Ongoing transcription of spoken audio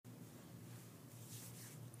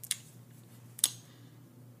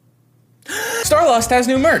Starlost has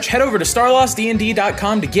new merch. Head over to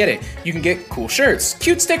starlostdnd.com to get it. You can get cool shirts,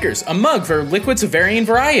 cute stickers, a mug for liquids of varying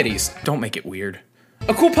varieties. Don't make it weird.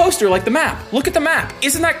 A cool poster like the map. Look at the map.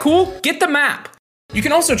 Isn't that cool? Get the map. You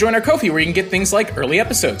can also join our Ko-fi where you can get things like early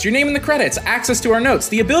episodes, your name in the credits, access to our notes,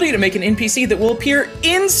 the ability to make an NPC that will appear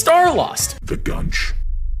in Starlost. The Gunch.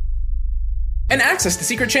 And access to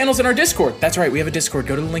secret channels in our Discord. That's right, we have a Discord.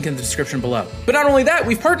 Go to the link in the description below. But not only that,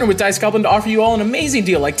 we've partnered with Dice Goblin to offer you all an amazing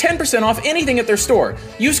deal, like 10% off anything at their store.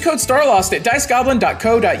 Use code STARLOST at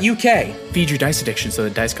dicegoblin.co.uk. Feed your dice addiction so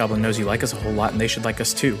that Dice Goblin knows you like us a whole lot and they should like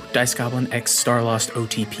us too. Dice Goblin x Starlost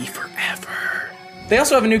OTP forever. They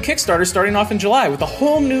also have a new Kickstarter starting off in July with a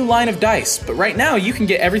whole new line of dice. But right now, you can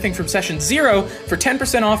get everything from Session 0 for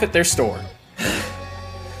 10% off at their store.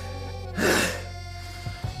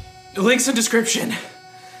 The link's in description.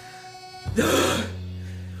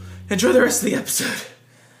 Enjoy the rest of the episode.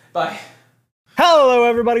 Bye. Hello,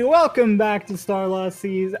 everybody. Welcome back to Starlost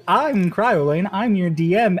Seas. I'm Cryolane. I'm your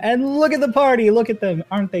DM, and look at the party. Look at them.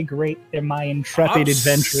 Aren't they great? They're my intrepid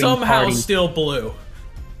adventuring somehow party. Still blue.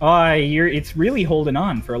 It's really holding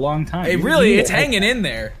on for a long time. It's hanging in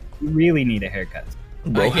there. You really need a haircut.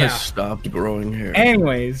 Bro has stopped growing hair.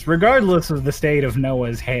 Anyways, regardless of the state of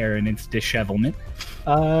Noah's hair and its dishevelment,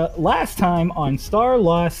 last time on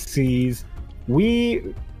Starlost Seas,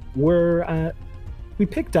 we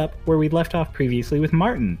picked up where we'd left off previously with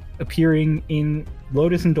Martin appearing in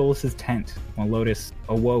Lotus and Dolus's tent while Lotus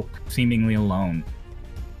awoke seemingly alone.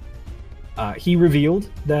 He revealed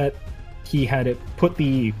that he had put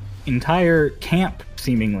the entire camp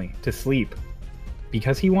seemingly to sleep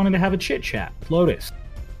because he wanted to have a chit-chat with Lotus,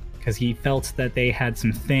 because he felt that they had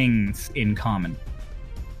some things in common.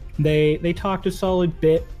 They talked a solid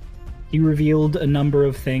bit. He revealed a number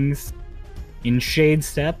of things. In Shade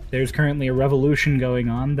Step, there's currently a revolution going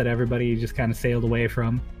on that everybody just kind of sailed away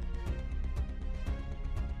from.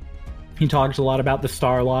 He talked a lot about the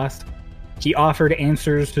Starlost. He offered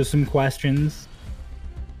answers to some questions.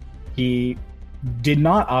 He did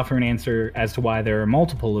not offer an answer as to why there are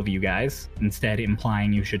multiple of you guys, instead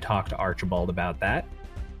implying you should talk to Archibald about that.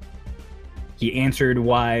 He answered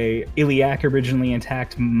why Iliac originally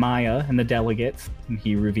attacked Maya and the delegates, and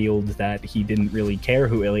he revealed that he didn't really care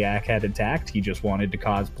who Iliac had attacked, he just wanted to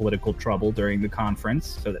cause political trouble during the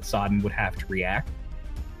conference so that Sodden would have to react.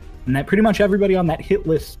 And that pretty much everybody on that hit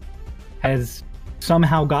list has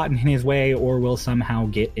somehow gotten in his way or will somehow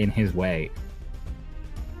get in his way.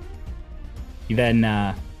 He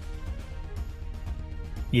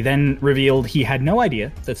then revealed he had no idea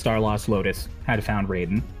that Starlost Lotus had found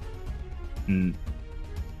Raiden. And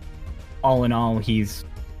all in all, he's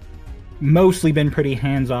mostly been pretty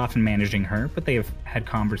hands-off in managing her, but they have had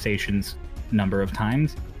conversations a number of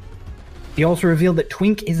times. He also revealed that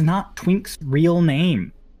Twink is not Twink's real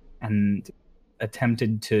name, and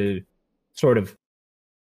attempted to sort of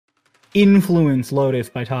influence Lotus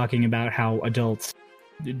by talking about how adults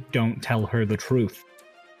don't tell her the truth,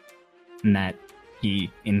 and that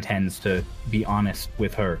he intends to be honest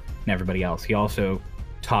with her and everybody else. He also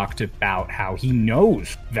talked about how he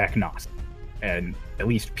knows Vecnost, and at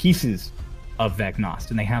least pieces of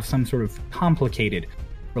Vecnost, and they have some sort of complicated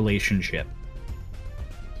relationship.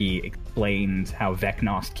 He explained how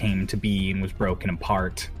Vecnost came to be and was broken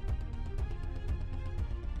apart.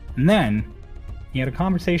 And then he had a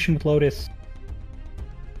conversation with Lotus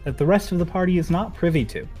that the rest of the party is not privy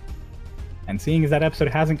to. And seeing as that episode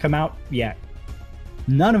hasn't come out yet,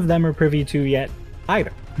 none of them are privy to yet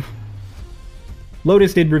either.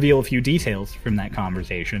 Lotus did reveal a few details from that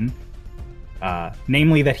conversation,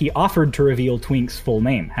 namely that he offered to reveal Twink's full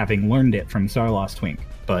name, having learned it from Starlost Twink,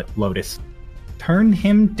 but Lotus turned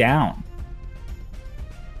him down.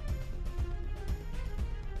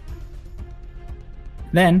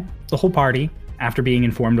 Then, the whole party, after being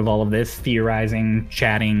informed of all of this, theorizing,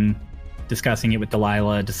 chatting, discussing it with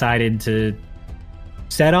Delilah, decided to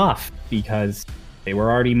set off because they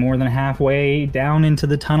were already more than halfway down into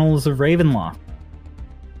the tunnels of Ravenloft.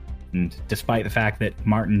 And despite the fact that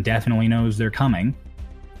Martin definitely knows they're coming,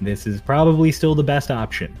 this is probably still the best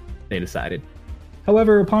option, they decided.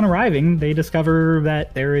 However, upon arriving, they discover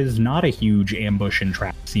that there is not a huge ambush and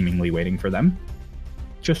trap seemingly waiting for them,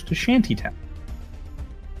 just a shantytown.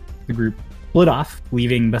 The group split off,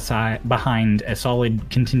 leaving behind a solid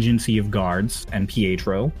contingency of guards and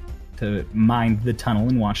Pietro to mind the tunnel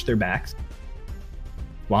and watch their backs,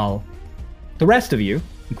 while the rest of you,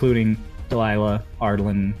 including Delilah,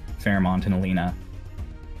 Ardlin, Fairmont, and Alina,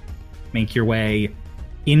 make your way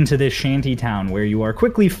into this shanty town where you are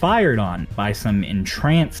quickly fired on by some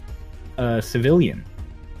entranced civilian.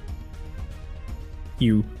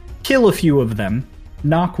 You kill a few of them,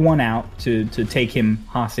 knock one out to take him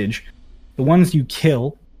hostage. The ones you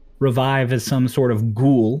kill revive as some sort of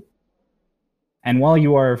ghoul. And while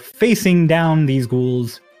you are facing down these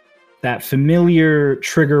ghouls, that familiar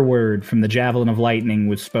trigger word from the Javelin of Lightning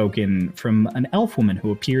was spoken from an elf woman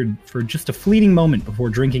who appeared for just a fleeting moment before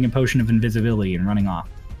drinking a potion of invisibility and running off.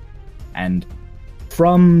 And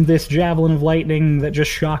from this Javelin of Lightning that just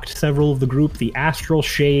shocked several of the group, the Astral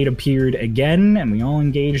Shade appeared again, and we all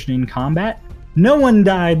engaged in combat. No one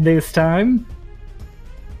died this time.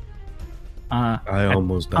 I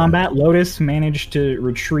almost died. Combat, Lotus managed to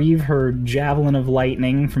retrieve her Javelin of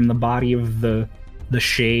Lightning from the body of the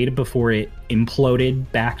Shade before it imploded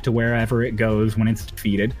back to wherever it goes when it's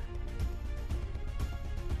defeated.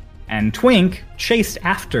 And Twink chased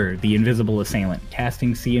after the invisible assailant,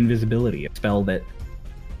 casting See Invisibility, a spell that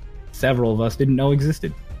several of us didn't know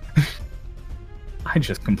existed. I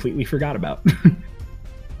just completely forgot about.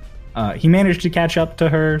 He managed to catch up to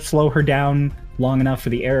her, slow her down long enough for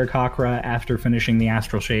the Aarakocra after finishing the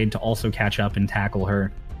Astral Shade to also catch up and tackle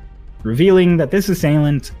her, revealing that this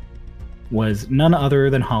assailant was none other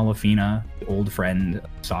than Holofina, the old friend of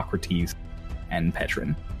Socrates and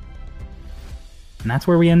Petrin. And that's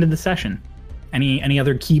where we ended the session. Any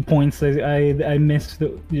other key points that I missed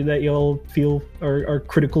that y'all feel are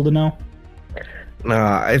critical to know?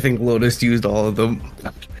 Nah, I think Lotus used all of them.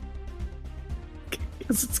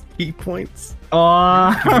 Because it's key points.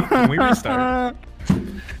 Can we restart?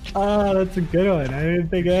 Oh, that's a good one. I didn't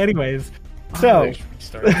think of anyways. So,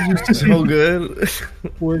 so good.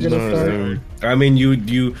 We're gonna start. I mean,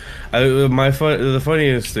 the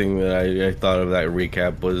funniest thing that I thought of that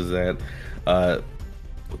recap was that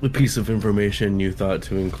the piece of information you thought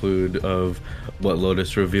to include of what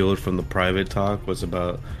Lotus revealed from the private talk was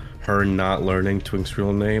about her not learning Twink's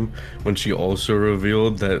real name, when she also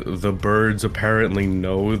revealed that the birds apparently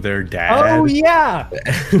know their dad. Oh yeah,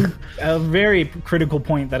 a very critical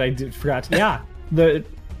point that I forgot. Yeah, the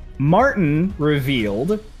Martin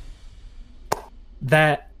revealed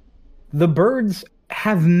that the birds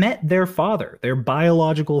have met their father, their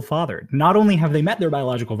biological father. Not only have they met their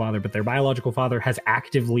biological father, but their biological father has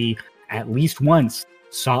actively, at least once,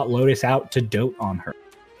 sought Lotus out to dote on her,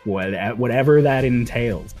 whatever that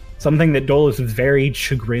entails. Something that Dolus was very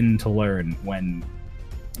chagrined to learn when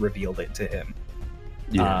revealed it to him.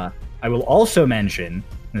 Yeah. I will also mention,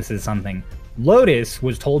 this is something, Lotus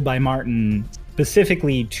was told by Martin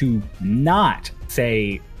specifically to not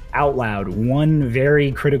say out loud one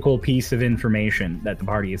very critical piece of information that the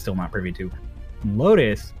party is still not privy to.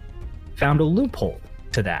 Lotus found a loophole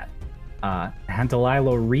to that. Had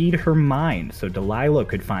Delilah read her mind so Delilah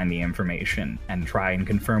could find the information and try and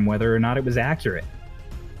confirm whether or not it was accurate.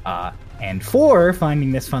 And for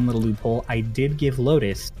finding this fun little loophole, I did give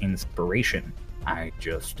Lotus inspiration. I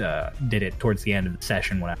just did it towards the end of the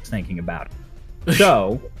session when I was thinking about it.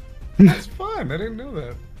 So... That's fun. I didn't know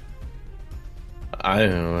that. I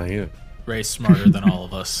don't know either. Ray's smarter than all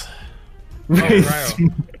of us. Right.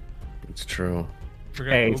 It's true.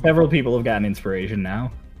 Hey, several people have gotten inspiration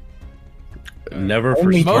now. Never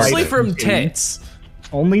for mostly from tits.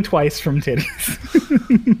 Only twice from titties.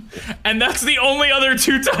 And that's the only other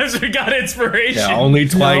 2 times we got inspiration. Yeah, only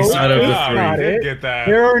twice out of the 3. I did get that.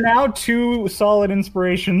 There are now 2 solid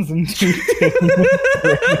inspirations and 2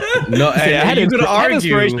 No, I you could had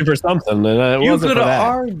inspiration for something. And you could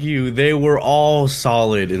argue they were all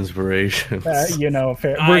solid inspirations.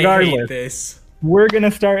 Fair. I Regardless, hate this. we're going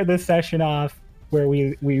to start this session off where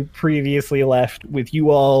we previously left with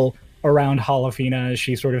you all around Holofina as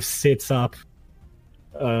she sort of sits up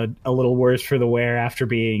a little worse for the wear after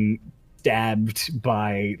being stabbed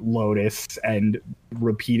by Lotus and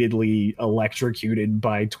repeatedly electrocuted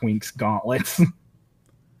by Twink's gauntlets.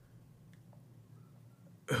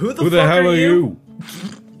 Who the Who fuck the hell are you?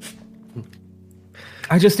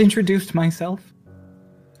 I just introduced myself.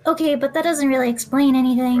 Okay, but that doesn't really explain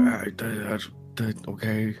anything.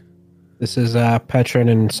 Okay. This is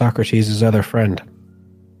Petrin and Socrates' other friend.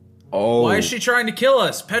 Oh. Why is she trying to kill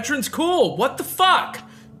us? Petrin's cool. What the fuck?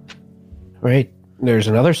 Right. There's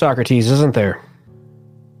another Socrates, isn't there?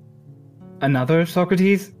 Another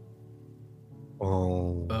Socrates?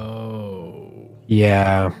 Oh.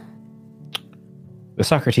 Yeah. The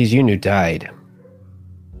Socrates you knew died.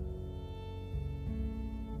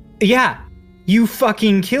 Yeah, you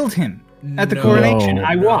fucking killed him at the coronation.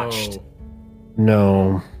 I watched.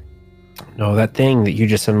 No, that thing that you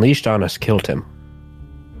just unleashed on us killed him.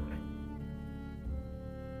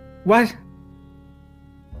 What?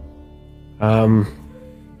 Oh,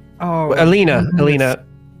 Alina,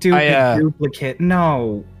 stupid duplicate.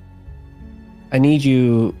 No. I need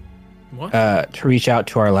you What? to reach out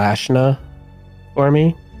to our Lashna for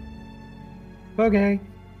me? Okay.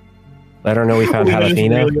 Let her know we found Alina's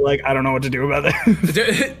Jalapeno. really like, I don't know what to do about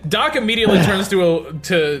that. Doc immediately turns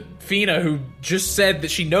to Fina, who just said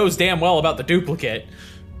that she knows damn well about the duplicate.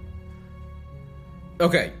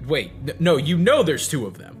 Okay, wait. No, you know there's two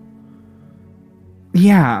of them.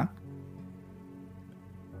 Yeah.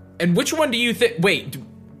 And which one do you think... Wait.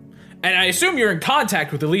 And I assume you're in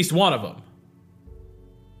contact with at least one of them.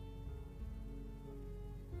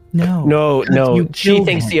 No. You She killed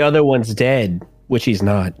thinks him. the other one's dead, which he's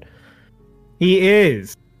not. He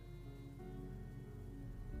is.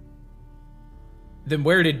 Then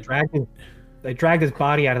where did... I dragged his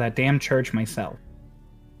body out of that damn church myself.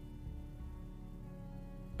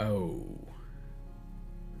 Oh.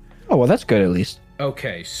 Oh, well, that's good at least.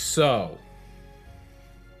 Okay, so...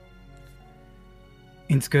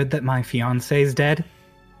 It's good that my fiance's dead.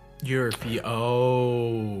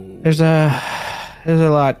 Oh. There's a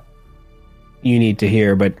lot you need to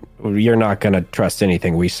hear, but you're not going to trust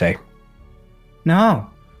anything we say. No.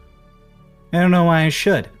 I don't know why I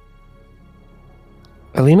should.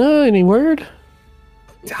 Alina, any word?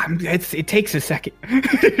 It takes a second.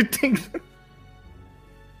 It takes...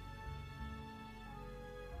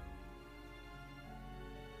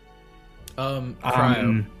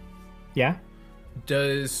 Cryo. Yeah?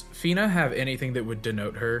 Does Fina have anything that would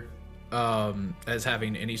denote her as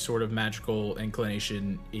having any sort of magical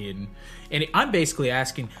inclination in... And I'm basically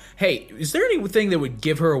asking, hey, is there anything that would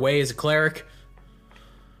give her away as a cleric?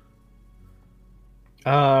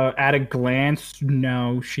 At a glance,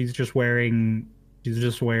 no. She's just wearing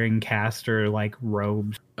caster like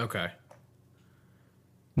robes. Okay.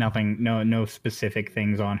 Nothing, no specific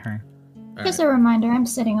things on her. Just a reminder, I'm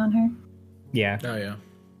sitting on her. Yeah. Oh, yeah.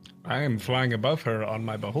 I am flying above her on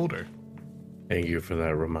my beholder. Thank you for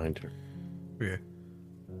that reminder. Yeah.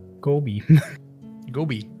 Gobi.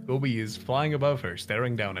 Gobi. Gobi is flying above her,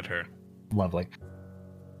 staring down at her. Lovely.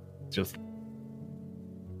 Just...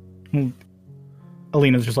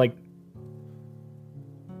 Alina's just like...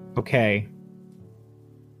 Okay.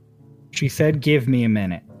 She said give me a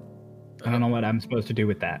minute. I don't know what I'm supposed to do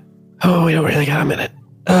with that. Oh, we don't really got a minute.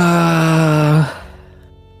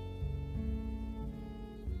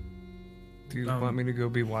 Do you want me to go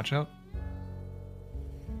be watch out?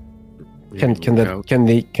 Can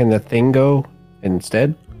the thing go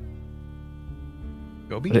instead?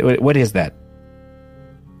 Gobi? What is that?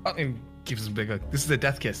 Oh, and gives him a big hug. This is a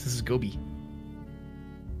death kiss. This is Gobi.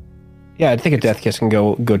 Yeah, I think a death kiss can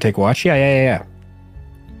go take watch. Yeah.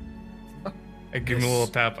 I give him a little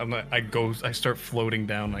tap. I start floating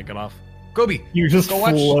down. I get off. Gobi, You just go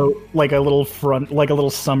watch. float like a little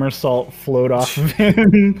somersault float off of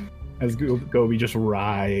him as Gobi just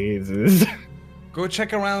rises. Go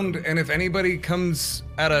check around, and if anybody comes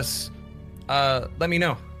at us, let me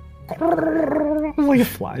know. Like it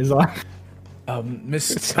flies off.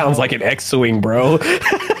 Miss... It sounds like an X-wing, bro.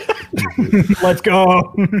 Let's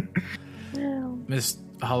go. Miss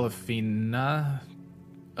Halafina,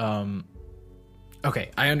 okay,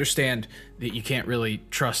 I understand that you can't really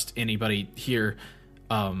trust anybody here,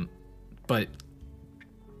 but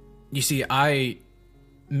you see, I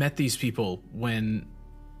met these people when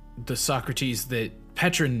the Socrates that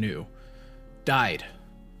Petron knew died.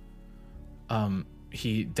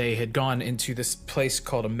 They had gone into this place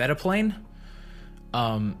called a metaplane,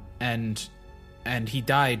 and he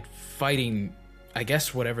died fighting, I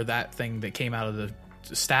guess, whatever that thing that came out of the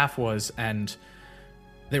staff was, and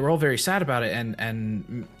they were all very sad about it.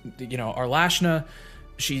 And you know, Arlashna,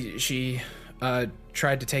 she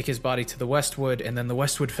tried to take his body to the Westwood, and then the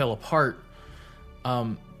Westwood fell apart.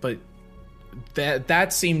 But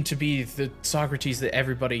that seemed to be the Socrates that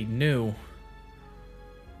everybody knew.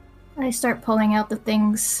 I start pulling out the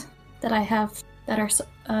things that I have that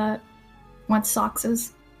are once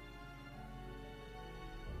Sox's.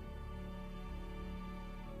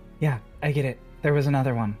 Yeah, I get it. There was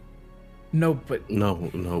another one. No, but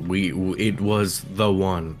No, it was the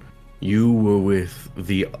one. You were with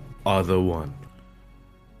the other one.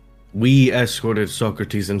 We escorted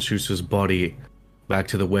Socrates and Shusa's body back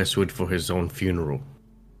to the Westwood for his own funeral.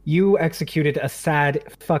 You executed a sad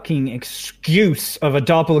fucking excuse of a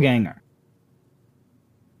doppelganger.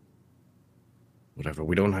 Whatever,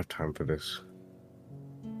 we don't have time for this.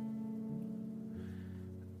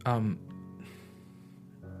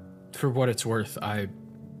 for what it's worth,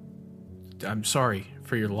 I'm sorry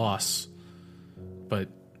for your loss, but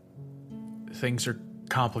things are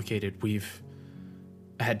complicated. We've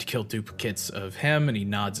had to kill duplicates of him, and he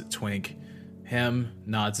nods at Twink. Him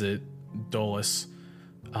nods at Dolus.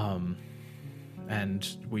 And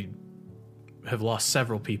we have lost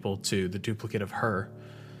several people to the duplicate of her.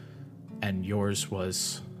 And yours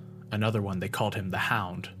was another one. They called him the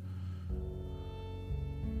Hound.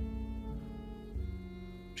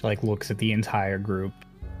 She like looks at the entire group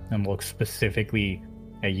and looks specifically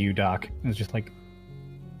at you, Doc. And it's just like,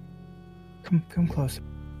 come close.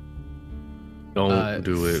 Don't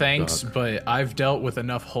do it. Thanks, Doc. but I've dealt with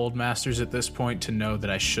enough Holdmasters at this point to know that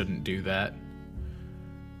I shouldn't do that.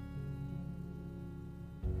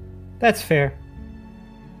 That's fair.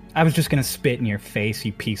 I was just gonna spit in your face,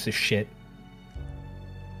 you piece of shit.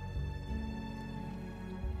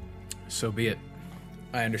 So be it.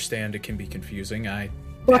 I understand it can be confusing.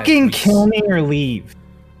 Fucking kill me or leave.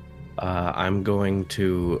 I'm going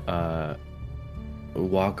to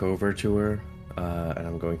walk over to her, and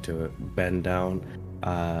I'm going to bend down,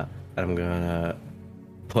 and I'm gonna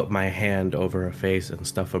put my hand over her face and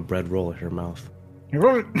stuff a bread roll in her mouth.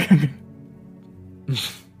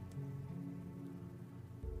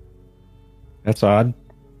 That's odd.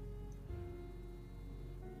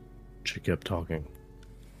 She kept talking.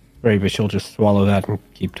 Right, but she'll just swallow that and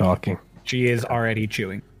keep talking. She is already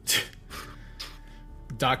chewing.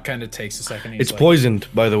 Doc kind of takes a second. It's poisoned,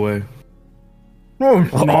 by the way. No,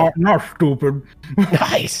 it's not stupid.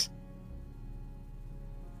 Nice.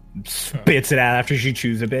 Spits it out after she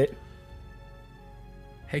chews a bit.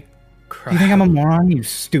 Hey, crap. You think I'm a moron, you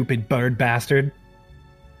stupid bird bastard?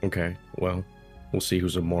 Okay, well, we'll see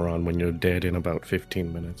who's a moron when you're dead in about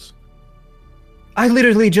 15 minutes. I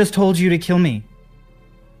literally just told you to kill me.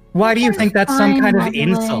 Why do you think that's some kind of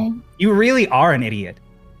insult? You really are an idiot.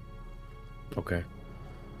 Okay.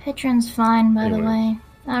 Petron's fine, by the Anyway. way.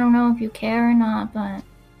 I don't know if you care or not, but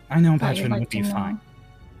I know thought you'd Petron like would be to know. fine.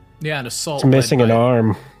 Yeah, an assault. It's missing led an by-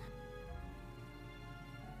 arm.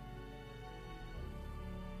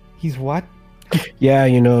 He's what? Yeah,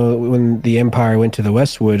 you know, when the Empire went to the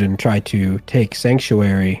Westwood and tried to take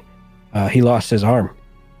Sanctuary, he lost his arm.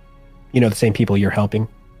 You know, the same people you're helping.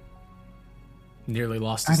 Nearly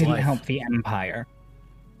lost I his didn't life. help the Empire.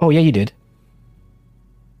 Oh, yeah, you did.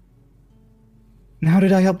 And how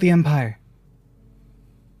did I help the Empire?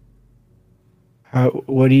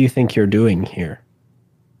 What do you think you're doing here?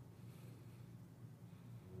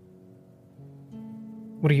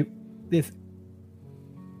 What do you... This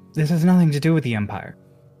has nothing to do with the Empire.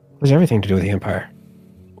 It has everything to do with the Empire.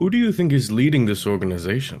 Who do you think is leading this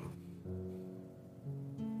organization?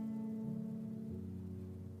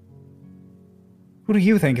 Who do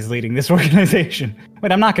you think is leading this organization?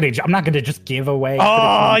 Wait, I'm not gonna just give away...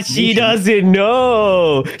 Oh, she doesn't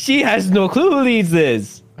know. She has no clue who leads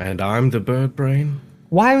this. And I'm the bird brain?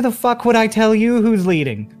 Why the fuck would I tell you who's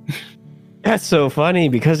leading? That's so funny,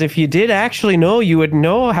 because if you did actually know, you would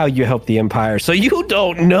know how you help the Empire. So you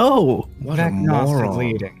don't know, What a Vecnos is moron.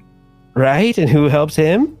 leading. right? And who helps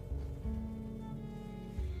him?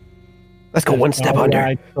 Let's go one step under.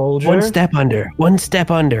 Alright, soldier. One step under. One step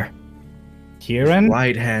under. Kieran?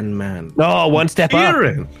 Right-hand man. No, one step up.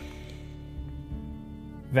 Kieran!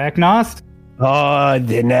 Vecnos? Oh,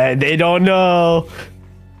 they don't know.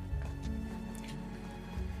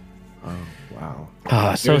 Oh, wow.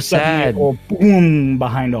 Oh, so There's suddenly sad. a whole boom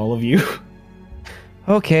behind all of you.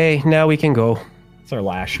 Okay, now we can go. It's our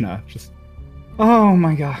Lashna. Just... Oh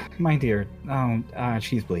my god, my dear. Oh,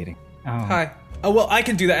 she's bleeding. Oh. Hi. Oh, well, I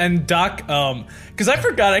can do that. And Doc, because I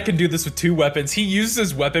forgot I can do this with two weapons. He uses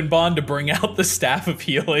his weapon bond to bring out the Staff of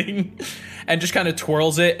Healing and just kind of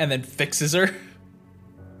twirls it and then fixes her.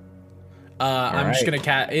 I'm just going to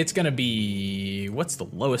cast... It's going to be... What's the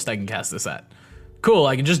lowest I can cast this at? Cool,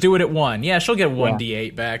 I can just do it at 1. Yeah, she'll get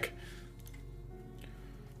 1d8 back.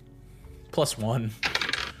 +1.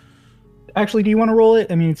 Actually, do you want to roll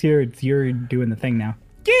it? I mean, you're doing the thing now.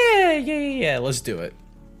 Yeah, let's do it.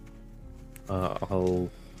 I'll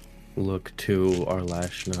look to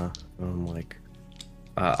Arlashna. I'm like,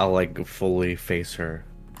 I'll like fully face her,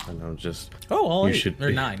 and I'll just. Oh, all You 8, should or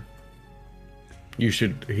be. 9. You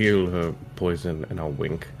should heal her poison, and I'll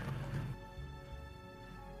wink.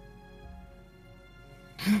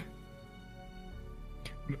 All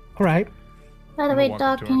right. By the way, walk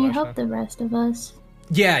Doc, up to can her, you Lashna. help the rest of us?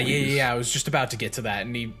 Yeah. I was just about to get to that,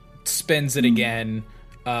 and he spins it again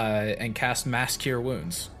and casts Mass Cure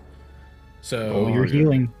Wounds. So Oh, you're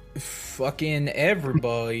healing. fucking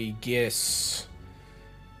everybody gets.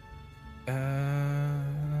 Our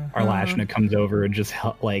Lashna comes over and just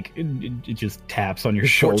it just taps on your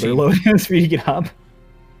shoulder 14. low as you get up.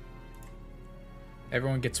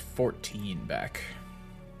 Everyone gets 14 back.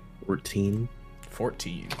 14.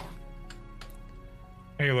 14.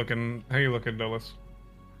 How you looking, Dulles?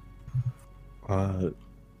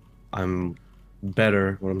 I'm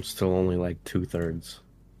better, but I'm still only like 2/3.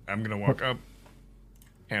 I'm gonna walk up,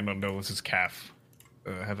 hand on Dulles' calf.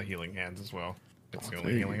 have a healing hands as well. It's the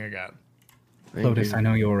only healing I got. Lotus, I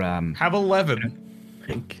know you're Have 11.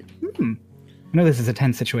 Thank you. I know this is a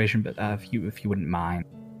tense situation, but if you wouldn't mind,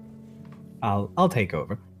 I'll take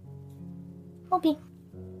over. Okay.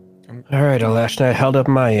 All right, Alashna, I held up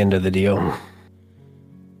my end of the deal.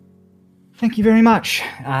 Thank you very much.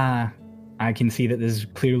 I can see that this is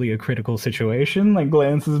clearly a critical situation. Like,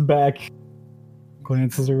 glances back,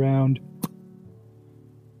 glances around.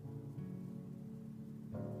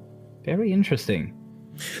 Very interesting.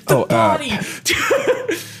 Body!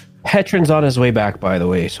 Petron's on his way back, by the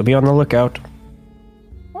way, so be on the lookout.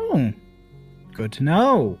 Oh, good to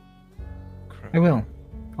know. I will.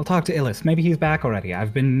 I'll talk to Illis. Maybe he's back already.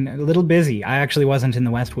 I've been a little busy. I actually wasn't in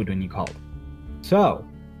the Westwood when you called. So,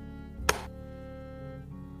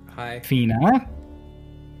 Hi. Fina,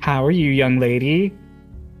 how are you, young lady?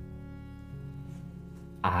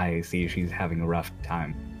 I see she's having a rough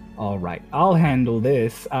time. All right, I'll handle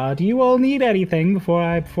this. Do you all need anything before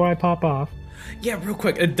I pop off? Yeah, real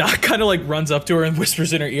quick. Doc kind of like runs up to her and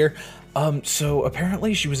whispers in her ear. So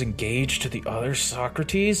apparently she was engaged to the other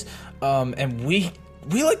Socrates, and we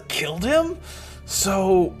like killed him.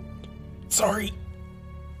 So sorry.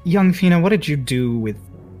 Young Fina, what did you do with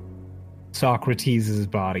Socrates'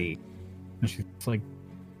 body? And she's like,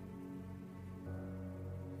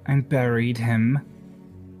 I buried him.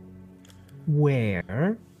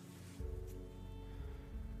 Where?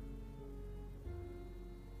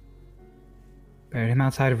 Buried him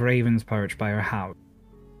outside of Raven's Perch by our house.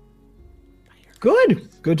 Good!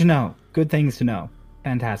 Good to know. Good things to know.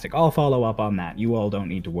 Fantastic. I'll follow up on that. You all don't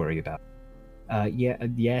need to worry about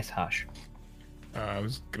it. Yes, Hush. I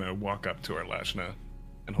was gonna walk up to Arlashna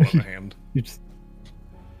and hold up a hand. You just...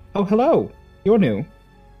 Oh, hello. You're new.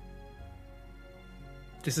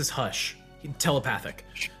 This is Hush. Telepathic.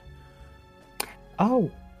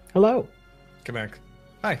 Oh, hello. Connect.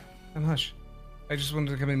 Hi, I'm Hush. I just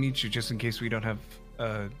wanted to come and meet you just in case we don't have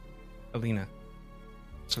Alina.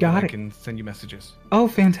 So Got that I it. can send you messages. Oh,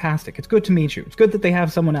 fantastic. It's good to meet you. It's good that they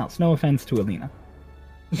have someone else. No offense to Alina.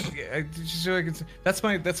 Yeah, just so I can. That's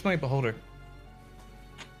my beholder.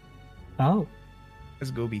 Oh,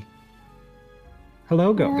 That's Gobi.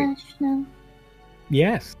 hello, Gobi. No.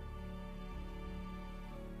 Yes.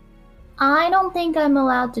 I don't think I'm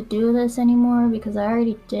allowed to do this anymore because I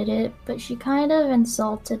already did it, but she kind of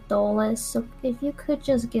insulted Dolus, so if you could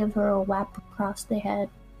just give her a whap across the head.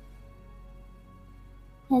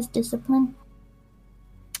 As discipline.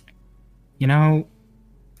 You know,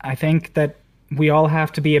 I think that we all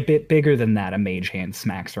have to be a bit bigger than that. A mage hand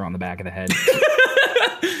smacks her on the back of the head.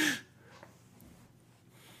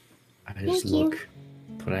 I just Thank you. look,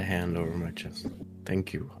 put a hand over my chest.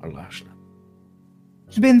 Thank you, Arlashna.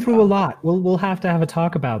 She's been through a lot. We'll have to have a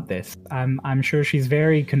talk about this. I'm sure she's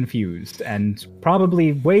very confused and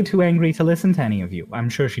probably way too angry to listen to any of you. I'm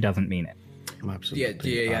sure she doesn't mean it.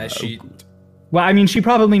 Absolutely. Yeah. She Well, I mean, she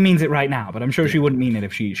probably means it right now, but I'm sure she wouldn't mean it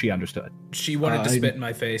if she understood. wanted to spit in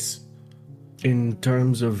my face. In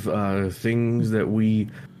terms of things that we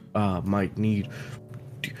might need,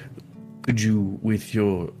 could you, with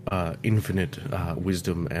your infinite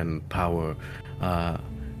wisdom and power,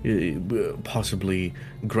 possibly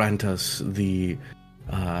grant us the,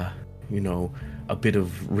 a bit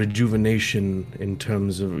of rejuvenation in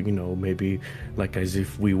terms of, maybe like as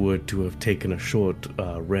if we were to have taken a short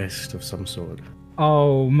rest of some sort?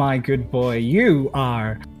 Oh, my good boy, you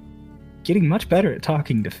are getting much better at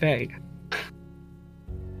talking to Faye.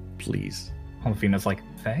 Please. Alfina's like,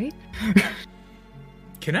 Faye?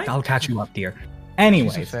 Can I? I'll catch you up, dear. She's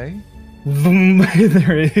Anyways, a fae? vroom,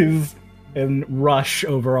 there is a rush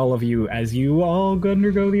over all of you as you all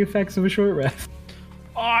undergo the effects of a short rest.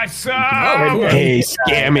 Awesome! cool. Hey,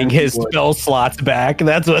 scamming his spell slots back.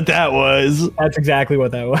 That's what that was. That's exactly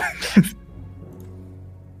what that was.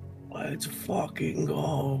 Let's fucking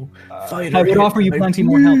go. I would offer you plenty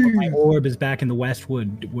more help, but my orb is back in the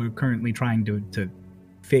Westwood. We're currently trying to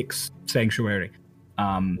fix Sanctuary.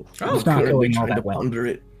 It's not going all that well. Under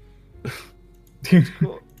it.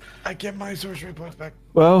 I get my sorcery points back.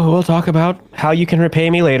 Well, we'll talk about how you can repay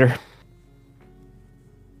me later.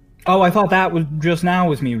 Oh, I thought that was just now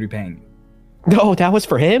was me repaying you. No, that was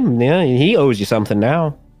for him. Yeah, he owes you something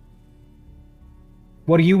now.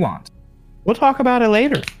 What do you want? We'll talk about it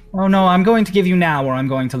later. Oh no, I'm going to give you now or I'm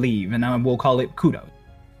going to leave, and we'll call it kudos.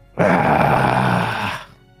 Bye,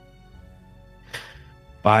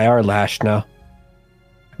 Arlashna.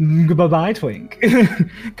 Bye-bye, Twink.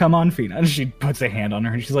 Come on, Fina. And she puts a hand on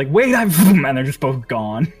her and she's like, wait, and they're just both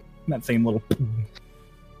gone. That same little...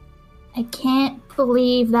 I can't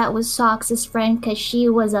believe that was Sox's friend because she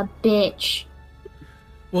was a bitch.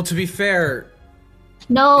 Well, to be fair,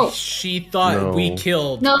 No, She thought we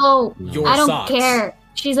killed no, your I don't socks. care.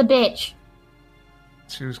 She's a bitch.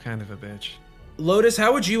 She was kind of a bitch. Lotus,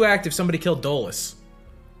 how would you act if somebody killed Dolus?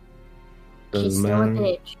 She's still a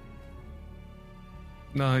bitch.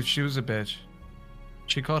 No, she was a bitch.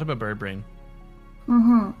 She called him a bird brain.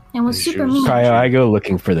 Mm-hmm. It was super mean. Kyle, I go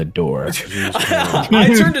looking for the door.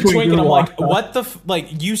 I turned to Twink and I'm like, what the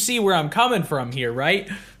like, you see where I'm coming from here, right?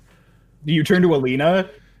 Do you turn to Alina?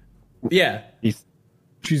 Yeah.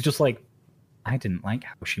 She's just like, I didn't like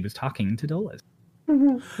how she was talking to Dolus.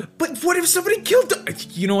 But what if somebody killed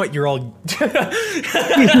You know what, you're all... You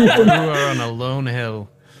are on a lone hill.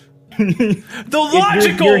 The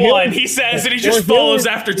logical your hill- one, he says, and he just follows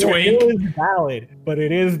after Your Twink. hill is valid, but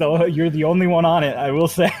it is though. You're the only one on it. I will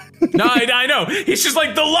say. No, I know. He's just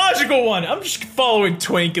like the logical one. I'm just following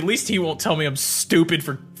Twink. At least he won't tell me I'm stupid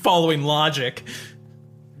for following logic.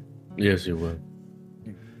 Yes, you will.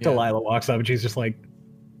 Delilah walks up and she's just like,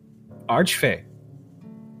 Archfey.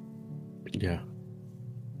 Yeah.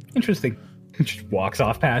 Interesting. Just walks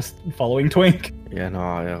off past, following Twink. Yeah, no,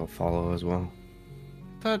 I'll follow as well.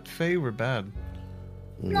 Thought Fae were bad.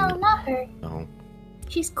 No, not her. No.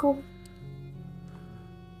 She's cool.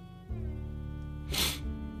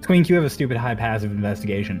 Twink, you have a stupid high passive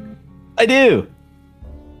investigation. I do.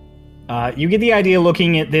 You get the idea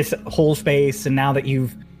looking at this whole space, and now that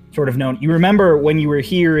you've sort of known, you remember when you were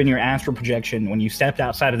here in your astral projection, when you stepped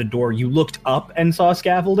outside of the door, you looked up and saw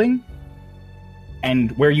scaffolding.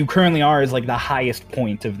 And where you currently are is like the highest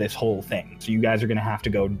point of this whole thing. So you guys are going to have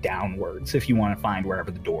to go downwards if you want to find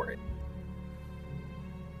wherever the door is.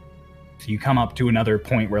 So you come up to another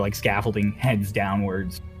point where like scaffolding heads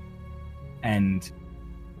downwards. And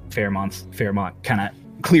Fairmont kind of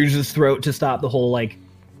clears his throat to stop the whole like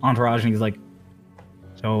entourage, and he's like,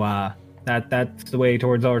 so that's the way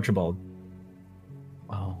towards Archibald.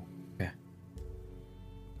 Oh, okay.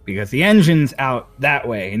 Because the engine's out that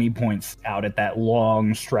way, and he points out at that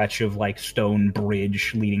long stretch of like stone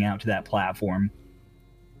bridge leading out to that platform.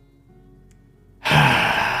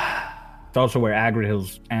 It's also where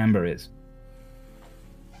Agrahill's amber is.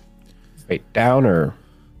 Wait, down or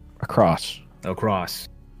across? Across.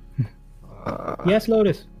 Yes,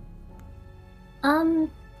 Lotus.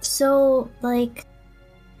 So, like,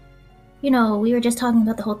 you know, we were just talking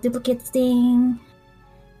about the whole duplicates thing.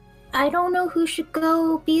 I don't know who should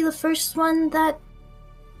go be the first one that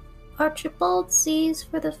Archibald sees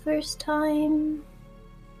for the first time.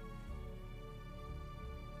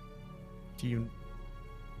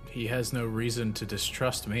 He has no reason to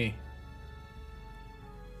distrust me.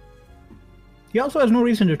 He also has no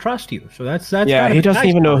reason to trust you, so that's Yeah, kind of he a doesn't nice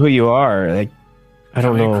even know part. who you are. Like, I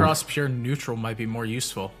don't Coming know. across pure neutral might be more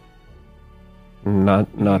useful. Not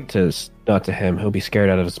to him. He'll be scared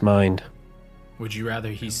out of his mind. Would you rather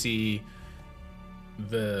he see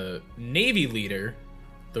the Navy leader,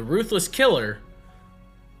 the ruthless killer,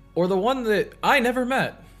 or the one that I never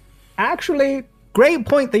met? Actually, great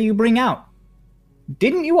point that you bring out.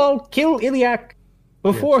 Didn't you all kill Iliac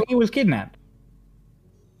before he was kidnapped?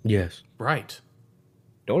 Yes. Right.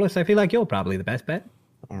 Dolus, I feel like you're probably the best bet.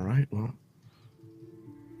 All right. Well,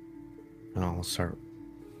 I'll start.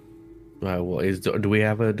 Well, do we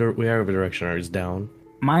have a direction? Or is down?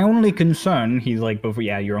 My only concern, he's like, before,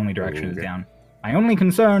 yeah, your only direction is Okay. down. My only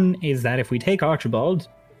concern is that if we take Archibald,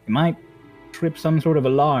 it might trip some sort of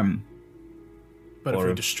alarm. But if Or-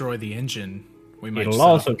 we destroy the engine, we might It'll just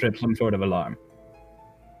also trip some sort of alarm,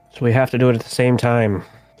 So we have to do it at the same time.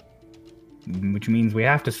 which means we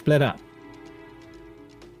have to split up.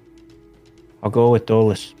 I'll go with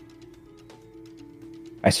Dolus.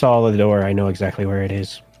 I saw the door. I know exactly where it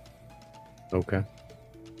is. Okay.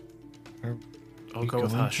 I'll go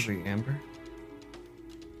with going Hush. to the Amber?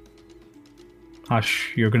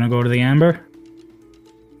 Hush, you're gonna go to the Amber?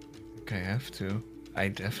 Okay, I have to. I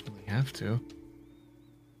definitely have to.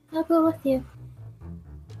 I'll go with you.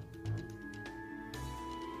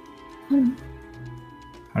 All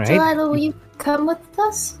right. Delilah, will you come with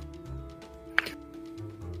us?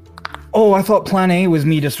 Oh, I thought Plan A was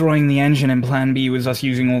me destroying the engine, and Plan B was us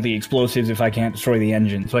using all the explosives if I can't destroy the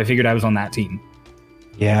engine. So I figured I was on that team.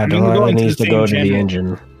 Yeah, I mean, we're Delilah going to needs the to go same to the general.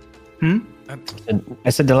 engine. Hmm? And I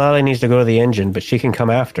said Delilah needs to go to the engine, but she can come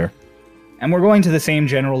after. And we're going to the same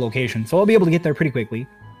general location, so I'll be able to get there pretty quickly.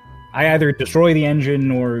 I either destroy the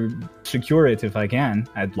engine or secure it if I can.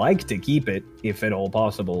 I'd like to keep it, if at all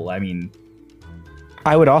possible. I mean,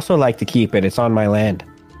 I would also like to keep it. It's on my land.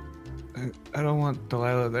 I don't want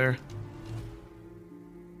Delilah there.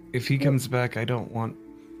 If he comes back, I don't want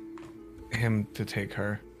him to take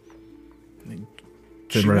her. it's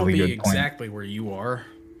a She won't really be good point. exactly where you are.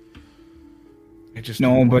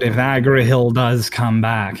 No, but if Agrahil does come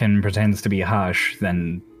back and pretends to be Hush,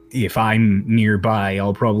 then if I'm nearby,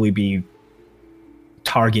 I'll probably be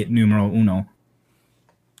target numero uno.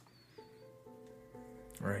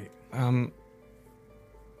 Right. I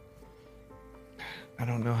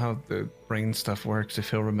don't know how the brain stuff works, if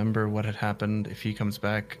he'll remember what had happened if he comes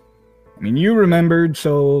back. I mean, you remembered,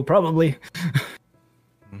 so probably.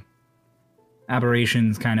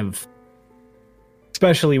 Aberrations kind of,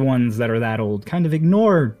 especially ones that are that old, kind of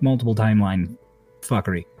ignore multiple timeline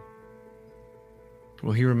fuckery.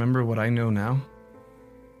 Will he remember what I know now?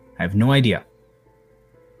 I have no idea.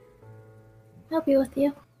 I'll be with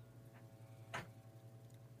you.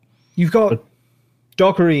 You've got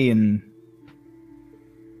Dockery and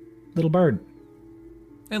Little Bird.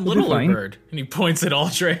 And We'll be Little fine. Bird. And he points at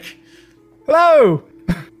Aldrich. Hello!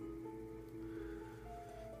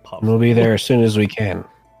 We'll be there as soon as we can.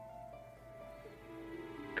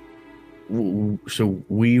 So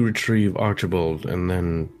we retrieve Archibald, and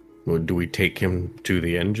then do we take him to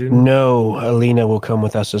the engine? No, Alina will come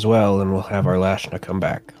with us as well, and we'll have our Lashna come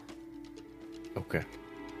back. Okay.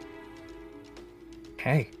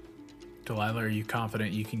 Okay. Delilah, are you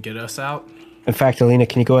confident you can get us out? In fact, Alina,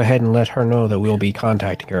 can you go ahead and let her know that we'll be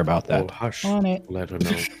contacting her about that? Well, Hush. On it. Let her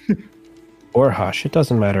know. Or Hush, it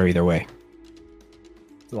doesn't matter either way.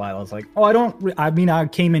 Delilah's like, oh, I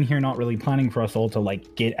came in here not really planning for us all to,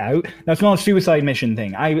 like, get out. That's not a suicide mission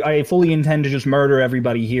thing. I fully intend to just murder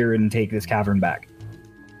everybody here and take this cavern back.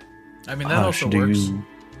 I mean, that also works.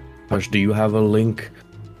 Hush, do you have a link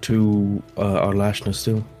to our Lashna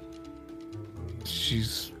still?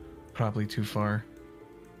 She's probably too far.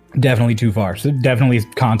 Definitely too far. So definitely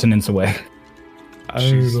continents away. I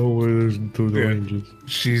don't know where there's those ranges.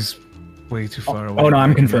 She's way too far away. Oh, no,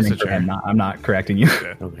 I'm I confirming message for her. him. I'm not correcting you.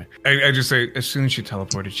 Okay. I just say, as soon as she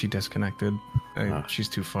teleported, she disconnected. She's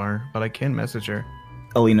too far, but I can message her.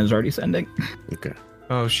 Alina's already sending. Okay.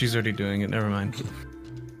 Oh, she's already doing it. Never mind.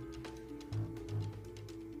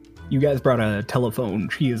 You guys brought a telephone.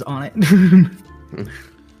 She is on it.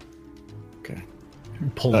 Okay.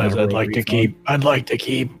 Pulls out her rotary phone. I'd like to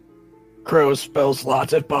keep Crow's spell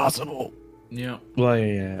slots if possible. Yeah. Well,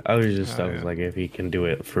 yeah. I was just, I was yeah. like, if he can do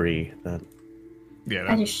it free, then. Yeah.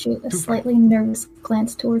 I just shoot a slightly nervous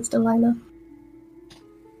glance towards Delilah.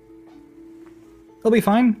 They'll be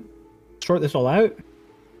fine. Sort this all out.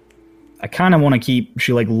 I kind of want to keep.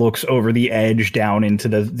 She like looks over the edge down into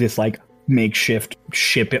this like makeshift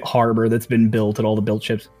ship at harbor that's been built at all the built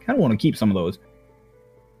ships. Kind of want to keep some of those.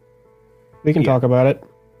 We can talk about it.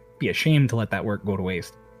 Be a shame to let that work go to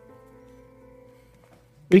waste.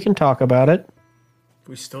 We can talk about it.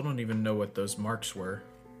 We still don't even know what those marks were.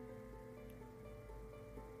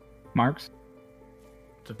 Marks?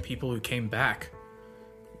 The people who came back.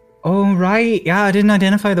 Oh, right. Yeah, I didn't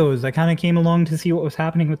identify those. I kind of came along to see what was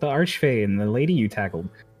happening with the Archfey and the lady you tackled.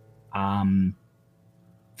 Fairmont,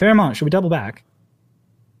 should we double back?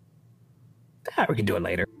 We can do it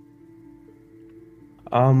later.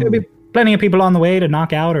 There'll be plenty of people on the way to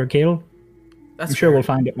knock out or kill. That's I'm sure fair. we'll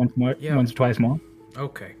find it once or twice more.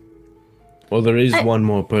 Okay. Well, there is one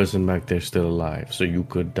more person back there still alive, so you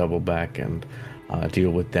could double back and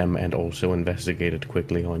deal with them and also investigate it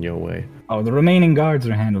quickly on your way. Oh, the remaining guards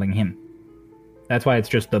are handling him. That's why it's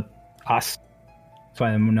just us. That's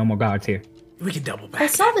why there are no more guards here. We can double back. I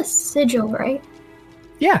saw the sigil, right?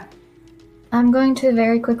 Yeah. I'm going to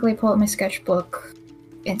very quickly pull out my sketchbook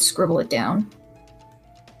and scribble it down.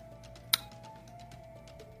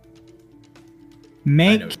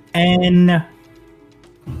 Make an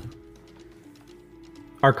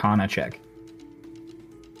Arcana check.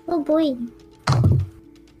 Oh boy.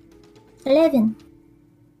 11.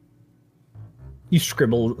 You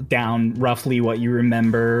scribble down roughly what you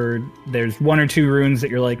remember. There's one or two runes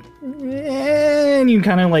that you're like, and you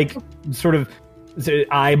kind of like sort of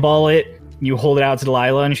eyeball it. You hold it out to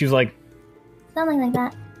Delilah, and she's like, Something like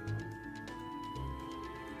that.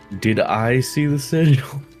 Did I see the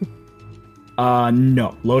sigil?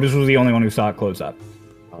 no. Lotus was the only one who saw it close up.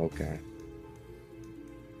 Okay.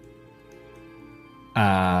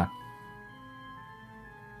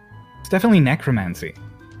 It's definitely necromancy.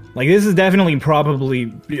 Like, this is definitely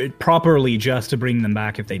properly just to bring them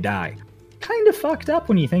back if they die. Kind of fucked up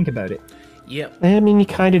when you think about it. Yep. I mean, you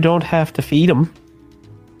kind of don't have to feed them.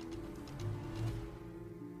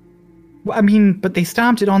 Well, I mean, but they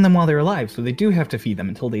stomped it on them while they're alive, so they do have to feed them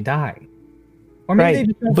until they die. Or maybe they Right,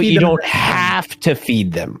 just don't but feed you them don't at the same time. have to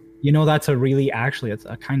feed them. You know, that's it's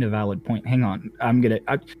a kind of valid point. Hang on,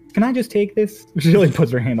 can I just take this? She like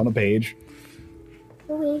puts her hand on the page.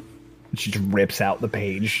 Okay. She just rips out the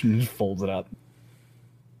page and just folds it up.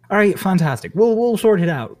 All right, fantastic. We'll sort it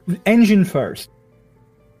out. Engine first.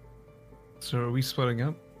 So are we splitting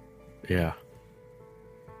up? Yeah.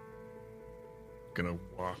 Gonna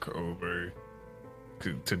walk over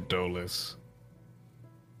to Dolus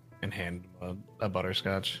and hand him a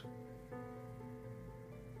butterscotch.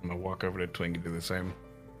 I'm gonna walk over to Twink and do the same.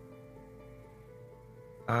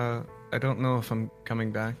 I don't know if I'm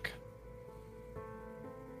coming back.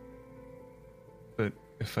 But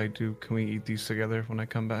if I do, can we eat these together when I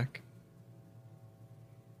come back?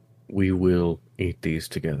 We will eat these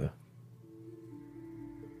together.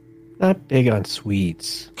 Not big on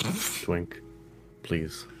sweets. Twink,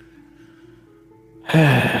 please.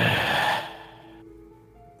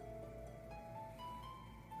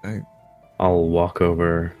 I'll walk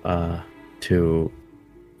over to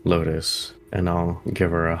Lotus and I'll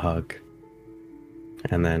give her a hug,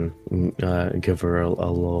 and then give her a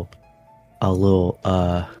little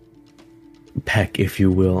peck, if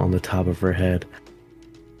you will, on the top of her head.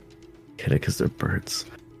 Get it? Because they're birds.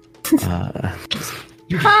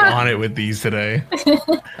 You're on it with these today.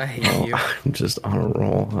 I hate you. I'm just on a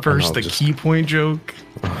roll. First, the key point joke.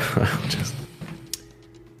 Just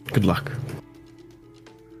good luck.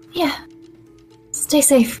 Yeah. Stay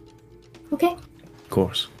safe. Okay? Of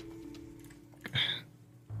course.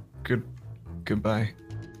 Goodbye.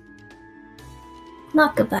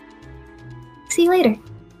 Not goodbye. See you later.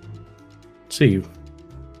 See you.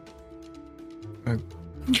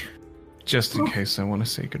 Just in case I want to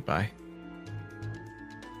say goodbye.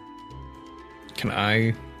 Can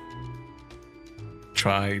I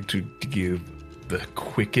try to give the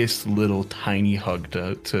quickest little tiny hug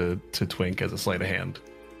to Twink as a sleight of hand?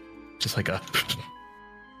 Just like a...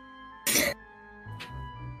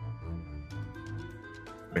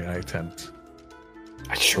 May I attempt?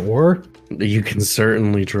 Sure. You can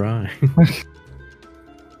certainly try.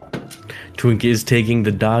 Twink is taking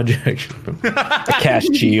the dodge action. A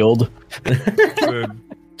cast shield.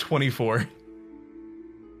 24.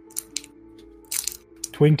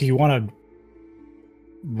 Twink, do you want to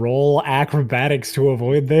roll acrobatics to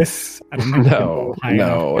avoid this? I don't know.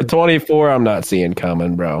 No. A 24 I'm not seeing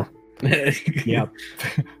coming, bro. Yep.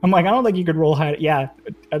 I'm like, I don't think you could roll high. Yeah.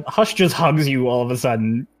 Hush just hugs you all of a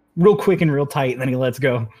sudden, real quick and real tight, and then he lets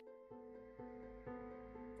go.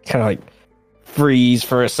 Kind of like freeze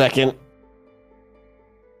for a second.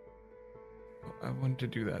 I wanted to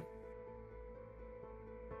do that.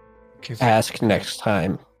 Ask next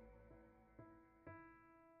time.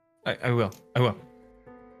 I will.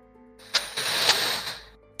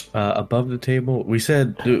 Above the table, we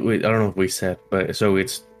said. Wait, I don't know if we said, but so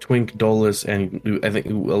it's Twink, Dolus, and I think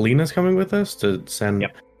Alina's coming with us to send.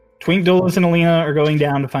 Yep. Twink, Dolus, and Alina are going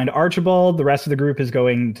down to find Archibald. The rest of the group is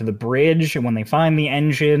going to the bridge, and when they find the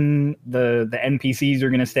engine, the NPCs are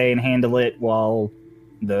going to stay and handle it, while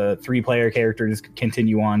the 3-player characters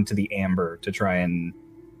continue on to the Amber to try and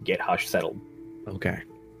get Hush settled. Okay.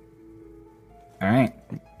 All right.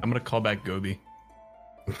 I'm going to call back Gobi.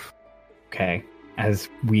 Okay. As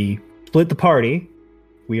we split the party,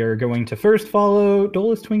 we are going to first follow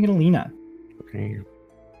Dolus, Twink, and Alina. Okay.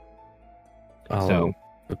 So,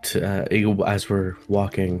 as we're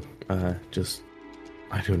walking, I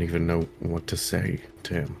don't even know what to say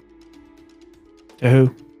to him. To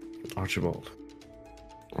who? Archibald.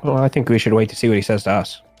 Well, I think we should wait to see what he says to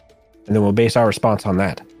us. And then we'll base our response on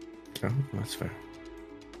that. Oh, that's fair.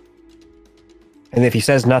 And if he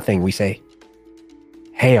says nothing, we say,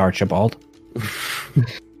 "Hey, Archibald."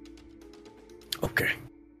 Okay.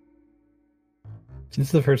 Since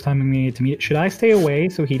it's the first time I'm going to get to meet it, should I stay away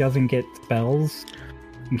so he doesn't get spells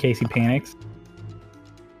in case he panics?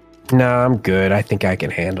 No, I'm good. I think I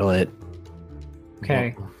can handle it.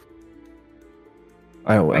 Okay.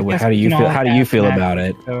 How do you feel? How do you feel about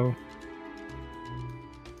it? So,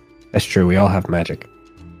 That's true. We all have magic.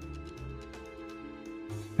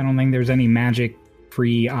 I don't think there's any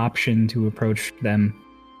magic-free option to approach them.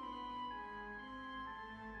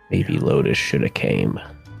 Maybe Lotus should have came.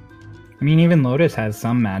 I mean, even Lotus has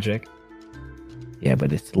some magic. Yeah,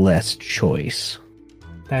 but it's less choice.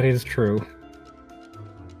 That is true.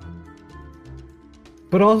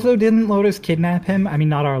 But also, didn't Lotus kidnap him? I mean,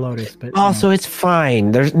 not our Lotus, but... Also, it's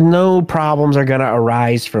fine. There's no problems are going to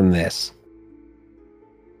arise from this.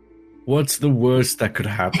 What's the worst that could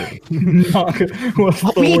happen?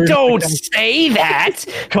 We don't say that!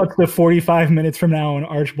 Cuts to 45 minutes from now and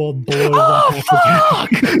Archibald blows up. Fuck!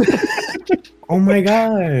 Oh my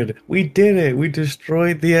god! We did it! We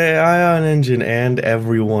destroyed the ion engine and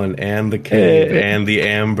everyone, and the cave, and the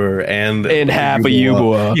amber, and half a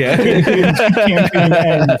Eubuea. Yeah.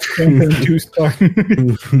 Campaign 2-star.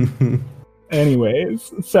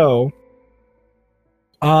 Anyways, so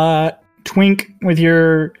Twink with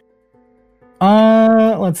your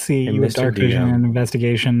Let's see. Hey, You have Mr. dark vision DM. and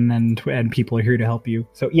investigation, and people are here to help you.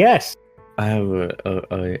 So yes. I have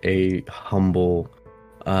a humble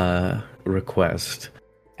request.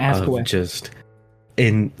 Ask of away. Just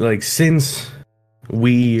in like since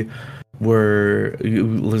we were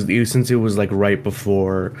since it was like right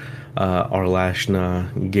before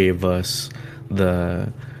Arlashna gave us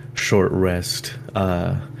the short rest.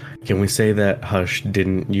 Can we say that Hush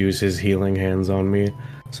didn't use his healing hands on me,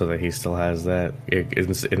 so that he still has that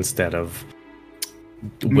instead of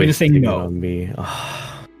I'm gonna say wasting it no. on me?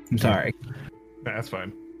 I'm sorry. Nah, that's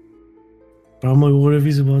fine. But I'm like, what if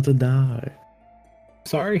he's about to die?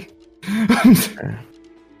 Sorry.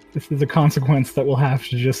 This is a consequence that will have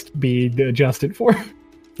to just be adjusted for.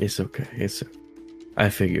 It's okay. I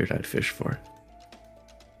figured I'd fish for it.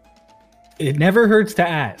 It never hurts to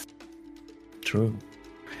ask. True.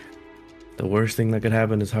 The worst thing that could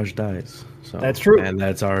happen is Hush dies. So That's true. and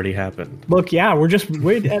that's already happened. Look, yeah, we're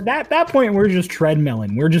at that point we're just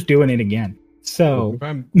treadmilling. We're just doing it again. So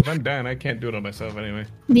If I'm down, I can't do it on myself anyway.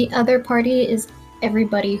 The other party is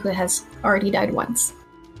everybody who has already died once.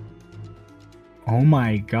 oh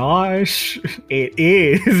my gosh, it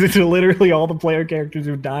is. It's literally all the player characters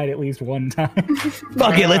who died at least one time.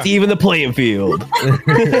 Fuck it, let's even the playing field.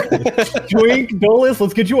 Twink, Dolus,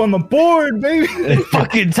 let's get you on the board, baby.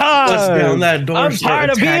 Fucking time. Let's get on that door. I'm start tired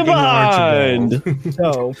of being attacking behind.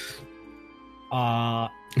 So,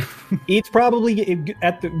 it's probably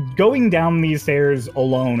going down these stairs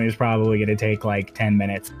alone is probably going to take like 10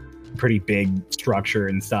 minutes. Pretty big structure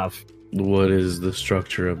and stuff. What is the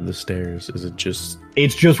structure of the stairs? Is it just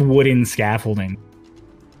It's just wooden scaffolding.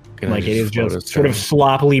 can I Like it is float just us sort of down?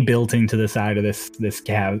 sloppily built into the side of this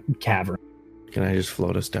cavern. Can I just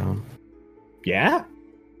float us down? Yeah,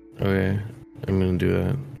 Okay, I'm gonna do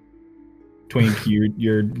that. Twink,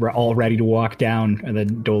 you're all ready to walk down, and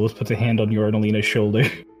then Dolus puts a hand on your and Alina's shoulder,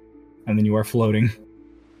 and then you are floating.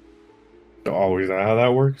 Oh, is that how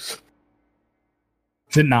that works?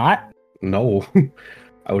 Is it not? No,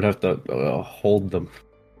 I would have to hold them.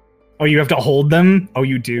 Oh, you have to hold them? Oh,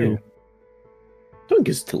 you do. Yeah. Don't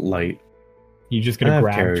get too light. You just I gonna have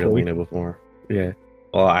grab carried Twink? Alina before. Yeah.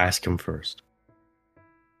 Well, I'll ask him first.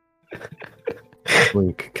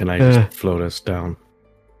 Link, can I just float us down?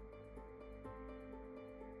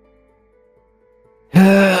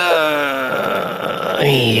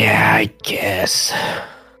 Yeah, I guess.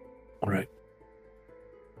 All right.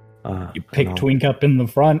 You pick and I'll- Twink up in the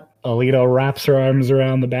front. Alina wraps her arms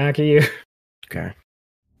around the back of you. Okay.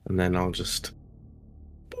 And then I'll just.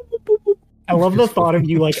 I love the thought of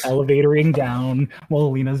you like elevatoring down while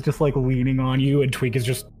Alina's just like leaning on you, and Twink is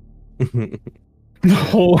just the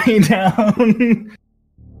whole way down.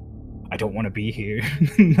 I don't want to be here.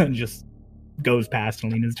 And then just goes past,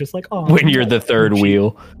 and Alina's just like, oh. When you're the third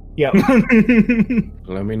wheel. Yeah.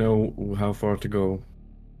 Let me know how far to go.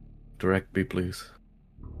 Direct me, please.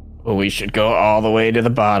 Well, we should go all the way to the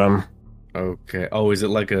bottom. Okay. Oh, is it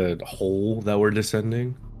like a hole that we're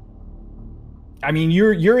descending? I mean,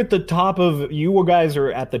 you're at the top of, you guys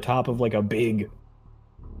are at the top of like a big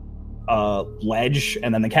ledge,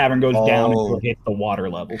 and then the cavern goes down until it hits the water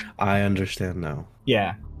level. I understand now.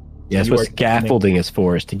 Yeah. Yeah, that's You what are- scaffolding is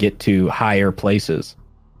for, is to get to higher places.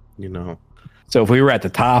 You know, So if we were at the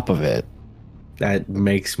top of it, that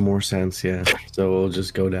makes more sense, yeah. So we'll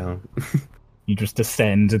just go down. You just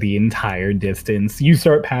descend the entire distance. You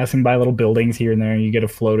start passing by little buildings here and there, and you get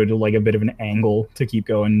floated to like a bit of an angle to keep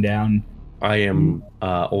going down. I am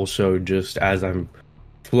also just as I'm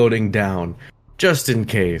floating down, just in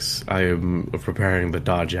case I am preparing the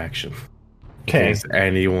dodge action. In Okay. case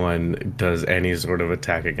anyone does any sort of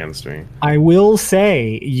attack against me. I will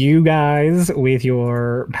say, you guys, with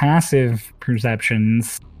your passive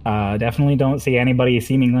perceptions, definitely don't see anybody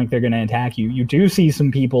seeming like they're going to attack you. You do see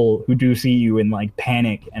some people who do see you and like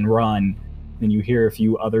panic and run. Then you hear a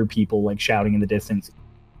few other people like shouting in the distance.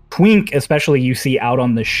 Twink, especially, you see out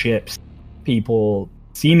on the ships, people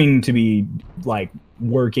seeming to be like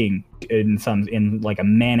working in like a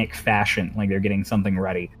manic fashion, like they're getting something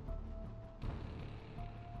ready.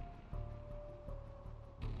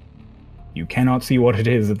 You cannot see what it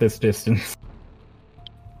is at this distance.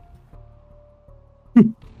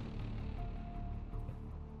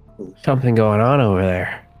 something going on over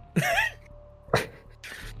there.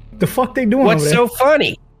 The fuck they doing What's over so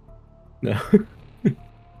funny? No.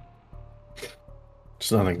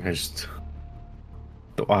 It's nothing. I just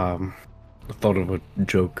thought of a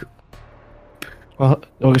joke. Well,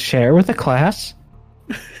 we'll share with the class.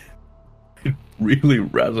 Really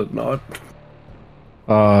rather not.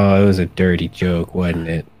 Oh, it was a dirty joke, wasn't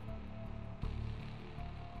it?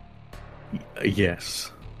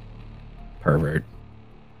 Yes. Pervert.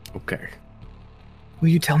 Okay. Will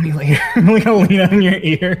you tell me later? I'm gonna lean on your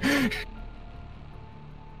ear.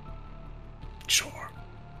 Sure.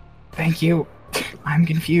 Thank you. I'm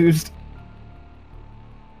confused.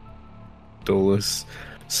 Dolus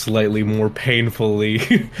slightly more painfully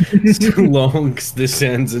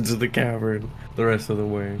descends into the cavern the rest of the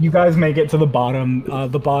way. You guys make it to the bottom.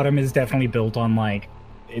 The bottom is definitely built on like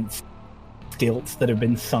it's stilts that have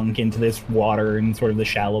been sunk into this water and sort of the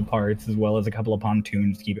shallow parts, as well as a couple of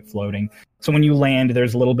pontoons to keep it floating. So when you land,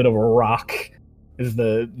 there's a little bit of a rock as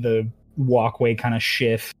the walkway kind of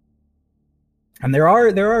shifts. And there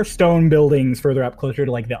are stone buildings further up, closer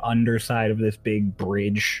to like the underside of this big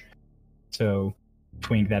bridge. So,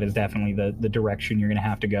 Twink, that is definitely the direction you're gonna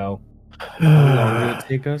have to go. How long did it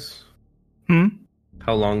take us? Hmm?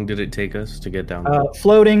 How long did it take us to get down there?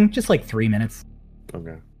 Floating, just like 3 minutes.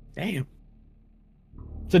 Okay. Damn.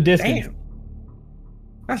 It's a distance. Damn.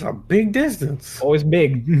 That's a big distance. Always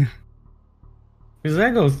big. Because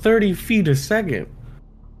that goes 30 feet a second.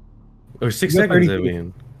 Or 6 You go 30 seconds, I feet.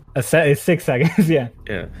 mean. It's 6 seconds, yeah.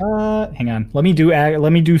 Yeah. Hang on. Let me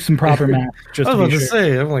do some proper math. Just I to was be about to sure.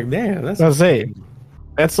 say, I'm like, damn, that's I was saying,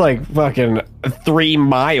 that's like fucking 3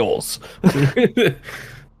 miles.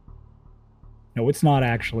 No, it's not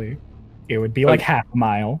actually. It would be like half a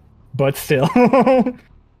mile, but still.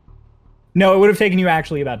 No, it would have taken you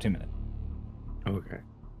actually about 2 minutes. Okay.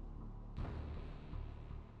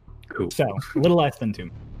 Cool. So a little less than 2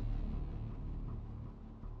 minutes.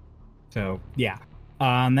 So yeah.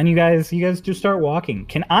 Then you guys just start walking.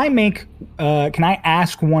 Can I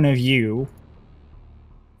ask one of you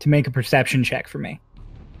to make a perception check for me?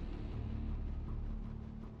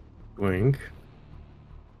 Wink.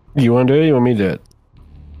 You want to do it? You want me to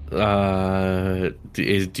do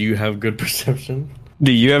it? Do you have good perception?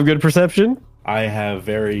 Do you have good perception? I have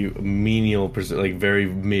very menial, like very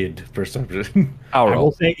mid perception. I'll I will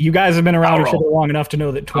roll. say you guys have been around I'll each other roll. long enough to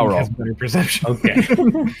know that Twink I'll has roll. better perception. Okay.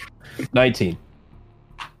 19.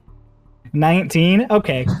 19?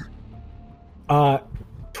 Okay.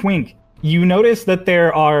 Twink, you notice that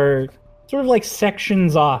there are sort of like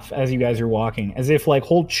sections off as you guys are walking, as if like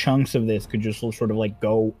whole chunks of this could just sort of like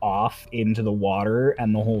go off into the water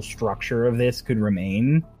and the whole structure of this could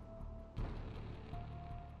remain.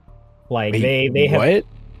 Like Wait, they have what?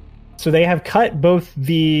 So they have cut both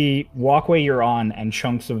the walkway you're on and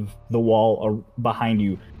chunks of the wall behind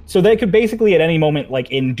you. So they could basically at any moment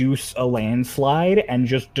like induce a landslide and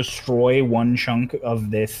just destroy one chunk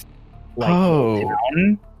of this like Oh, town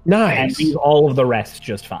and nice. leave all of the rest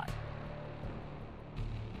just fine.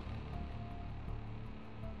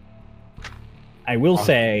 I will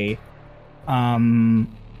say, now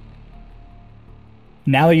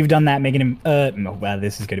that you've done that,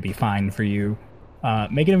 this is going to be fine for you.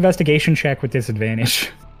 Make an investigation check with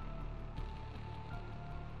disadvantage.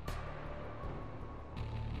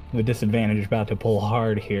 The disadvantage is about to pull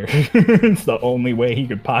hard here. It's the only way he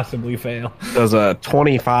could possibly fail. Does a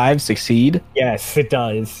 25 succeed? Yes, it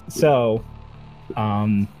does. So,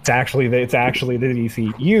 it's actually the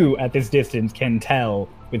DC. You at this distance can tell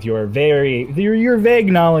with your your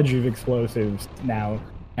vague knowledge of explosives now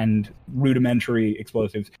and rudimentary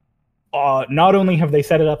explosives. Not only have they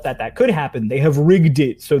set it up that could happen, they have rigged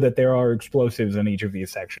it so that there are explosives in each of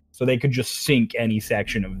these sections. So they could just sink any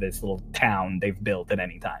section of this little town they've built at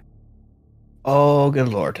any time. Oh, good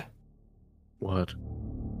lord. What?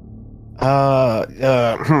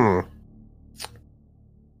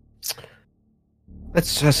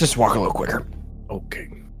 Let's just walk a little quicker. Okay.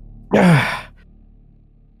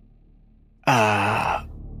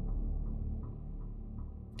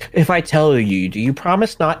 If I tell you, do you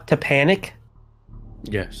promise not to panic?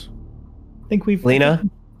 Yes. I think we've... Lena?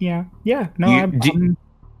 Yeah. No,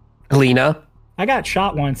 Lena? I got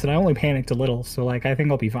shot once and I only panicked a little, so like I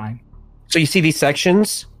think I'll be fine. So you see these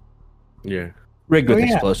sections? Yeah. Rigged with Oh,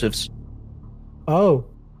 yeah. explosives. Oh.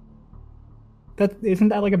 Isn't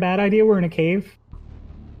that like a bad idea? We're in a cave?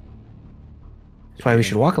 That's why we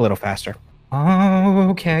should walk a little faster. Oh,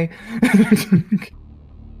 okay.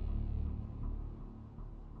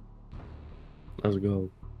 Let's go.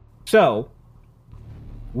 So,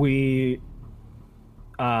 you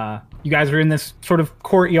guys are in this sort of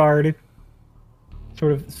courtyard,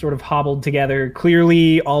 sort of hobbled together.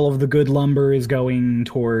 Clearly, all of the good lumber is going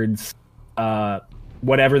towards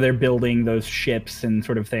whatever they're building, those ships and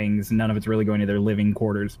sort of things. None of it's really going to their living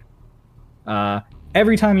quarters.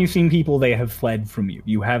 Every time you've seen people, they have fled from you.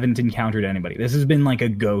 You haven't encountered anybody. This has been like a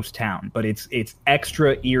ghost town, but it's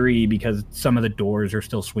extra eerie because some of the doors are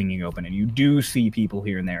still swinging open, and you do see people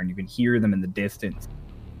here and there, and you can hear them in the distance.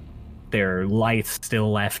 there are lights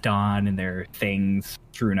still left on, and there are things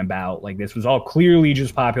strewn about. Like, this was all clearly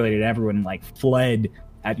just populated. Everyone, like, fled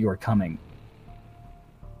at your coming.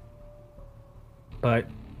 But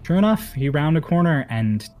true enough, you round a corner,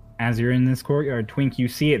 and as you're in this courtyard, Twink, you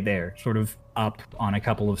see it there, sort of up on a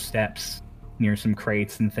couple of steps near some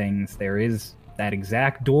crates and things. There is that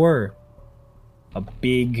exact door, a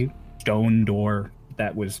big stone door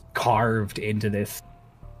that was carved into this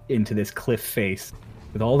cliff face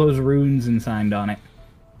with all those runes and signed on it.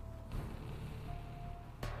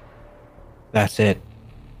 That's it.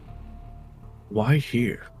 Why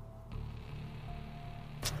here?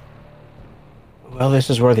 Well, this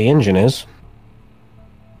is where the engine is.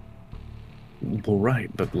 Well, right,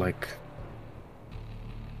 but like,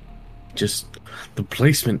 just the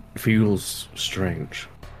placement feels strange.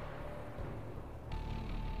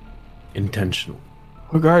 Intentional.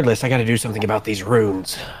 Regardless, I gotta do something about these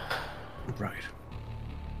runes. Right.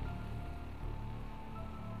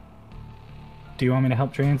 Do you want me to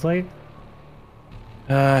help translate?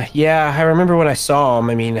 Yeah, I remember when I saw them.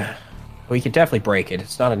 I mean, we could definitely break it.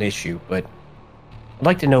 It's not an issue, but I'd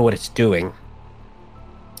like to know what it's doing.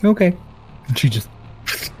 Okay. She just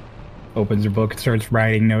opens her book and starts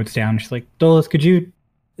writing notes down. She's like, Dolus, could you...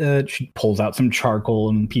 she pulls out some charcoal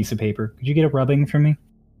and a piece of paper. Could you get a rubbing for me?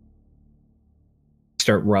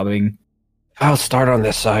 Start rubbing. I'll start on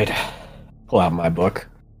this side. Pull out my book.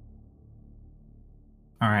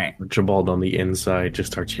 All right. Archibald on the inside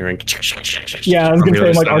just starts hearing. Yeah, I was going to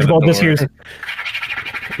say, like, Archibald just hears...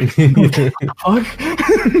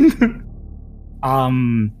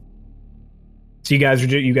 So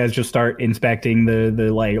you guys just start inspecting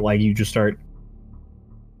the like you just start.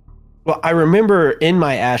 Well, I remember in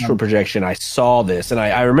my astral projection, I saw this, and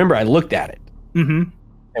I remember I looked at it. Mm-hmm.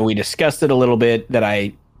 And we discussed it a little bit, that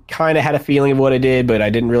I kind of had a feeling of what it did, but I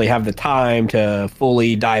didn't really have the time to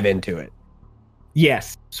fully dive into it.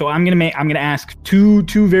 Yes. So I'm gonna ask two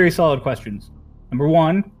very solid questions. Number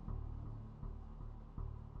one,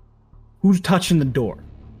 who's touching the door?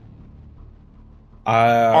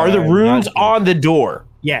 Are the runes on the door?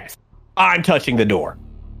 Yes. I'm touching the door.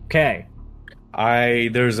 Okay.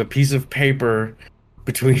 There's a piece of paper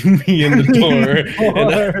between me and the door.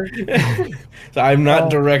 So I'm not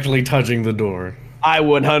directly touching the door. I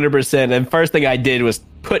 100%. And first thing I did was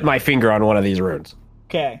put my finger on one of these runes.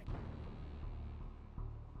 Okay.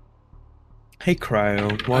 Hey,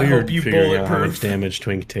 Cryo, while you're figuring out how much damage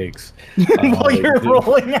Twink takes. While you're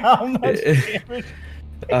rolling out how much damage.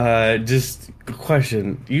 Just a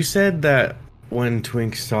question. You said that when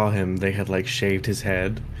Twink saw him, they had, like, shaved his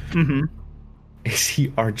head. Mm-hmm. Is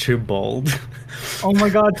he Archibald? Oh my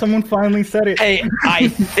god, someone finally said it. Hey, I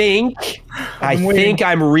think I'm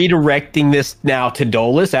redirecting this now to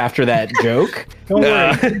Dolus after that joke. Don't worry,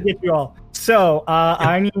 I'm gonna get you all. So,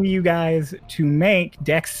 I need you guys to make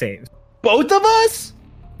dex saves. Both of us?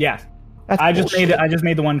 Yes. That's I just bullshit.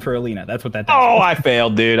 made the one for Alina. That's what that does. Oh, I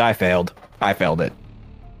failed, dude. I failed it.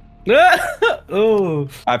 Oh,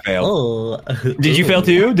 I failed. Oh. Did you fail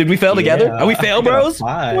too? Did we fail together? Yeah, Are we fail, bros?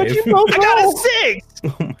 What'd you roll? I got a 6!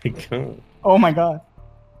 Oh my god. Oh my god.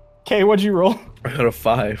 Okay, what'd you roll? I got a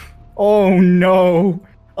 5. Oh no.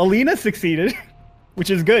 Alina succeeded,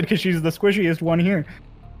 which is good because she's the squishiest one here.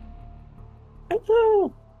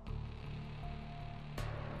 Don't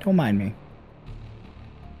mind me.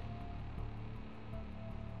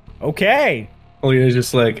 Okay. Alina's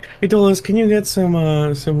just like, hey Dolus, can you get some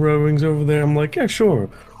rubbings over there? I'm like, yeah, sure.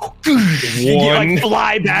 You like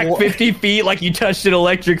fly back 50 feet like you touched an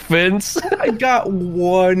electric fence. I got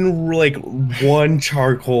one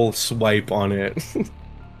charcoal swipe on it.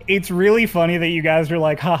 It's really funny that you guys are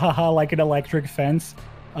like, ha ha ha, like an electric fence.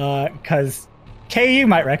 Because KU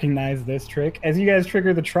might recognize this trick as you guys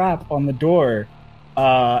trigger the trap on the door.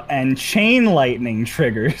 And chain lightning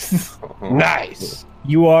triggers. Nice.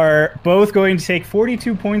 You are both going to take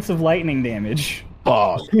 42 points of lightning damage.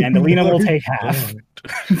 And Alina will take half.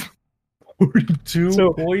 42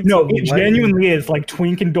 So, points. no, of it lightning. genuinely is. Like,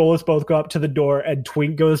 Twink and Dolus both go up to the door, and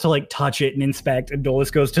Twink goes to, like, touch it and inspect, and Dolus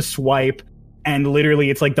goes to swipe, and literally,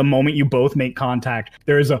 it's like the moment you both make contact,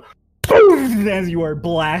 there is a boom as you are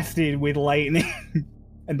blasted with lightning.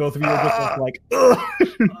 And both of you are just like,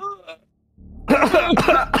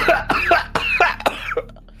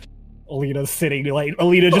 Alina's sitting, like,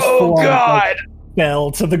 Alina just like,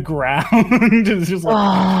 fell to the ground. It's just like,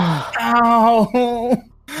 ow.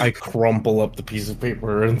 I crumple up the piece of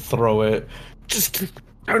paper and throw it. Just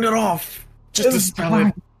turn it off. Just dispel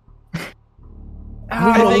it.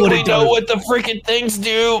 I think we know what the freaking things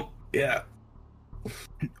do. Yeah.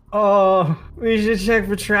 Oh, we should check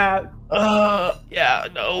for trap. I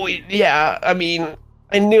mean,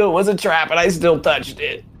 I knew it was a trap, and I still touched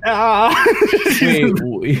it.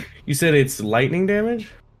 Wait, you said it's lightning damage?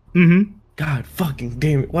 Mm-hmm. God fucking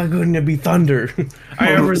damn it. Why couldn't it be thunder? I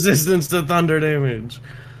have resistance to thunder damage.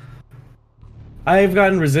 I've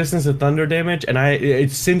gotten resistance to thunder damage, and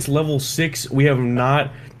it's since level 6, we have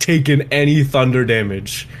not taken any thunder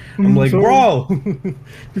damage. I'm like, bro!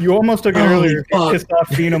 You almost took it earlier. If you pissed off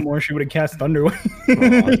Fina more, she would have cast Thunder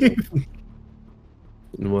Wave.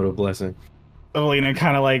 What a blessing. Alina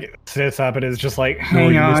kind of like sits up and is just like, No,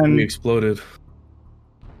 hang you missed when on. we exploded.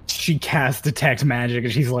 She casts Detect Magic,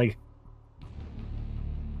 and she's like,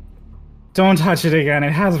 don't touch it again.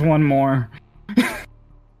 It has one more.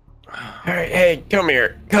 All right, hey, come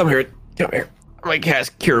here. I'm gonna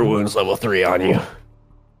cast Cure Wounds level 3 on you.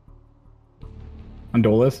 On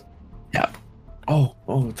Dolus? Yeah. Oh,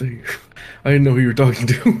 thank you. I didn't know who you were talking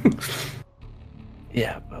to.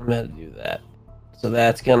 Yeah, I'm gonna do that. So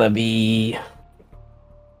that's gonna be...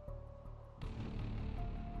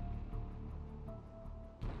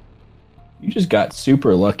 You just got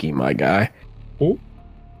super lucky, my guy. Oh.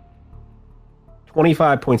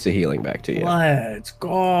 25 points of healing back to you. Let's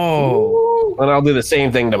go. And I'll do the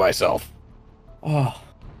same thing to myself. Oh.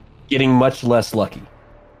 Getting much less lucky.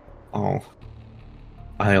 Oh.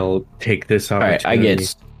 I'll take this Alright, opportunity. I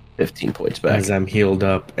get 15 points back. As I'm healed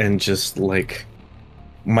up and just like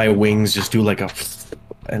my wings just do like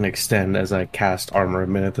and extend as I cast Armor of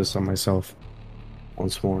Minithus on myself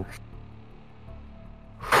once more.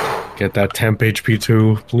 Get that temp HP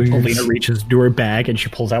too, please. Alina reaches to her bag and she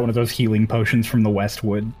pulls out one of those healing potions from the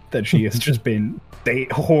Westwood that she has just been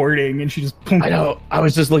hoarding, and she just... I know. I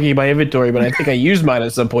was just looking at my inventory, but I think I used mine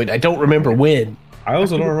at some point. I don't remember when. I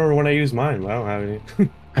also don't remember when I used mine. I don't have any.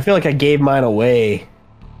 I feel like I gave mine away.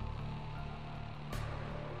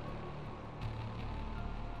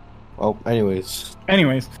 Well, anyways.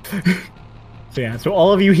 So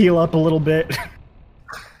all of you heal up a little bit.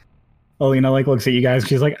 Alina like looks at you guys.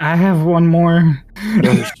 She's like, I have one more.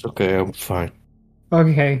 It's okay, I'm fine.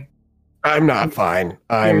 Okay. I'm not fine.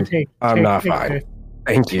 I'm not take fine. this.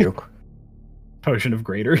 Thank you. Potion of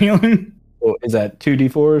greater healing. Oh, is that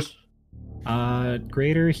 2d4s?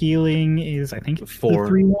 Greater healing is, I think it's 4.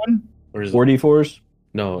 3-1. Or is 4d4s?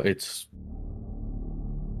 No, it's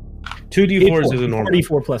 2d4s is a normal.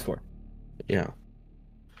 4d4 plus 4. Yeah.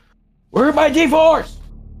 Where are my d4s?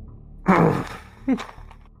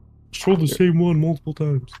 Just roll the same one multiple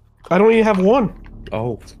times. I don't even have one.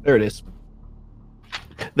 Oh. There it is.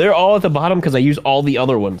 They're all at the bottom because I use all the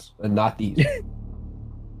other ones and not these.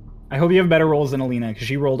 I hope you have better rolls than Alina, because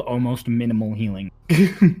she rolled almost minimal healing.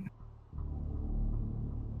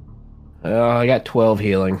 I got 12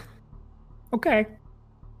 healing. Okay.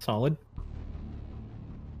 Solid.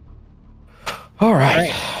 All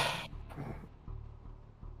right.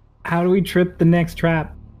 How do we trip the next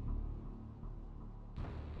trap?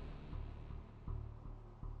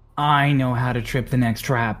 I know how to trip the next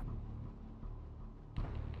trap.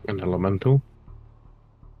 An elemental?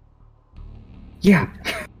 Yeah.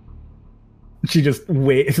 She just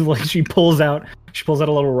waits, like she pulls out a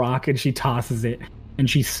little rock and she tosses it, and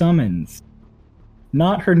she summons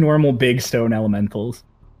not her normal big stone elementals.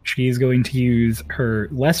 She's going to use her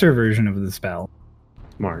lesser version of the spell.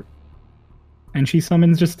 Smart. And she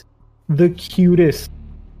summons just the cutest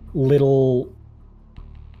little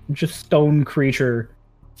just stone creature.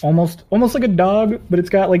 Almost like a dog, but it's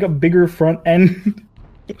got like a bigger front end.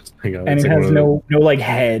 And it has no like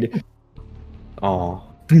head. Oh.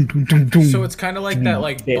 So it's kind of like that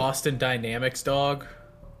like Boston Dynamics dog.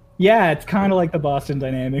 Yeah, it's kind of like the Boston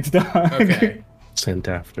Dynamics dog. Okay. Sent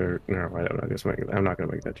after. No, I'm not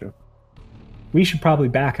gonna make that joke. We should probably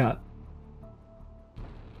back up.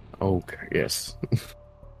 Okay. Yes.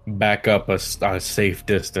 Back up a safe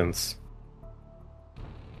distance.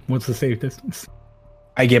 What's the safe distance?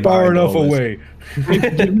 I get Far behind enough all this.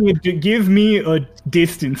 away. give me a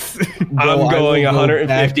distance. I'm going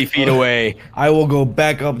 150 feet away. I will go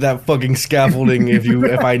back up that fucking scaffolding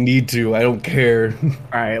if I need to. I don't care.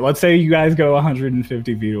 All right, let's say you guys go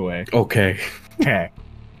 150 feet away. Okay. Okay.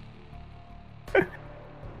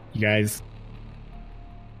 You guys.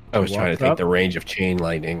 I was trying to take up. the range of chain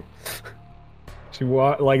lightning. She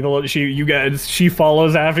She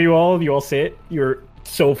follows after you all. You all sit. You're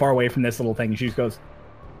so far away from this little thing. She just goes,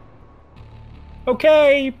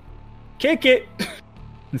 "Okay, kick it."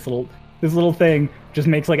 This little thing just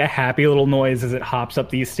makes like a happy little noise as it hops up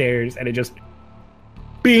these stairs, and it just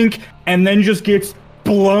bink, and then just gets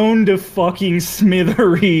blown to fucking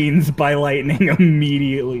smithereens by lightning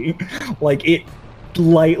immediately. Like it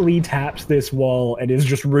lightly taps this wall and is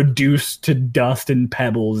just reduced to dust and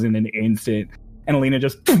pebbles in an instant. And Alina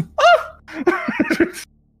just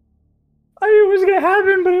I knew it was gonna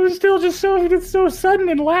happen, but it was still just so sudden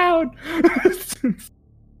and loud.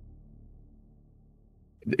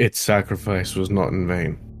 Its sacrifice was not in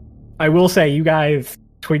vain. I will say, you guys,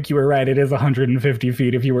 Twink, you were right. It is 150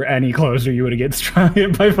 feet. If you were any closer, you would have get struck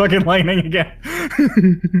hit by fucking lightning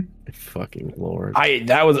again. Fucking lord.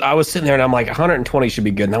 I was sitting there and I'm like, 120 should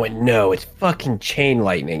be good. And I went, no, it's fucking chain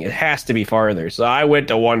lightning. It has to be farther. So I went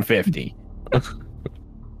to 150.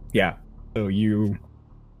 Yeah. So you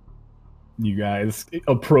guys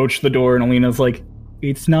approach the door, and Alina's like,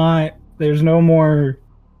 "It's not. There's no more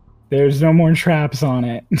traps on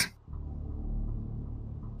it."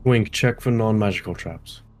 Wink, check for non-magical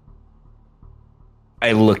traps.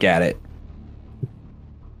 I look at it.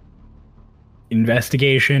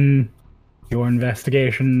 Investigation. Your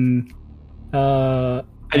investigation. I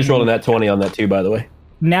just rolled a nat 20 on that too, by the way.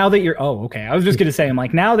 Now that you're, okay. I was just gonna say, I'm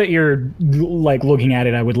like, now that you're like looking at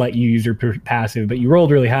it, I would let you use your passive, but you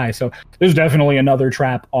rolled really high, so there's definitely another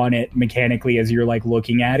trap on it mechanically as you're like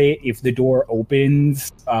looking at it. If the door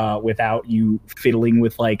opens without you fiddling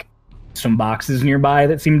with like some boxes nearby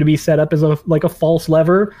that seem to be set up as a false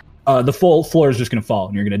lever, the full floor is just gonna fall,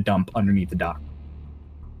 and you're gonna dump underneath the dock.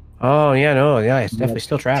 Oh yeah, no, yeah, it's definitely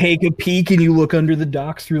still trapped. Take a peek, and you look under the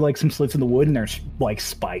docks through like some slits in the wood, and there's like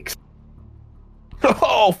spikes.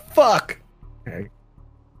 Oh fuck! Okay.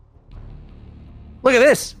 Look at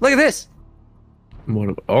this! Look at this!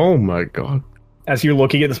 Oh my god. As you're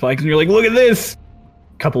looking at the spikes, and you're like, look at this!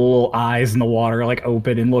 A couple of little eyes in the water like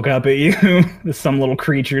open and look up at you. There's some little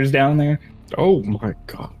creatures down there. Oh my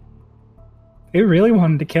god. They really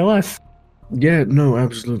wanted to kill us. Yeah, no,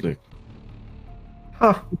 absolutely.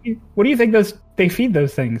 Huh. What do you think they feed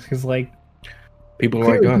those things? Because like People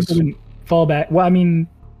like us. people didn't fall back. Well, I mean,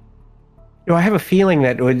 I have a feeling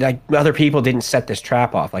that like other people didn't set this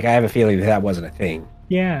trap off. Like I have a feeling that wasn't a thing.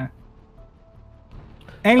 yeah.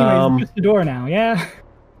 Anyways, it's just the door now. Yeah.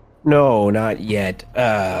 No, not yet.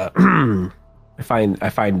 I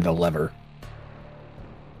find the lever.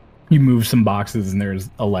 You move some boxes, and there's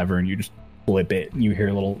a lever, and you just flip it. And you hear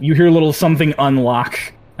a little something unlock,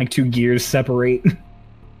 like two gears separate.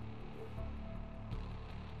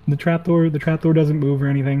 The trapdoor doesn't move or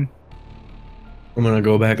anything. I'm gonna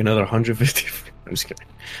go back another 150 feet. I'm just kidding.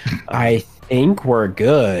 I think we're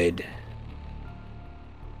good.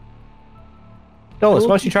 Dolos, why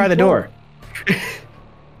don't you try the door?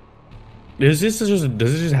 Does it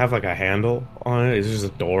just have like a handle on it? Is it just a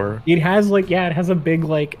door? It has it has a big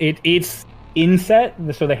it's inset,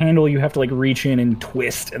 so the handle you have to like reach in and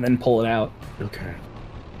twist and then pull it out. Okay.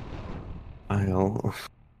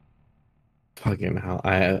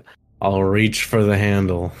 I'll reach for the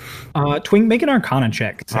handle. Twink, make an Arcana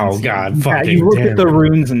check. Oh god, fucking you look damn at the it.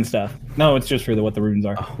 runes and stuff. No, it's just for what the runes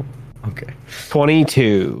are. Oh, okay.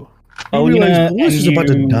 22. Alina Dolus is about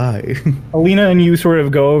to die. Alina and you sort of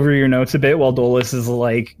go over your notes a bit while Dolus is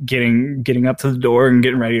like getting up to the door and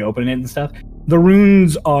getting ready to open it and stuff. The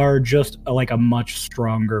runes are just like a much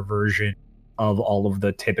stronger version of all of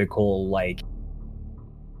the typical like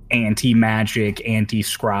anti-magic,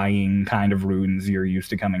 anti-scrying kind of runes you're used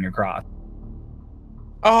to coming across.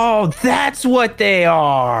 Oh, that's what they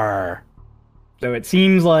are. So it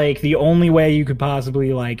seems like the only way you could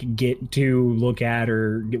possibly like get to look at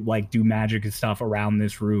or like do magic and stuff around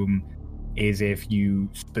this room is if you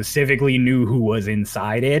specifically knew who was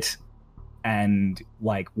inside it and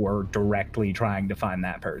like were directly trying to find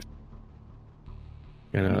that person.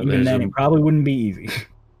 You know, Even then, it probably wouldn't be easy.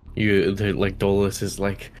 Like Dolus is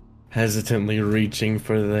like hesitantly reaching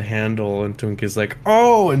for the handle, and Twink is like,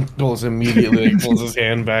 "Oh!" and Dolus immediately like, pulls his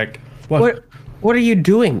hand back. What are you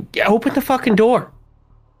doing? Open the fucking door.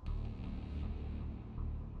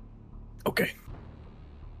 Okay.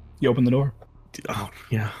 You open the door. Oh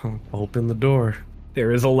yeah, I'll open the door.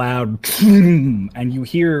 There is a loud and you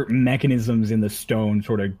hear mechanisms in the stone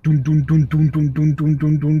sort of dun dun dun dun dun dun dun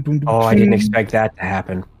dun dun dun. Oh, I didn't expect that to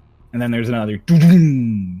happen. And then there's another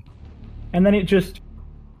dun, and then it just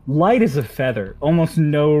light as a feather, almost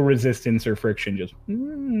no resistance or friction, just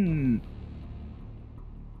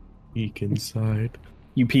Peek inside.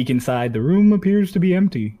 You peek inside. The room appears to be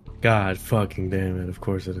empty. God fucking damn it! Of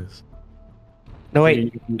course it is. No,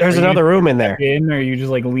 wait. There's another room in there. In, or are you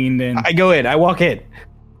just like leaned in? I go in. I walk in.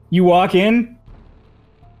 You walk in.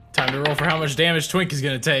 Time to roll for how much damage Twink is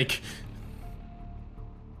gonna take.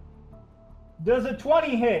 Does a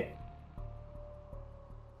 20 hit?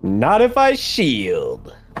 Not if I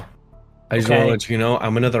shield. I just want to let you know,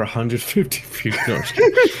 I'm another 150 feet. No, I'm just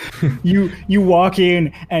kidding. You walk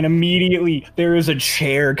in, and immediately there is a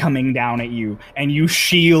chair coming down at you, and you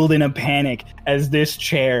shield in a panic as this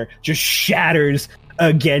chair just shatters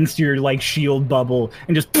against your like shield bubble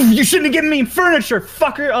and just you shouldn't have given me furniture,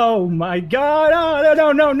 fucker. Oh my god.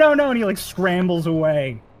 Oh no. And he like scrambles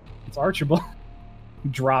away. It's Archibald. He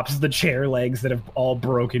drops the chair legs that have all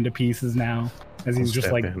broken to pieces now as he's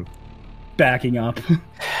just like backing up.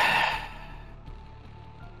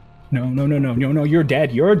 No, you're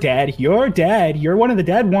dead. You're one of the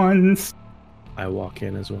dead ones. I walk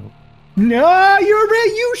in as well. No,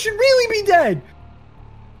 you should really be dead.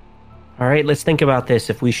 All right, let's think about this.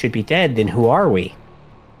 If we should be dead, then who are we?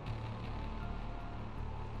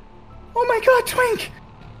 Oh my god, Twink!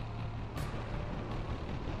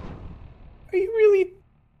 Are you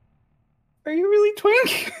really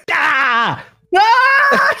Twink? Ah!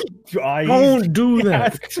 Ah! Don't do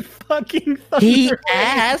that. Fucking thunder. He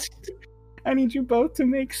asked. I need you both to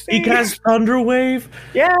make saves. He cast Thunderwave?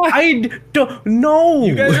 Yeah. I don't know.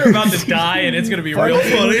 You guys are about to die, and it's gonna be real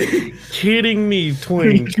funny. Kidding me, I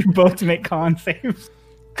Twink. need you both to make con saves.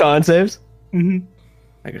 Con saves? Mm-hmm.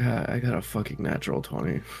 I got a fucking natural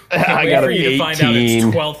 20. I Wait got for an you to find out it's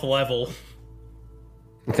 18. 12th level.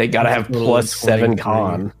 They gotta have plus 7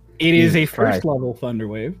 con. It is a Jesus Christ. first level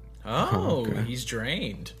Thunderwave. Oh, okay. he's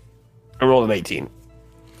drained. I rolled an 18.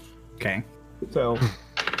 Okay. So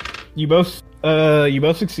you both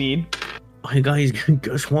succeed. Hey guys,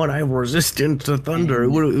 guess what? I'm resistant to thunder. It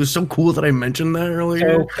was so cool that I mentioned that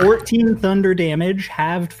earlier. So 14 thunder damage,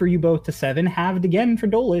 halved for you both to 7, halved again for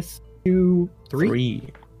Dolus to 3. 3.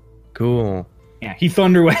 Cool. Yeah, he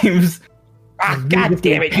thunder waves. Ah, god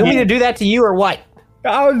damn it. You want me to do that to you or what?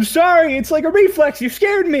 Oh, I'm sorry, it's like a reflex. You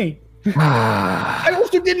scared me. I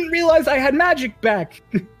also didn't realize I had magic back.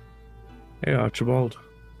 Hey Archibald.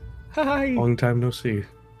 Hi. Long time no see.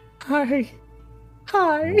 Hi.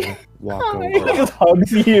 Hi. Walk Hi. over. He just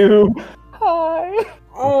hugs you. Hi.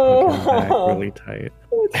 Hug him back really tight.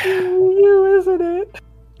 It's you, isn't it?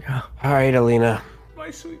 Yeah. All right, Alina. My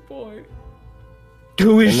sweet boy.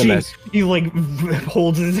 Who is In the she? mess. He like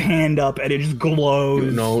holds his hand up and it just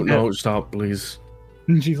glows. No, stop, please.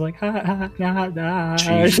 And she's like, ha, ha, ha, ha.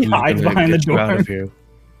 She's She hides gonna behind the get you out door. of here.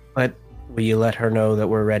 But will you let her know that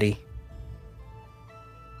we're ready?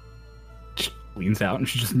 Leans out and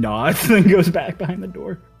she just nods and then goes back behind the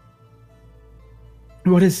door.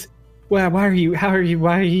 What is? Why are you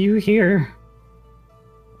here?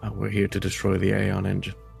 We're here to destroy the Aeon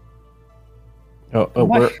engine. Oh,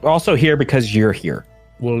 What? we're also here because you're here.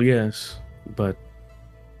 Well, yes, but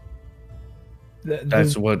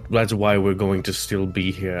that's why we're going to still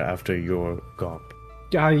be here after you're gone.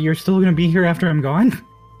 You're still gonna be here after I'm gone?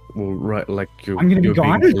 Well, right, like you're I'm gonna be you're being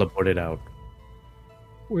gone? teleported out.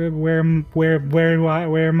 Where am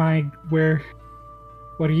I?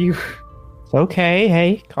 What are you? It's okay.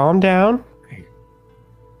 Hey, calm down.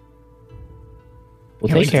 We'll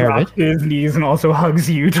He, take like, care of drops it. his knees and also hugs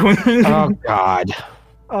you, Twin. Oh, God.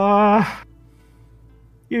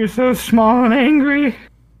 You're so small and angry.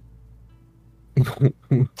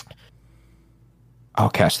 I'll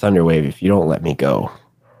cast Thunderwave if you don't let me go.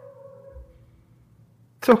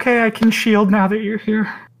 It's okay, I can shield now that you're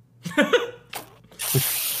here.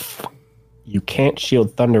 You can't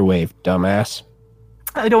shield Thunderwave, dumbass.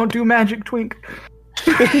 I don't do magic, Twink.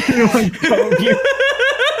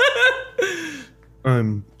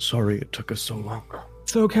 I'm sorry it took us so long.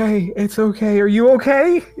 It's okay. It's okay. Are you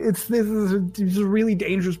okay? This is a really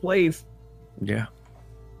dangerous place. Yeah.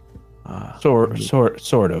 Sort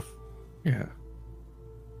of. Yeah.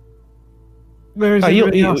 Where's You-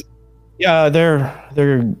 everybody else? yeah,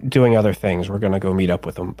 they're doing other things. We're gonna go meet up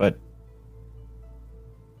with them, but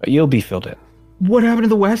you'll be filled in. What happened to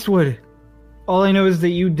the Westwood? All I know is that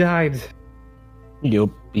you died.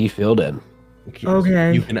 You'll be filled in.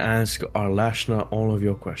 Okay. You can ask our Lashna all of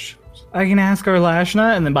your questions. I can ask our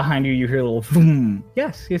Lashna, and then behind you, you hear a little boom.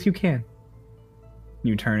 Yes, you can.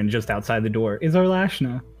 You turn, and just outside the door is our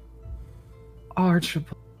Lashna.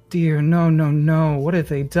 Archibald, dear, no. What have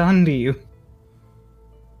they done to you?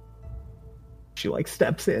 She, like,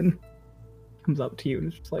 steps in, comes up to you, and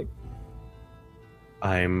is just like,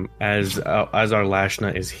 I'm as our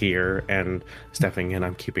Lashna is here and stepping in.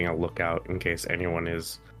 I'm keeping a lookout in case anyone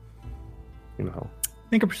is,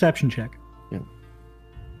 make a perception check. Yeah.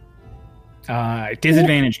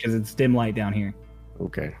 Disadvantage, because it's dim light down here.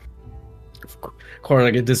 Okay. Of course, I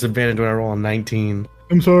get disadvantage when I roll a 19.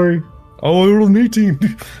 I'm sorry. Oh, I rolled an 18.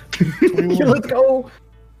 Let's go.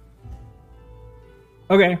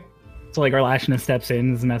 Okay. So, like, our Lashna steps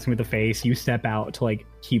in, is messing with the face. You step out to, like,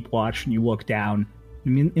 keep watch, and you look down.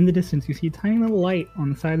 And in the distance, you see a tiny little light on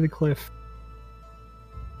the side of the cliff.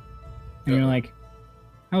 And you're like,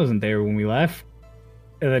 I wasn't there when we left.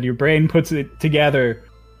 And then your brain puts it together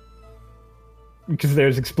because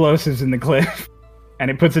there's explosives in the cliff. and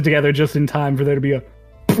it puts it together just in time for there to be a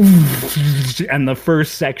and the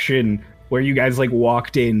first section where you guys like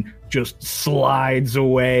walked in just slides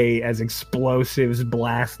away as explosives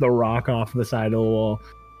blast the rock off the side of the wall.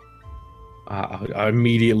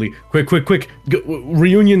 Immediately, quick!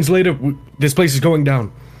 Reunions later. This place is going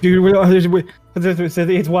down. Dude,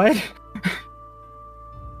 it's what?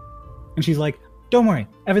 And she's like, "Don't worry,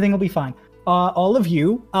 everything will be fine. All of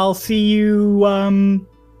you, I'll see you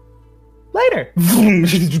later."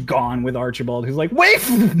 She's gone with Archibald, who's like, "Wait!"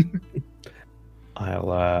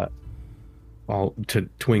 I'll to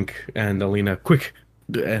Twink and Alina, quick,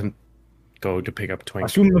 and go to pick up Twink.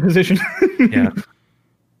 Assume the position. Yeah,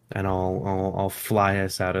 and I'll fly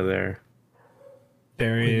us out of there.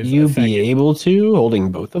 There is. You be able to,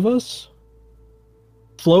 holding both of us?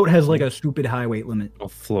 Float has like a stupid high weight limit. I'll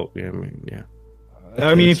float. Yeah, yeah.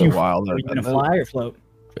 I mean, if you wild, are you gonna fly or float?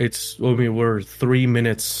 We're 3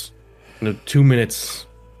 minutes, 2 minutes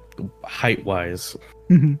height wise,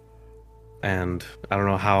 and I don't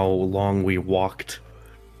know how long we walked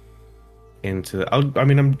into.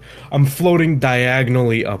 I'm floating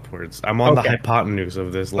diagonally upwards. I'm on the hypotenuse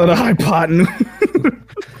of this line. The hypotenuse.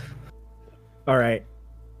 All right.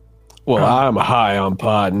 Well, I'm high on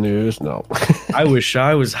pot news. No. I wish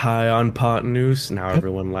I was high on pot news. Now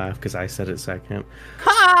everyone laughed because I said it second.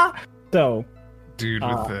 So, Dude, then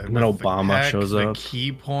Obama shows up. The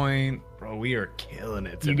key point, bro, we are killing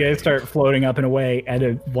it today. you guys start floating up and away,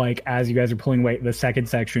 and like as you guys are pulling away, the second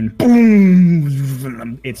section,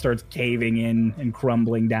 boom, it starts caving in and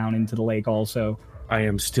crumbling down into the lake. Also, I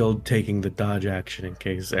am still taking the dodge action in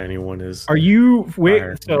case anyone is. are you? Wait,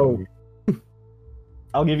 fired. so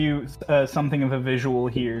I'll give you something of a visual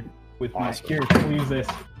here with my here. We'll use this.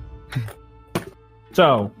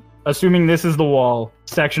 So, assuming this is the wall,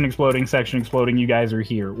 section exploding, you guys are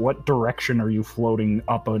here. What direction are you floating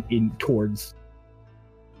up in towards?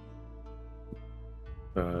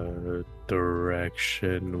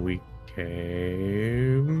 Direction we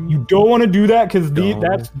came. You don't want to do that because No,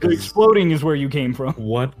 the 'cause- exploding is where you came from.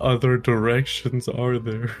 What other directions are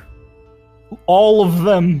there? All of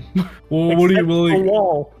them. Well, what do you except the really?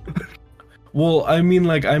 wall. Well, I mean,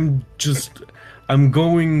 like I'm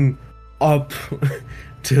going up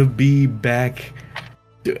to be back.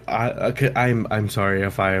 I'm sorry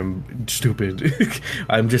if I am stupid.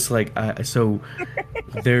 I'm just like so.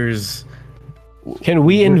 There's. Can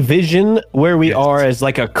we envision where we Yes. are as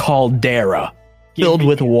like a caldera filled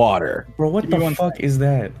with water? Bro, what Give me the one fuck is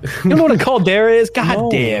that? You know what a caldera is? God No.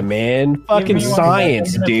 damn, man. Give Fucking me one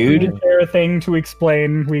science, second. dude. Is there a thing to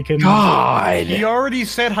explain? We can. God. He already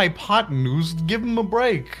said hypotenuse. Give him a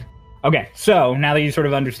break. Okay, so now that you sort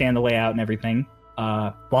of understand the layout and everything,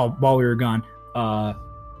 while we were gone,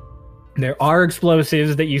 there are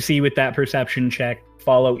explosives that you see with that perception check.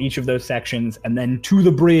 Follow each of those sections, and then to the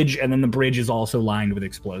bridge, and then the bridge is also lined with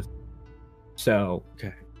explosives. So,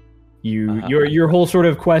 Okay. your whole sort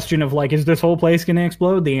of question of like, is this whole place going to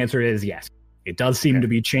explode? The answer is yes. It does seem to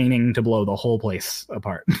be chaining to blow the whole place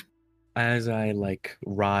apart. As I like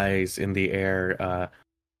rise in the air,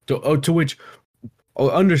 to which,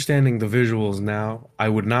 understanding the visuals now, I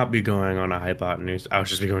would not be going on a hypotenuse. I would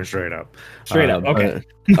just be going straight up. Straight up, okay.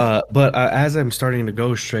 But as I'm starting to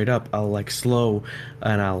go straight up, I'll like slow,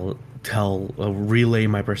 and I'll relay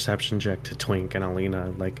my perception check to Twink and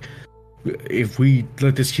Alina. Like, if we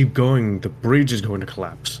let this keep going, the bridge is going to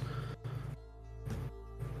collapse.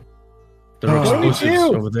 There are What do we explosives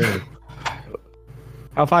do? over there.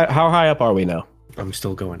 How high up are we now? I'm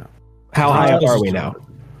still going up. How high up are we now?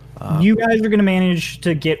 You guys are going to manage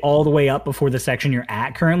to get all the way up before the section you're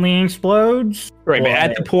at currently explodes? Right, but Or-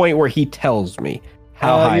 at the point where he tells me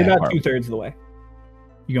how high you're up about are we? 2/3 of the way.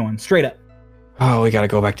 You're going straight up. Oh, we gotta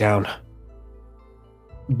go back down.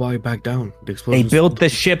 Why back down? The They explosions. built the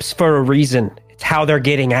ships for a reason. It's how they're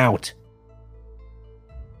getting out.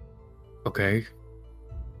 Okay.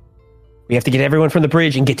 We have to get everyone from the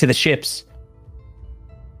bridge and get to the ships.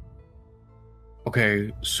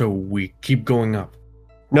 Okay, so we keep going up.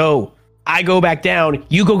 No, I go back down.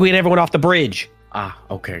 You go get everyone off the bridge.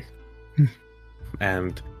 Okay.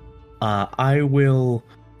 And I will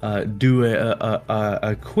do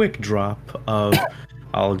a quick drop of.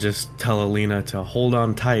 I'll just tell Alina to hold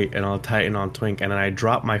on tight, and I'll tighten on Twink, and then I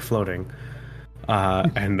drop my floating,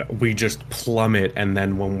 and we just plummet. And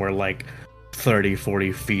then when we're like 30,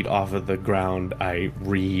 40 feet off of the ground, I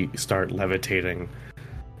restart levitating,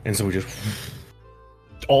 and so we just.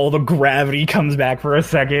 All the gravity comes back for a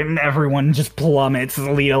second, and everyone just plummets.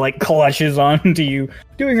 Alina like clutches onto you,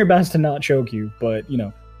 doing her best to not choke you, but you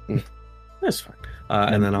know, That's fine.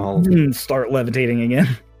 And then I'll start levitating again.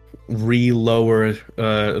 re-lower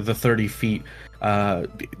the 30 feet.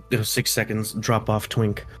 6 seconds, drop off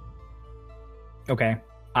twink. Okay.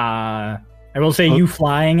 I will say you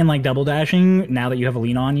flying and like double dashing, now that you have a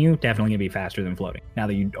lean on you, definitely gonna be faster than floating. Now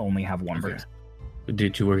that you only have one burst.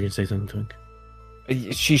 Did you were gonna say something, twink?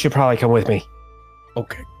 She should probably come with me.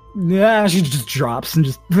 Okay. Yeah, she just drops and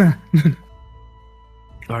just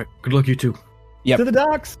All right. Good luck, you two. Yep. to the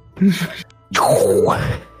docks.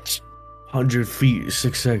 100 feet,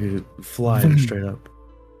 6 seconds, flying straight up.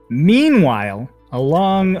 Meanwhile, a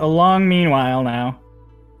long meanwhile now.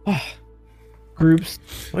 Groups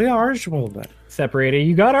Oh yeah, Archibald. That separated.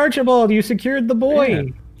 You got Archibald. You secured the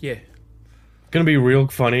boy. Yeah. gonna be real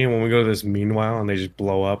funny when we go to this meanwhile and they just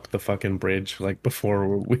blow up the fucking bridge like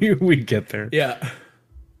before we get there. Yeah.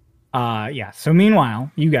 Yeah. So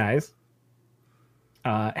meanwhile, you guys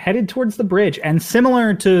headed towards the bridge, and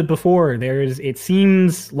similar to before, it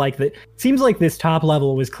seems like this top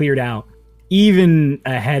level was cleared out even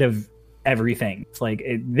ahead of everything. It's like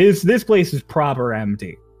this place is proper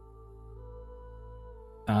empty.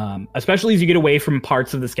 Especially as you get away from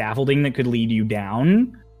parts of the scaffolding that could lead you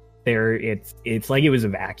down. It's like it was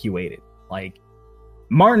evacuated. Like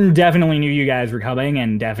Martin definitely knew you guys were coming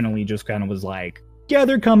and definitely just kind of was like, yeah,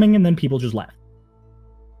 they're coming, and then people just left.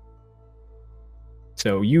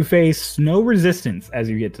 So you face no resistance as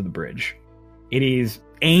you get to the bridge. It is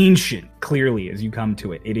ancient, clearly, as you come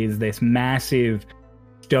to it. It is this massive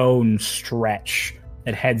stone stretch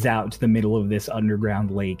that heads out to the middle of this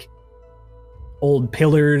underground lake. Old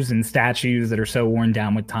pillars and statues that are so worn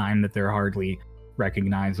down with time that they're hardly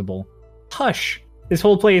recognizable. Hush! This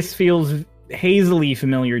whole place feels hazily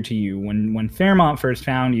familiar to you. When Fairmont first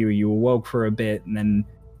found you, you awoke for a bit and then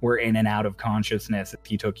were in and out of consciousness as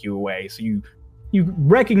he took you away. So you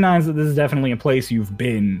recognize that this is definitely a place you've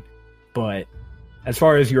been, but as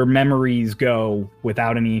far as your memories go,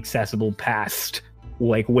 without any accessible past,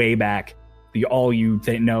 like way back, all you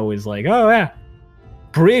know is like, oh yeah,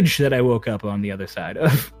 bridge that I woke up on the other side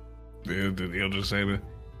of. Dude, he'll just say that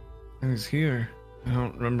I was here. I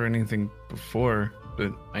don't remember anything before,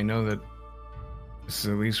 but I know that this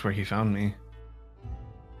is at least where he found me.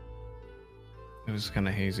 It was kind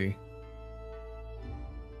of hazy.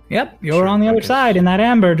 Yep, you were Sure, on the I other guess. side in that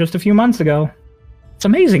amber just a few months ago. It's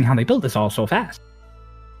amazing how they built this all so fast.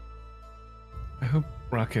 I hope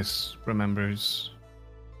Ruckus remembers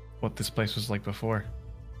what this place was like before.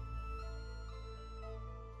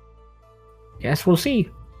 Yes, we'll see.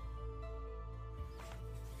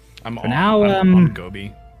 I'm now,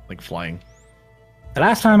 Gobi, like flying. The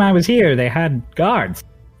last time I was here, they had guards.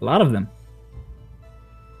 A lot of them.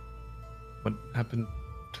 What happened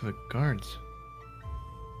to the guards?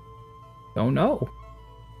 Don't know.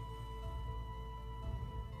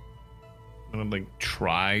 I'm gonna like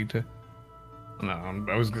try to. No,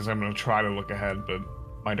 I was gonna say I'm gonna try to look ahead, but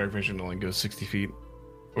my dark vision only goes 60 feet.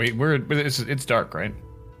 Wait, it's dark, right?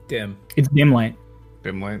 Dim. It's dim light.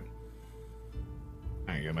 Dim light.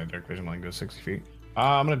 I get my dark vision only goes 60 feet.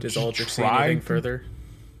 I'm gonna Does just Aldrich see try anything to- further?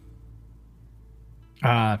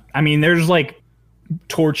 I mean, there's like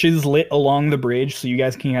torches lit along the bridge, so you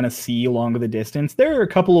guys can kind of see along the distance. There are a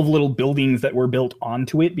couple of little buildings that were built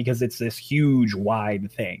onto it because it's this huge,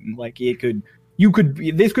 wide thing. Like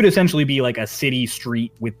this could essentially be like a city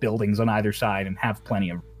street with buildings on either side and have plenty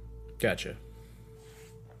of. Gotcha.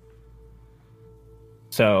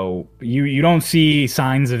 So you don't see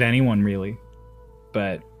signs of anyone really,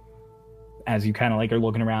 but as you kind of like are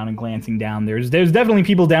looking around and glancing down, there's definitely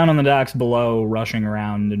people down on the docks below rushing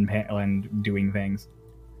around and doing things.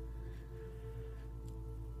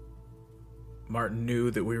 Martin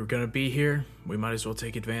knew that we were going to be here. We might as well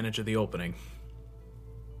take advantage of the opening.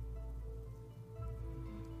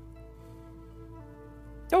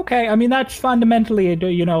 Okay, I mean that's fundamentally,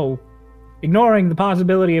 ignoring the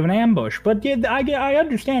possibility of an ambush. But yeah, I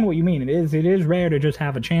understand what you mean. It is rare to just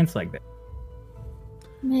have a chance like that.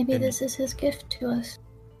 Maybe this is his gift to us.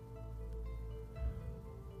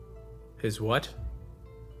 His what?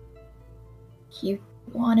 He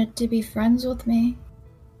wanted to be friends with me.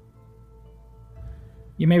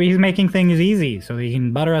 Yeah, maybe he's making things easy so he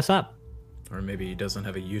can butter us up. Or maybe he doesn't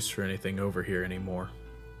have a use for anything over here anymore.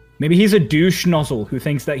 Maybe he's a douche nozzle who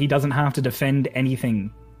thinks that he doesn't have to defend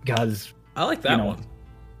anything because. I like that You know.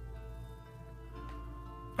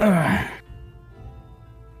 one.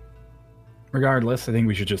 Regardless, I think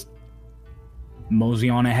we should just mosey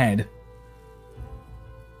on ahead.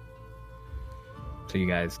 So you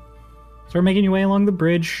guys start making your way along the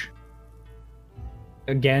bridge.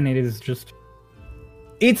 Again, it's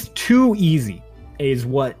too easy, is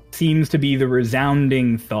what seems to be the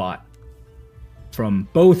resounding thought from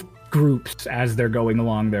both groups as they're going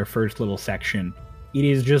along their first little section. It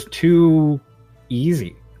is just too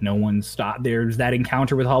easy. No one stopped. There's that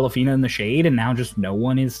encounter with Holofina in the shade, and now just no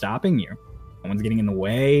one is stopping you. No one's getting in the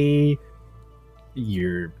way.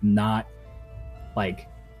 You're not, like,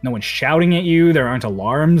 no one's shouting at you. There aren't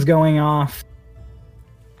alarms going off.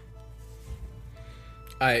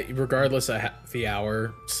 Regardless of the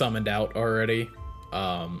hour, summoned out already.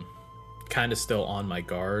 Kind of still on my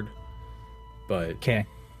guard, but...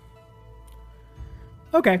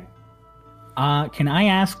 Okay. Can I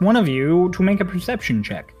ask one of you to make a perception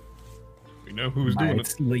check? We know who's doing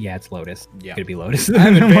it. Yeah, it's Lotus. Yeah. Could it be Lotus? I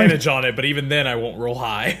have advantage on it, but even then I won't roll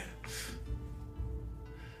high.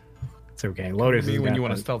 It's okay. Lotus Me is when you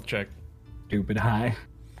want a stealth check. stupid high.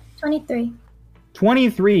 23.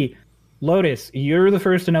 23. Lotus, you're the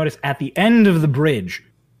first to notice at the end of the bridge,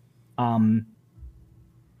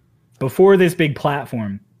 before this big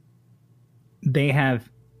platform, they have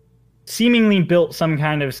seemingly built some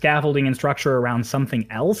kind of scaffolding and structure around something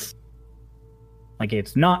else. Like,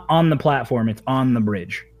 it's not on the platform, it's on the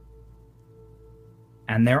bridge.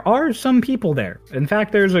 And there are some people there. In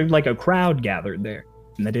fact, there's a crowd gathered there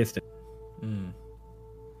in the distance.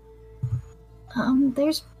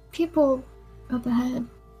 There's people up ahead.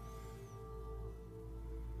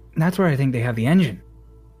 That's where I think they have the engine.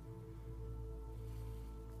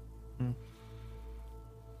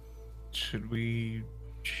 Should we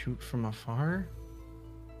shoot from afar?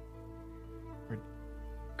 Or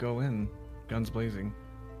go in, guns blazing?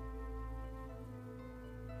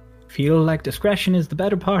 Feel like discretion is the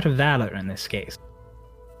better part of valor in this case.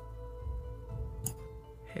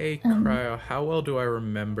 Hey, Cryo, how well do I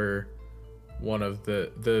remember one of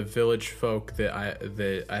the village folk that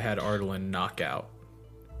I had Ardalin knock out?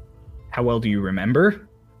 How well do you remember?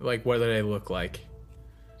 Like, what do they look like?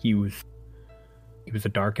 He was a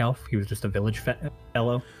dark elf. He was just a village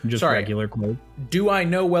fellow, just Sorry. regular clothes. Do I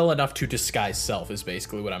know well enough to disguise self is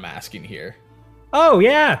basically what I'm asking here. Oh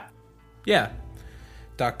yeah. Yeah.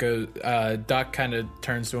 Doc kind of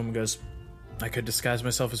turns to him and goes, I could disguise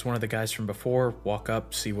myself as one of the guys from before, walk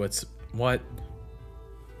up, see what's what.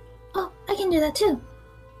 Oh, I can do that too.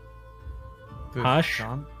 Hush.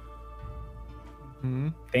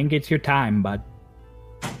 Think it's your time, bud.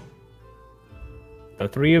 The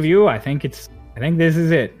three of you, I think this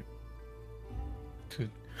is it.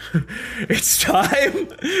 It's time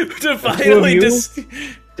to finally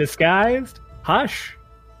disguised. Hush.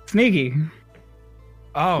 Sneaky.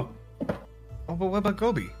 Oh, but what about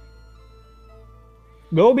Gobi?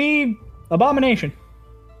 Gobi, abomination.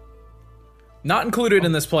 Not included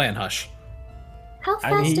in this plan, Hush. How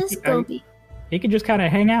fast is Gobi? He could just kind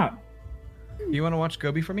of hang out. You want to watch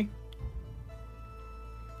Gobi for me?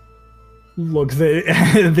 Looks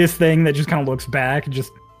at this thing that just kind of looks back and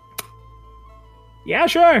just... Yeah,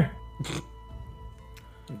 sure.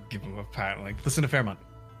 Give him a pat, like, listen to Fairmont.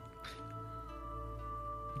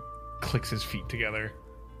 Clicks his feet together.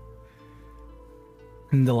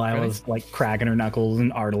 And Delilah's like cracking her knuckles,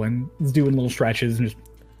 and Ardalin is doing little stretches, and just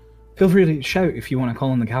feel free to shout if you want to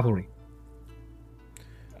call in the cavalry.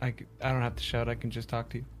 I don't have to shout, I can just talk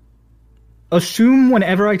to you. Assume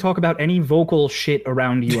whenever I talk about any vocal shit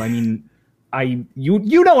around you, I mean,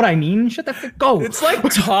 you know what I mean. Shut the fuck, go. It's like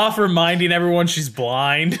Toph reminding everyone she's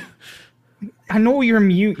blind. I know you're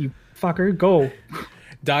mute, you fucker. Go.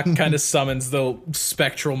 Doc kind of summons the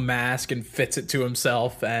spectral mask and fits it to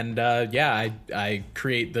himself, and I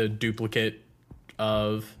create the duplicate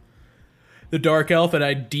of the dark elf, and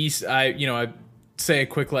I say a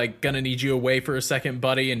quick like, gonna need you away for a second,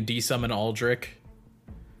 buddy, and desummon Aldrich.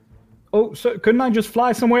 Oh, so couldn't I just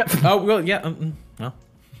fly somewhere? Oh well, yeah. Well,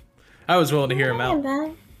 I was willing to hear him out.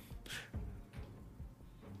 Back.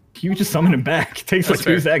 You just summon him back. It takes like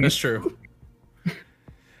 2 seconds. That's true.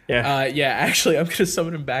 Yeah. Actually, I'm gonna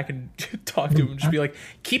summon him back and talk to him and just be like,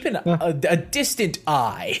 keep a distant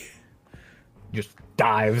eye. Just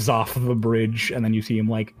dives off of the bridge, and then you see him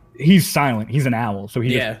like, he's silent. He's an owl, so he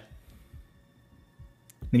just,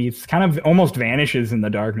 and he kind of almost vanishes in the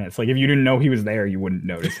darkness. Like, if you didn't know he was there, you wouldn't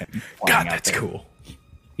notice him. God, that's cool.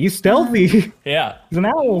 He's stealthy. Yeah. He's an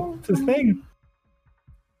owl. It's his thing.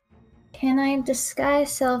 Can I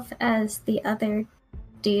disguise self as the other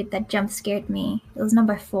dude that jump scared me? It was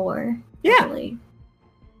number 4. Yeah. Actually.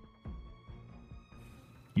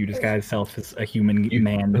 You disguise self as a human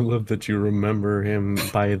man. I love that you remember him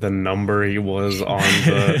by the number he was on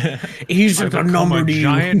the... He's I at the become number a D.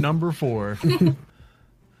 giant number 4.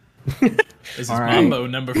 This is Mambo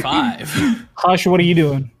number 5. Hush, what are you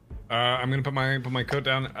doing? I'm gonna put my coat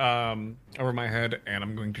down over my head, and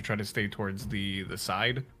I'm going to try to stay towards the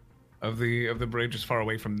side of the bridge, as far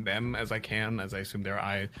away from them as I can, as I assume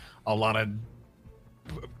a lot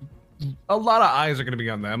of eyes are going to be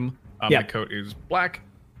on them. My coat is black,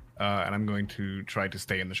 and I'm going to try to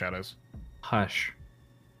stay in the shadows. Hush.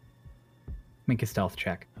 Make a stealth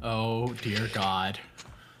check. Oh dear God!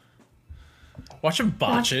 Watch him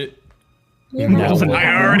botch it. You No. have to-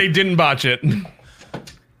 I already didn't botch it.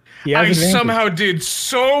 He has I advantage. somehow did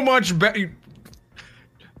so much better.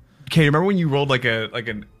 Okay, remember when you rolled like a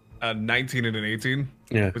 19 and an 18?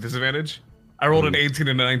 Yeah. With disadvantage? I rolled an 18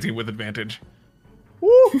 and a 19 with advantage.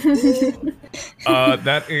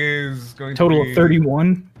 That is going Total to be... of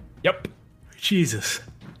 31. Yep. Jesus.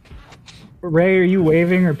 Ray, are you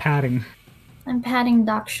waving or patting? I'm patting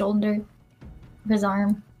Doc's shoulder, his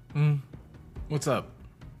arm. What's up?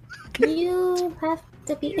 You have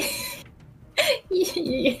to be.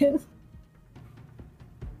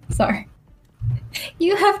 Sorry.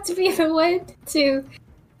 You have to be the one to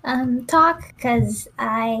talk, because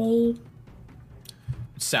I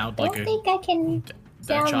Sound don't like a think I can that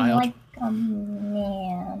sound child. like a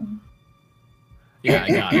man. Yeah,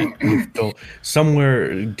 I got it. So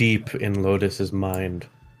somewhere deep in Lotus's mind,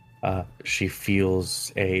 she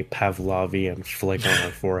feels a Pavlovian flick on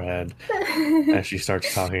her forehead as she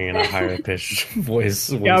starts talking in a higher pitched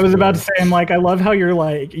voice. Yeah, I was about to say, I'm like, I love how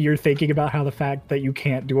you're thinking about how the fact that you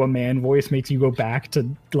can't do a man voice makes you go back to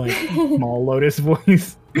like small Lotus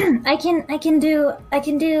voice. I can do.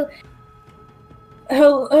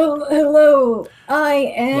 Hello. I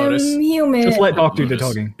am Lotus. human. Just let Doc do the Lotus.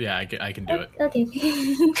 talking. Yeah, I can do it. Okay.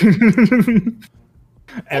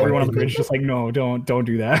 Everyone on the bridge is just like, no, don't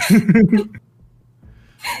do that.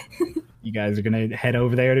 You guys are gonna head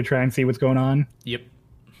over there to try and see what's going on. Yep.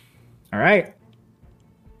 All right.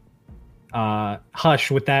 Hush,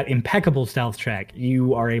 with that impeccable stealth check,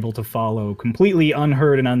 you are able to follow completely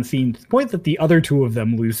unheard and unseen to the point that the other two of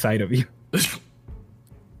them lose sight of you.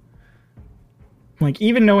 Like,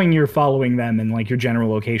 even knowing you're following them and like your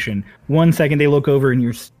general location, 1 second they look over and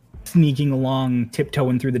you're sneaking along,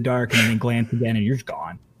 tiptoeing through the dark, and then they glance again and you're just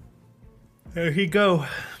gone. There he go.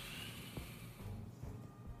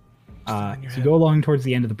 As you go along towards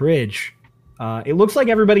the end of the bridge, it looks like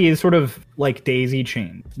everybody is sort of like daisy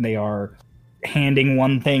chained. They are handing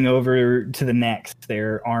one thing over to the next.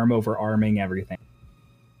 They're arm over arming everything.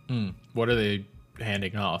 What are they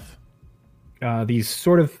handing off? These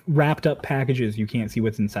sort of wrapped up packages. You can't see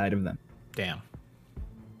what's inside of them. Damn.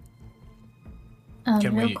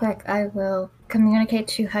 Real we- quick, I will communicate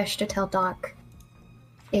to Hush to tell Doc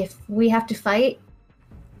if we have to fight.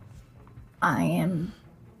 I am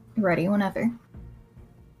ready whenever.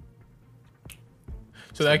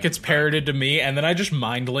 So that gets parroted to me, and then I just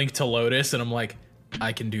mind link to Lotus, and I'm like,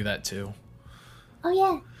 I can do that too.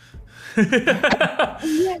 Oh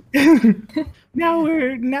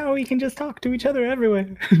Now we can just talk to each other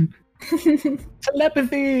everywhere.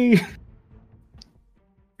 Telepathy.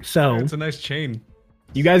 So It's a nice chain.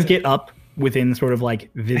 you guys get up within sort of like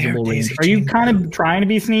visible range. Are you kind of trying to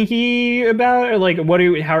be sneaky about it? Or like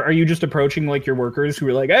how are you just approaching like your workers who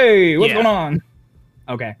are like, hey, what's Yeah. going on?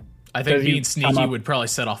 Okay. I think Does you being come sneaky up- would probably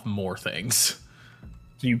set off more things.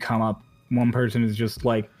 So you come up, one person is just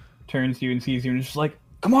like turns to you and sees you and is just like,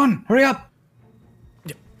 come on, hurry up.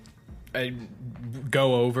 I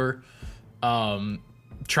go over,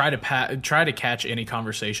 try to catch any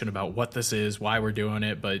conversation about what this is, why we're doing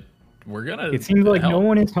it, but we're gonna. It seems like help. no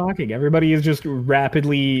one is talking. Everybody is just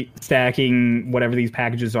rapidly stacking whatever these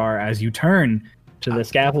packages are as you turn to the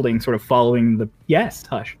scaffolding, sort of following the. Yes,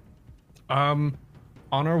 Hush. On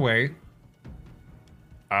our way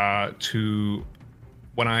to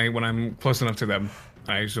when I'm close enough to them,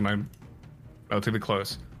 I assume I'm relatively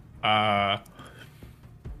close.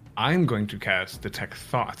 I'm going to cast Detect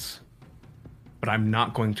Thoughts, but I'm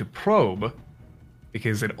not going to probe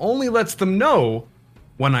because it only lets them know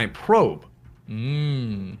when I probe.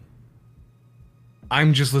 I'm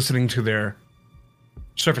just listening to their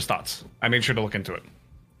surface thoughts. I made sure to look into it.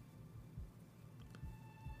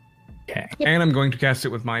 Okay. And I'm going to cast it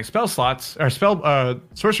with my spell slots, or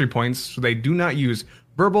sorcery points, so they do not use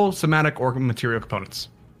verbal, somatic, or material components.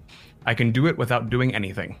 I can do it without doing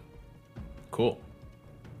anything. Cool.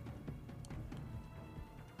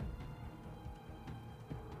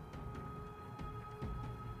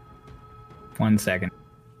 One second.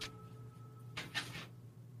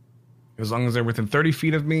 As long as they're within 30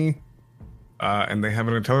 feet of me, and they have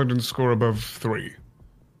an intelligence score above 3.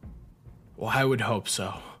 Well, I would hope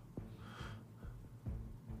so.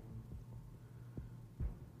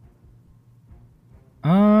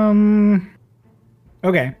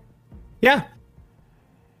 Okay. Yeah.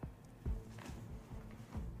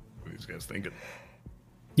 What are these guys thinking?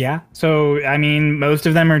 Yeah. So, I mean, most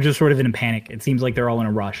of them are just sort of in a panic. It seems like they're all in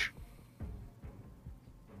a rush.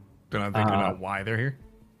 They're not thinking about why they're here.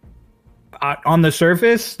 On the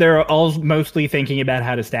surface, they're all mostly thinking about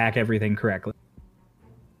how to stack everything correctly.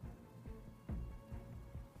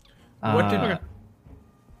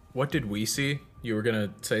 What did we see? You were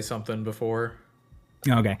gonna say something before.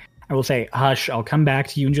 Okay. I will say, hush, I'll come back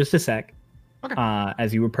to you in just a sec. Okay.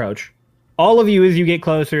 As you approach. All of you, as you get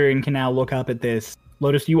closer and can now look up at this.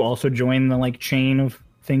 Lotus, you also join the like chain of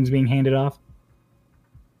things being handed off?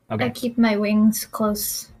 Okay. I keep my wings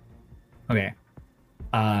close. Okay.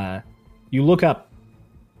 You look up.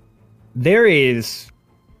 There is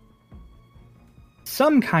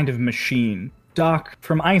some kind of machine. Doc,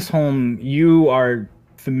 from Iceholm, you are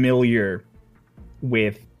familiar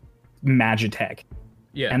with Magitech.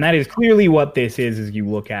 Yeah. And that is clearly what this is as you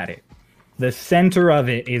look at it. The center of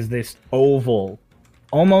it is this oval,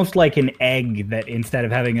 almost like an egg that instead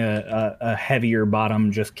of having a heavier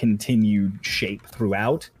bottom, just continued shape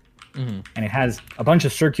throughout. Mm-hmm. And it has a bunch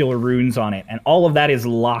of circular runes on it. And all of that is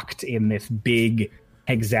locked in this big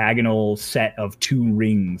hexagonal set of 2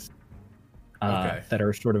 rings that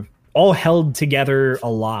are sort of all held together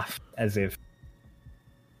aloft as if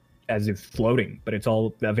floating, but it's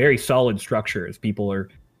all a very solid structure as people are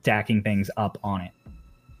stacking things up on it.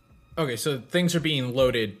 Okay, so things are being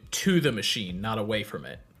loaded to the machine, not away from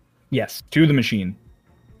it. Yes, to the machine.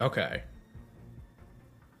 Okay.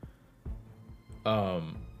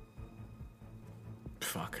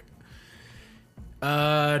 Fuck.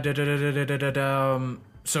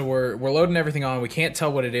 So we're loading everything on. We can't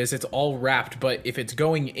tell what it is. It's all wrapped, but if it's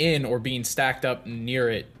going in or being stacked up near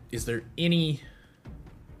it, is there any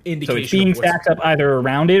indication? So it's being stacked up either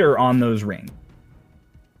around it or on those rings.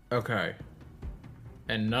 Okay.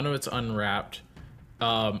 And none of it's unwrapped.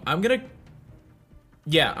 I'm gonna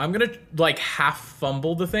like half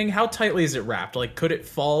fumble the thing. How tightly is it wrapped? Like, could it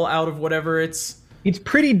fall out of whatever it's? It's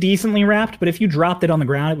pretty decently wrapped, but if you dropped it on the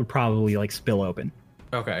ground, it would probably like spill open.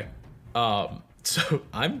 Okay. So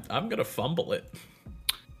I'm gonna fumble it.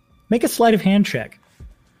 Make a sleight of hand check.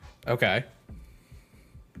 Okay.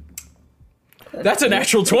 That's a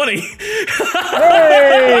natural 20. Hey!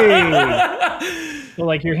 So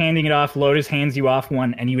like you're handing it off, Lotus hands you off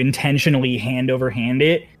one, and you intentionally hand over hand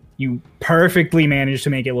it. You perfectly manage to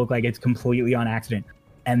make it look like it's completely on accident.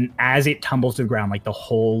 And as it tumbles to the ground, like the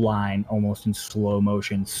whole line, almost in slow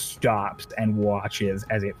motion, stops and watches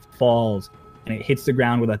as it falls, and it hits the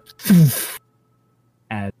ground with a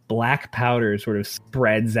as black powder sort of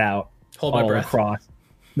spreads out all across.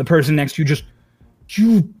 The person next to you just,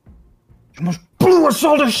 you almost blew us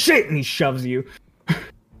all to shit, and he shoves you.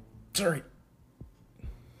 Sorry.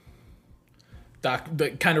 Doc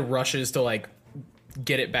kind of rushes to like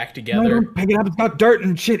get it back together. No, don't pick it up. It's got dirt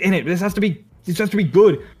and shit in it. This has to be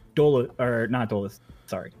good.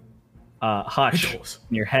 Hush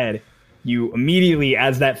in your head. You immediately,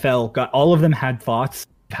 as that fell, all of them had thoughts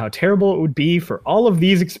of how terrible it would be for all of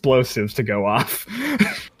these explosives to go off.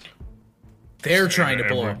 They're trying to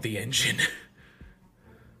blow up the engine.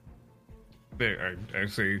 I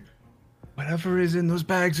see. Whatever is in those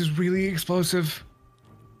bags is really explosive.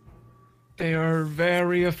 They are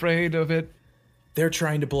very afraid of it. They're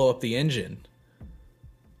trying to blow up the engine.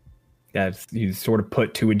 You sort of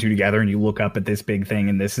put 2 and 2 together, and you look up at this big thing,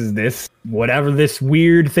 and whatever this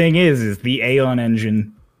weird thing is the Aeon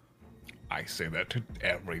engine. I say that to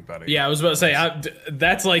everybody. Yeah, I was about to say,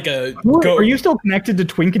 that's like a... Are you still connected to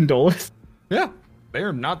Twink and Dolus? Yeah, they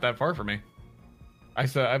are not that far from me. I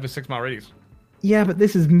have a 6-mile radius. Yeah, but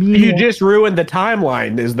this is me. You just ruined the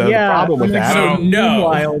timeline is the problem with that. So no.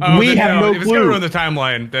 We have no If it's clue. going to ruin the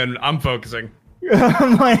timeline, then I'm focusing.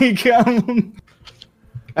 I'm like,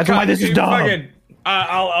 That's why this is dumb.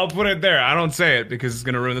 I'll put it there. I don't say it because it's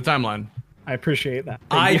going to ruin the timeline. I appreciate that.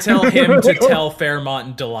 I tell him to tell Fairmont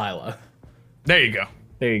and Delilah. There you go.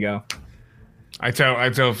 There you go. I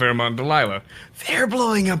tell Fairmont and Delilah. They're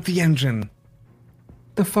blowing up the engine.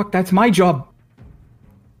 The fuck? That's my job.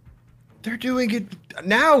 They're doing it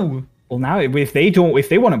now. Well, now if they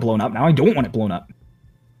want it blown up, now I don't want it blown up.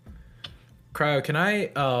 Cryo, can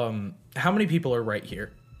I? How many people are right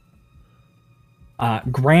here?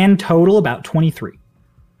 Grand total about 23.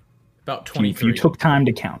 About 23. If you took time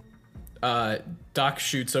to count. Doc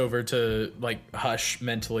shoots over to like Hush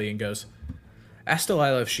mentally and goes, "Ask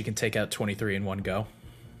Delilah if she can take out 23 in one go."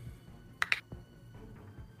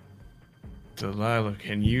 Delilah,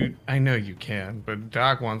 can you? I know you can, but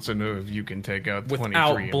Doc wants to know if you can take out 23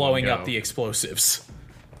 without in blowing one up go. the explosives.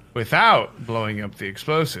 Without blowing up the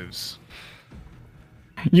explosives.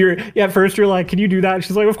 At first you're like, can you do that?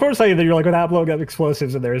 She's like, of course I can. Then you're like, without blowing up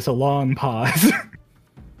explosives, and there's a long pause.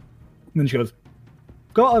 then she goes,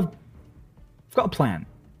 I've got a plan.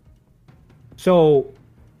 So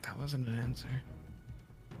That wasn't an answer.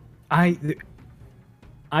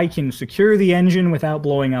 I can secure the engine without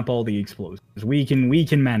blowing up all the explosives. We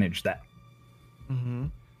can manage that. Mm-hmm.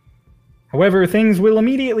 However, things will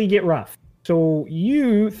immediately get rough. So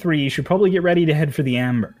you three should probably get ready to head for the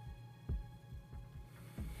Amber.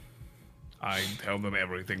 I tell them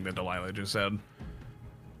everything that Delilah just said.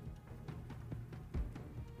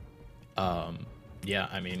 Yeah,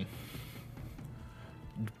 I mean,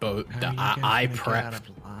 both. I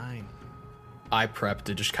prep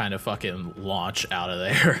to just kind of fucking launch out of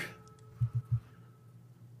there.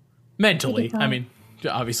 Mentally, I mean,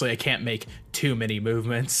 obviously I can't make too many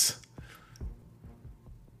movements.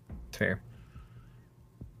 Fair.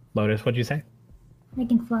 Lotus, what'd you say? I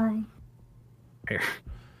can fly. Fair.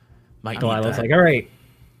 Might need Delilah's that. like, all right,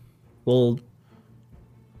 we'll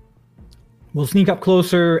sneak up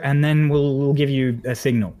closer, and then we'll give you a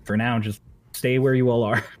signal. For now, just stay where you all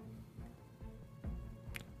are.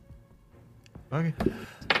 Okay.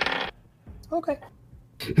 Okay.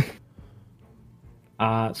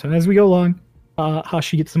 So as we go along,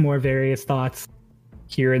 Hush, you get some more various thoughts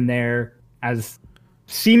here and there as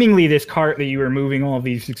seemingly this cart that you were moving all of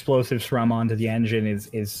these explosives from onto the engine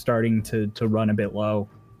is starting to run a bit low.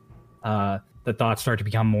 The thoughts start to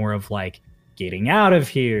become more of like, getting out of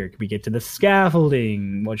here. Can we get to the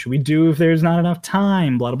scaffolding? What should we do if there's not enough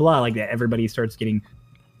time? Blah, blah, blah. Like that, everybody starts getting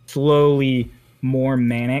slowly more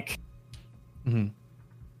manic. Mm-hmm.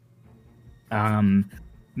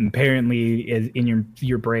 Apparently, in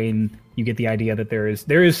your brain, you get the idea that there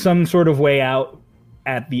is some sort of way out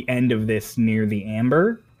at the end of this near the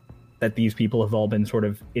Amber that these people have all been sort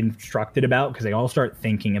of instructed about, because they all start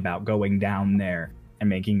thinking about going down there and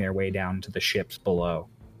making their way down to the ships below.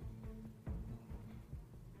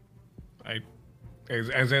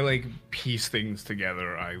 As I like piece things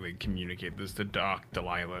together, I like communicate this to Doc,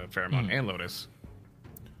 Delilah, Fairmont, and Lotus.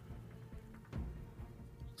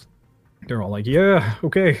 They're all like, yeah,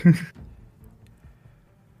 okay.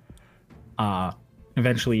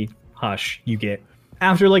 Eventually, Hush, you get,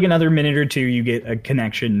 after like another minute or two, you get a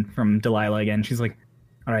connection from Delilah again. She's like,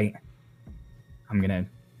 all right, I'm gonna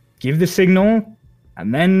give the signal,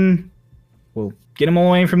 and then we'll get them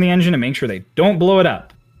away from the engine and make sure they don't blow it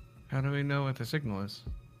up. How do we know what the signal is?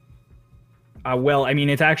 Well, I mean,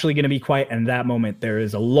 it's actually going to be quiet, and at that moment, there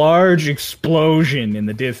is a large explosion in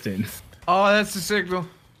the distance. Oh, that's the signal.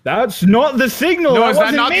 That's not the signal! No, is that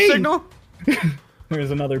wasn't not me! the signal?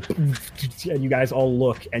 There's another, and you guys all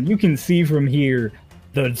look, and you can see from here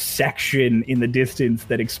the section in the distance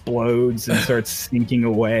that explodes and starts sinking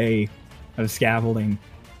away of scaffolding.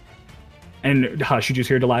 And Hush, you just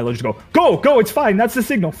hear Delilah just go, it's fine, that's the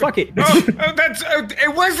signal, fuck it.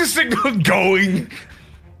 It was the signal going.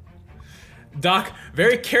 Doc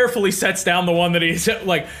very carefully sets down the one that he's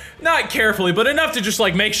like, not carefully, but enough to just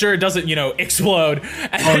like make sure it doesn't, explode.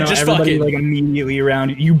 And Oh no, just everybody fucking like immediately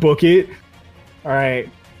around you book it. All right,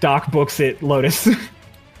 Doc books it. Lotus.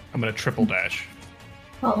 I'm gonna triple dash.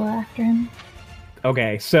 Follow after him.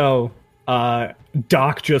 Okay, so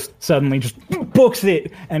Doc just suddenly just books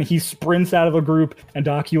it, and he sprints out of a group. And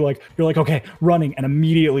Doc, you're like, okay, running, and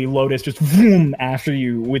immediately Lotus just vroom after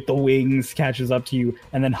you with the wings, catches up to you,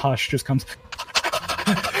 and then Hush just comes.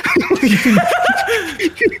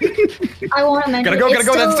 I want to mention. Gotta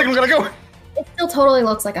go. That signal gotta go. It still totally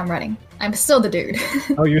looks like I'm running. I'm still the dude.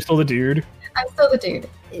 Oh, you're still the dude? I'm still the dude.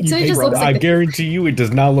 So it hate just running. looks I like. guarantee you, it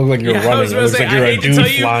does not look like you're I running. was It gonna looks say, like I you're a hate to tell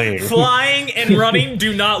dude you, flying. flying and running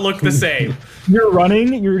do not look the same. You're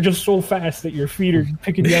running. You're just so fast that your feet are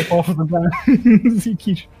picking you up off of the ground.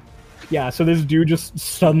 Yeah, so this dude just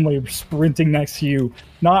suddenly sprinting next to you,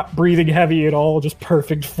 not breathing heavy at all, just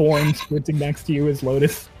perfect form, sprinting next to you is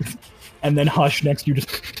Lotus. And then Hush next to you,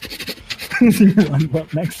 just runs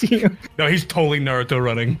up next to you. No, he's totally Naruto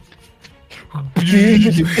running.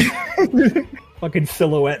 Fucking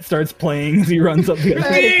silhouette starts playing as he runs up the other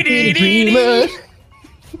side.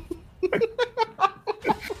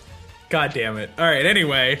 God damn it. All right,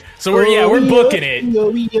 anyway. So we're booking it.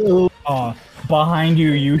 Behind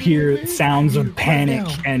you, you hear sounds of panic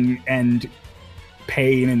and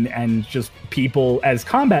pain and just people as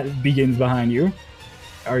combat begins behind you.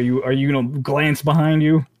 Are you gonna glance behind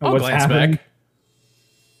you at I'll what's glance happening?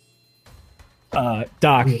 back.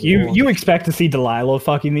 Doc, you expect to see Delilah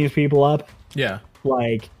fucking these people up, Yeah.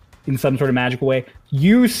 like in some sort of magical way.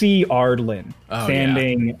 You see Ardlin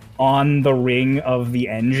standing on the ring of the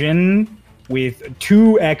engine with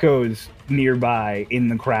two echoes nearby in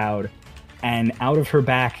the crowd, and out of her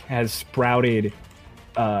back has sprouted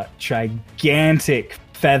gigantic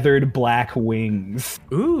feathered black wings.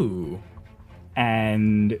 Ooh.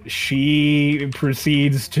 And she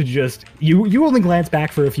proceeds to just... You only glance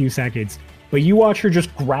back for a few seconds, but you watch her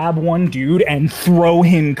just grab one dude and throw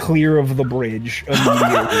him clear of the bridge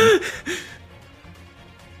immediately.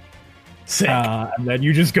 Sick. And then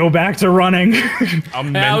you just go back to running.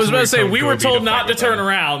 I was about to say, we were told not to turn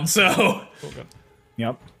around, so...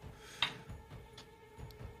 Yep.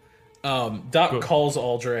 Doc calls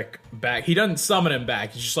Aldrich back. He doesn't summon him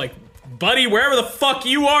back. He's just like, buddy, wherever the fuck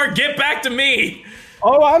you are, get back to me!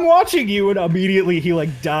 Oh, I'm watching you! And immediately he, like,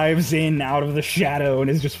 dives in out of the shadow and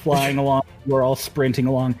is just flying along. We're all sprinting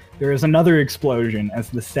along. There is another explosion as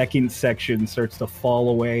the second section starts to fall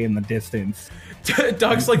away in the distance.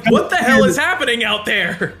 Doc's like, what the hell is happening out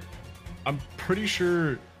there? I'm pretty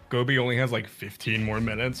sure Gobi only has like 15 more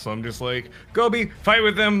minutes, so I'm just like, Gobi, fight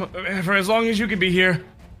with them for as long as you can be here.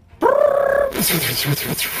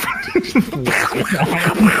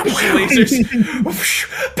 Lasers.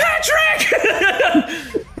 Patrick!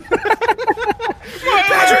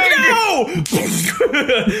 Patrick, no!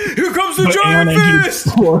 Here comes the giant fist!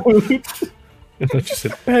 I thought you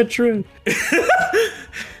said Petra.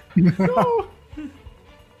 No.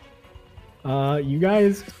 You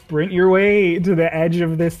guys sprint your way to the edge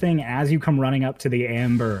of this thing. As you come running up to the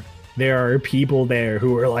amber, there are people there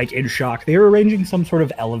who are like in shock. They're arranging some sort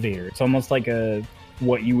of elevator. It's almost like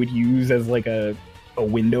what you would use as like a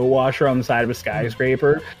window washer on the side of a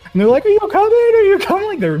skyscraper. And they're like, are you coming? Are you coming?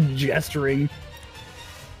 Like they're gesturing.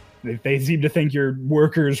 They seem to think you're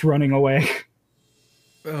workers running away.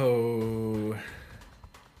 Oh.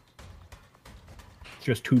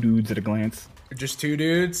 Just two dudes at a glance. Just two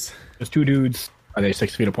dudes? Just two dudes. Are they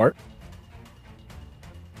 6 feet apart?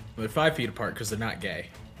 They're 5 feet apart because they're not gay.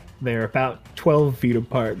 They're about 12 feet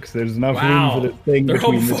apart because there's enough Wow. room for the thing They're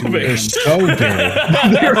between the two. homophobic. So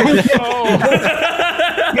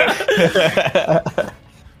gay.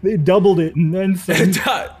 They doubled it and then some.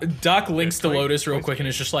 Doc links to Lotus real quick and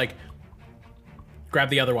is just like, grab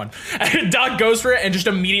the other one. And Doc goes for it and just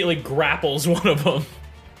immediately grapples one of them.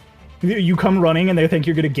 You come running and they think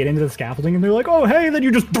you're going to get into the scaffolding and they're like, oh, hey, then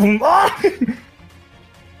you just boom. Ah!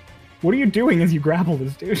 What are you doing as you grapple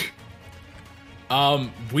this dude?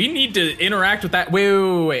 We need to interact with that.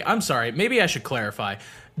 Wait. I'm sorry. Maybe I should clarify.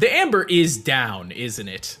 The amber is down, isn't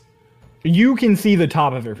it? You can see the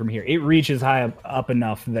top of it from here. It reaches high up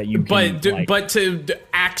enough that you can. But to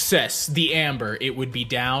access the amber, it would be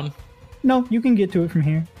down. No, you can get to it from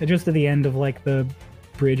here. Just to the end of like the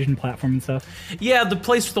bridge and platform and stuff. Yeah, the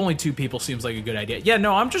place with only 2 people seems like a good idea. Yeah,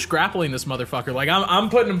 no, I'm just grappling this motherfucker. Like I'm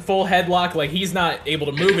putting him full headlock. Like he's not able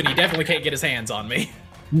to move, and he definitely can't get his hands on me.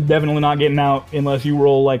 You're definitely not getting out unless you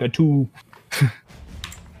roll like a 2.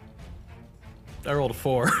 I rolled a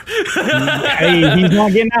 4. Hey, he's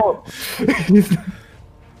not getting out.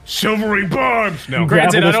 Silvery barbs! No.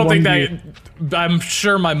 Granted, I Grapple don't this think one that. I'm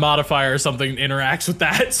sure my modifier or something interacts with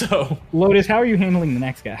that. So Lotus, how are you handling the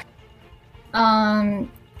next guy?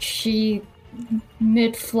 She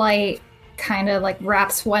mid-flight kind of like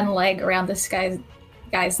wraps one leg around this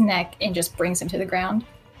guy's neck and just brings him to the ground,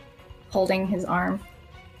 holding his arm.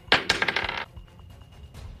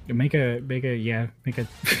 Make a.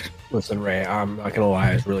 Listen, Ray, I'm not gonna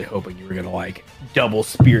lie. I was really hoping you were gonna like double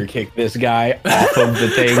spear kick this guy off of the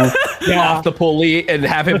thing, off the pulley, and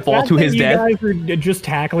have him fall to his death. You guys are just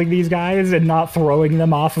tackling these guys and not throwing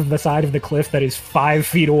them off of the side of the cliff that is 5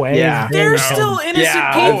 feet away. Yeah. they're still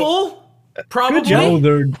innocent people. Probably. Oh,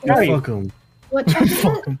 they're Right. fuck them. What check is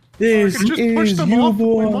it? This Just push is them off with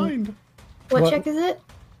my Eubuea. mind. What What? check is it?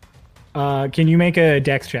 Can you make a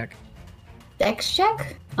dex check? Dex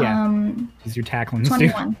check? Yeah. Because you're tackling this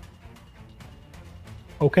dude. 21.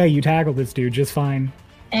 Okay, you tackle this dude just fine.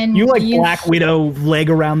 And You like Black Widow, leg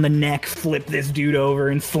around the neck, flip this dude over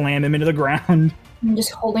and slam him into the ground. I'm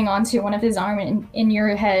just holding on to one of his arm, and in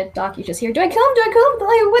your head, Doc, you just hear, do I kill him? Do I kill him?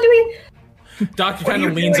 Like, what do we... Doc kind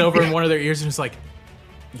of leans over in one of their ears and is like,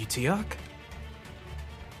 "You Teok?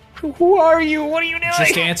 Who are you? What are you doing?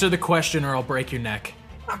 Just answer the question or I'll break your neck.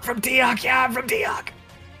 I'm from Teok. Yeah, I'm from Teok.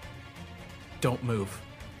 Don't move."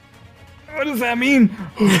 What does that mean?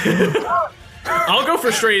 I'll go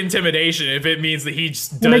for straight intimidation if it means that he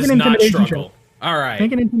just Make does an not intimidation struggle. check. All right.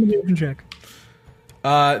 Make an intimidation check.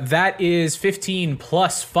 That is 15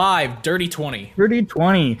 plus 5, dirty 20. Dirty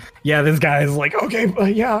 20. Yeah, this guy is like, okay,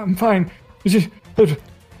 yeah, I'm fine.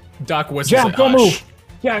 Doc whistles Jack, it, don't "Hush."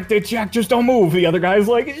 move. Jack, just don't move. The other guy's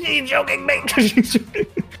like, is he joking, mate?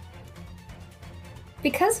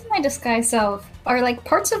 Because of my disguise self, are like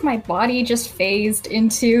parts of my body just phased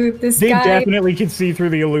into this They guy? definitely can see through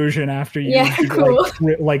the illusion after you Yeah, cool.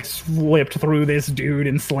 like slipped through this dude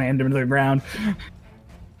and slammed him to the ground.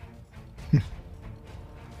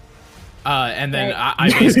 And then Right. I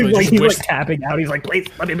basically Like, just he's wished, like tapping out. He's like, please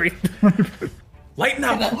let me breathe. lighten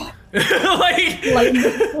up. Like, Like,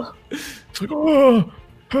 It's like, oh,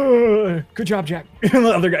 good job, Jack. And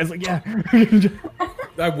the other guy's like, yeah.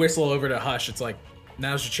 I whistle over to Hush. It's like,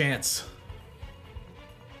 now's your chance.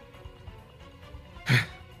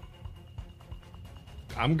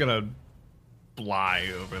 I'm gonna fly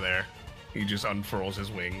over there. He just unfurls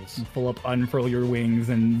his wings. Pull up, unfurl your wings,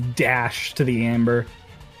 and dash to the amber.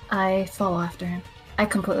 I follow after him. I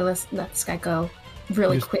completely let this guy go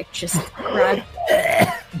really quick. Just grab.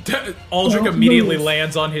 Aldrich Don't immediately move.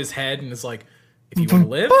 lands on his head and is like, if you want to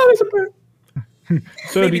live, Oh, it's a bird.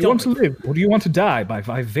 So, Maybe do you don't want to live, or do you want to die by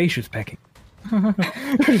vivacious pecking?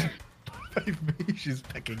 She's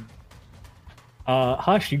pecking.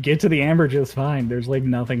 Hush, you get to the amber just fine. There's like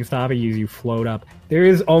nothing stopping you as you float up. There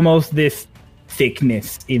is almost this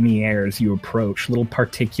thickness in the air as you approach, little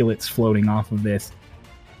particulates floating off of this.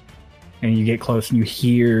 And you get close and you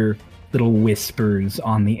hear little whispers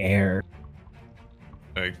on the air.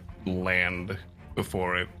 I land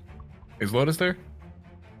before it. Is Lotus there?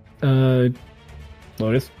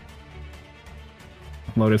 Lotus?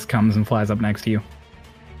 Lotus comes and flies up next to you.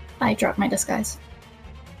 I drop my disguise.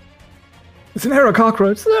 It's an arrow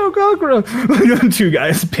cockroach! It's an arrow cockroach! Two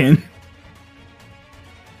guys pin.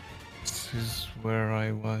 This is where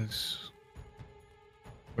I was.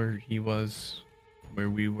 Where he was. Where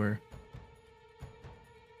we were.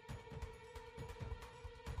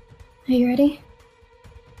 Are you ready?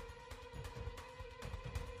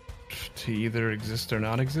 To either exist or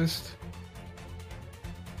not exist?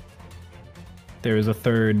 There is a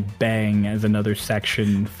third bang as another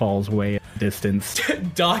section falls away at a distance.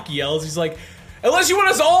 Doc yells. He's like, unless you want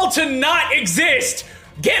us all to not exist,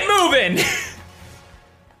 get moving.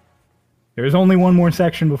 There is only one more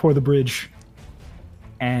section before the bridge.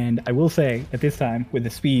 And I will say, at this time, with the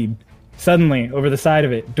speed, suddenly, over the side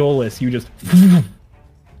of it, Dolus, you just...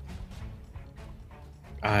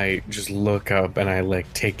 I just look up and I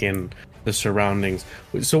like take in the surroundings.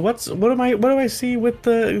 So what do I see with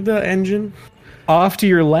the engine? Off to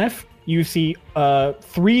your left, you see 3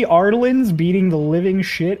 Ardlins beating the living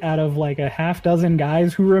shit out of like a half dozen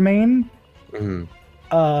guys who remain. Mhm.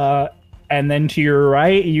 And then to your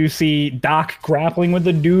right, you see Doc grappling with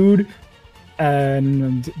the dude,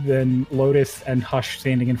 and then Lotus and Hush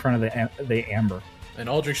standing in front of the amber. And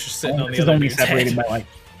Aldrich's just sitting on This the is other only dude's separated head. by like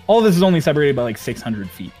all this is only separated by like 600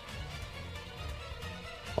 feet.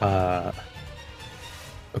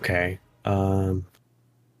 Okay.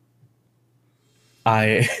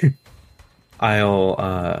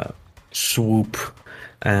 I'll swoop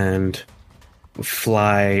and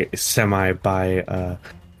fly semi by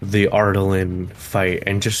the Ardalin fight,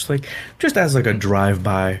 and just as like a drive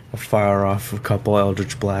by, I'll fire off a couple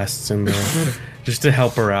Eldritch blasts in there just to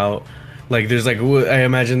help her out. Like there's like I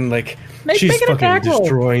imagine like she's make an fucking attack roll.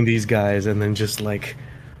 destroying these guys, and then just like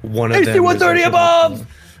one of them. AC 130 is, like, above!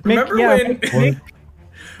 Remember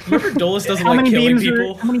remember Dolus doesn't How like many killing beams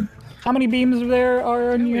people? how many beams there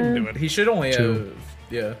are on your Do it. He should only Two. have,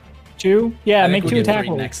 yeah. 2? Yeah, I make think 2 we get attack 3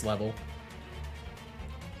 rolls. next level.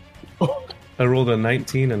 I rolled a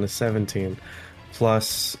 19 and a 17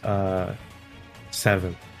 plus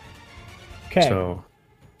 7. Okay.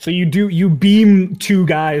 So you beam 2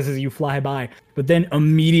 guys as you fly by, but then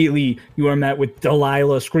immediately you are met with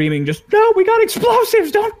Delilah screaming, just, no, we got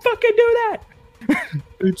explosives, don't fucking do that!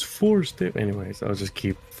 It's forced. Anyways, I'll just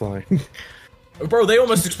keep flying. Bro, they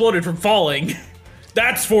almost exploded from falling.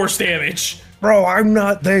 That's force damage. Bro, I'm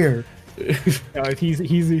not there. He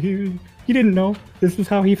didn't know. This is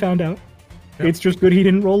how he found out. It's just good he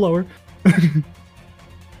didn't roll lower.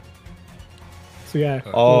 So yeah.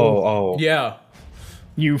 Oh. Yeah.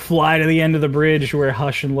 You fly to the end of the bridge where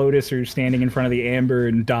Hush and Lotus are standing in front of the Amber,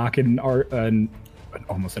 and Doc and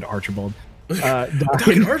almost said Archibald. Doc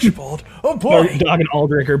and Archibald. Oh boy. Doc and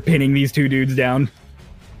Aldrich are pinning these 2 dudes down.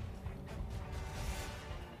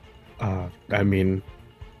 I mean,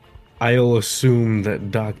 I'll assume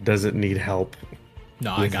that Doc doesn't need help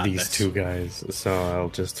No, I with got these this. 2 guys, so I'll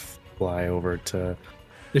just fly over to.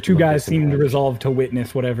 The 2 guys Lotus and seem to Aldrich. resolve to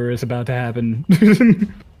witness whatever is about to happen.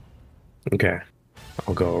 Okay,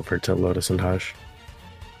 I'll go over to Lotus and Hush.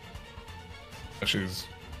 Hush's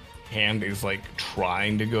hand is like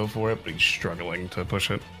trying to go for it, but he's struggling to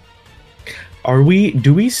push it.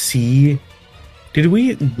 Do we see? Did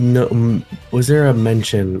we know? Was there a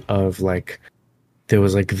mention of like there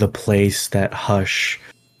was like the place that Hush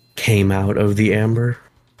came out of the amber?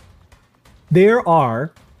 There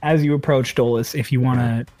are, as you approach Dolus, if you want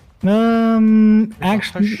to,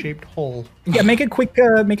 actually, shaped hole. yeah, make a quick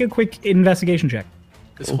investigation check.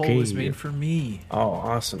 This hole was made for me. Oh,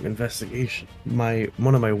 awesome. Investigation.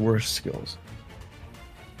 One of my worst skills.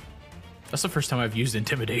 That's the first time I've used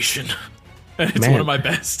intimidation. It's Man, one of my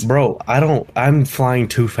best. Bro, I'm flying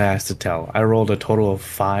too fast to tell. I rolled a total of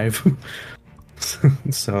 5.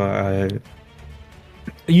 So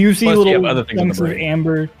You see Plus, you little have other things in the chunks of brain.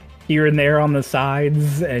 amber here and there on the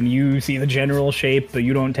sides, and you see the general shape, but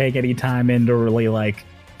you don't take any time in to really like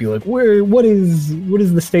be like, what is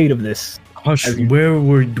the state of this? Hush,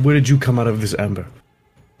 where did you come out of this amber?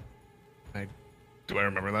 Do I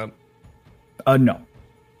remember that? No.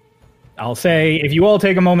 I'll say if you all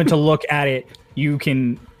take a moment to look at it, you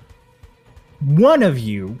can. One of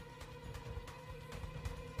you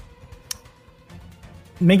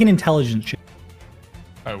make an intelligence check.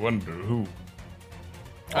 I wonder who.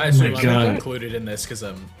 I assume I'm not God. included in this because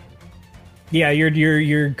I'm. Yeah,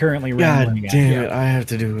 you're currently God rambling. damn it, I have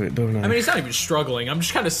to do it, don't I? I mean, it's not even struggling. I'm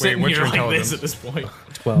just kind of sitting what's here your like this intelligence? at this point.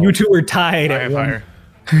 12. You two are tied I at have one. higher.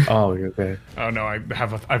 Oh, you're okay. Oh no, I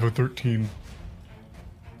have a 13.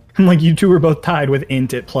 Like you two are both tied with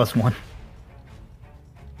int at +1.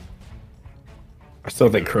 I still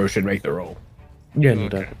think Crow should make the roll. Yeah, no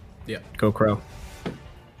Okay. doubt. Go Crow.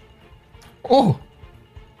 Oh,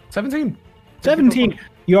 17. 17.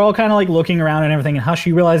 You're all kind of like looking around and everything, and Hush,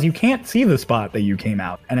 you realize you can't see the spot that you came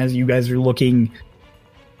out. And as you guys are looking,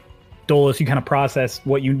 Dolus, you kind of process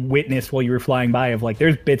what you witnessed while you were flying by of like,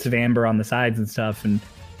 there's bits of amber on the sides and stuff, and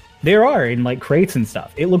there are in like crates and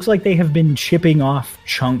stuff. It looks like they have been chipping off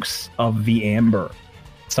chunks of the amber.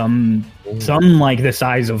 Some like the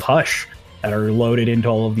size of Hush that are loaded into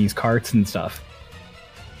all of these carts and stuff.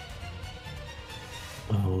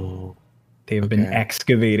 Oh. They've been Okay.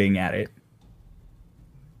 excavating at it.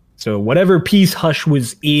 So whatever piece Hush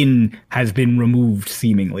was in has been removed,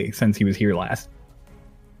 seemingly, since he was here last.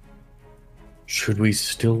 Should we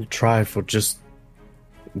still try for just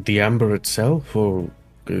the amber itself, or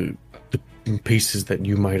the pieces that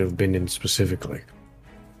you might have been in specifically?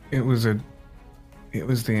 It was the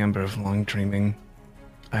amber of long dreaming.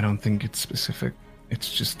 I don't think it's specific.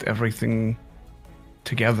 It's just everything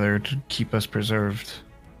together to keep us preserved.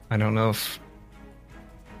 I don't know if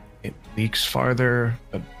it leaks farther,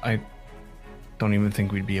 but I don't even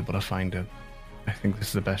think we'd be able to find it. I think this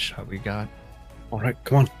is the best shot we got. All right,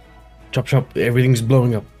 come on. Chop, chop. Everything's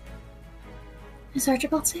blowing up. Is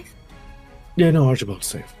Archibald safe? Yeah, no, Archibald's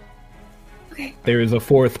safe. Okay. There is a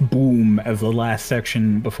fourth boom as the last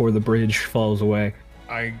section before the bridge falls away.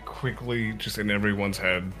 I quickly, just in everyone's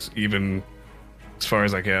heads, even as far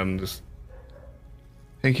as I can, just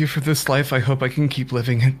thank you for this life. I hope I can keep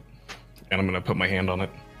living it. And I'm gonna put my hand on it.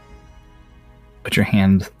 Put your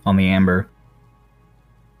hand on the amber.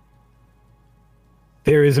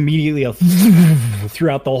 There is immediately a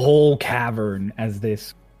throughout the whole cavern as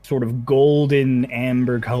this sort of golden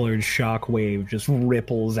amber colored shockwave just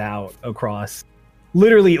ripples out across.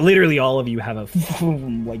 Literally all of you have a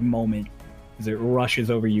like moment as it rushes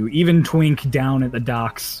over you. Even Twink down at the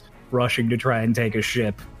docks rushing to try and take a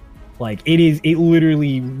ship. Like it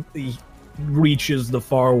literally reaches the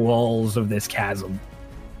far walls of this chasm.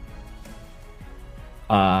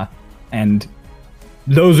 And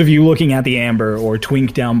those of you looking at the amber or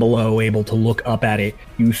Twink down below able to look up at it,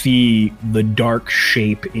 you see the dark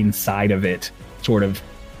shape inside of it. Sort of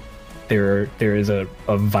there is a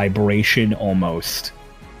vibration almost.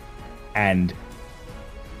 And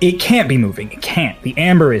it can't be moving. It can't. The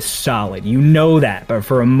amber is solid. You know that. But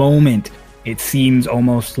for a moment, it seems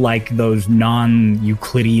almost like those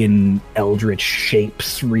non-Euclidean eldritch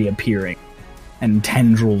shapes reappearing and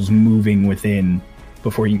tendrils moving within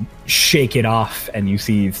before you shake it off and you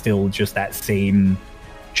see still just that same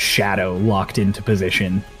shadow locked into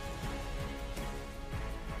position.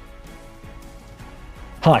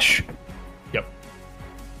 Hush. Yep.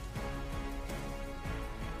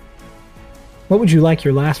 What would you like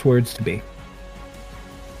your last words to be?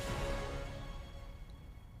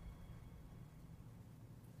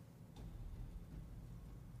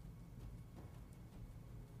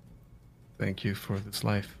 Thank you for this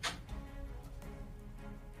life.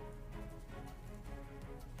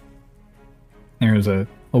 There's a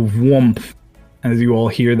whoomp as you all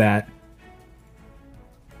hear that.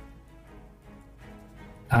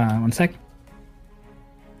 One sec.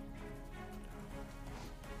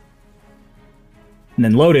 And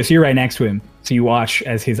then Lotus, you're right next to him. So you watch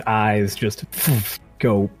as his eyes just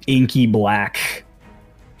go inky black.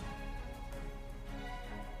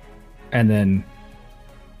 And then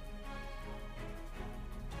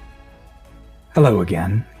Hello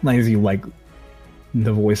again. As you like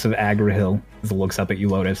the voice of Agrahill as it looks up at you,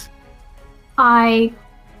 Lotus. I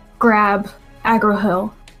grab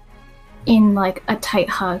Agrohill in like a tight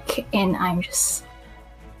hug, and I'm just,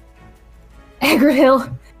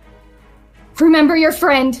 Agrohill, remember your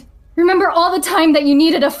friend. Remember all the time that you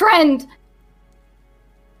needed a friend.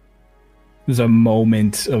 There's a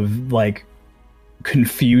moment of like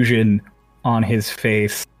confusion on his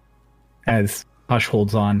face as Hush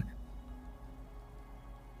holds on.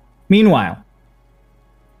 Meanwhile,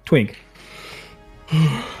 Twink,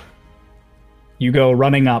 you go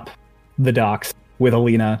running up the docks with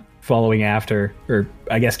Alina following after, or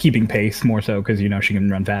I guess keeping pace more so because you know she can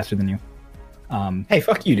run faster than you. Hey,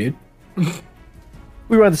 fuck you, dude.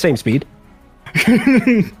 We run the same speed.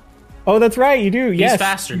 Oh, that's right, you do. Yes,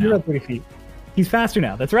 faster you do now. have 30 feet. He's faster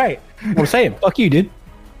now. That's right. I'm saying, fuck you, dude.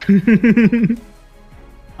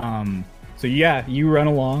 So yeah, you run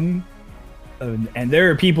along, and there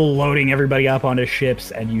are people loading everybody up onto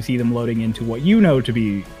ships, and you see them loading into what you know to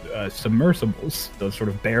be submersibles, those sort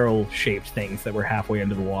of barrel-shaped things that were halfway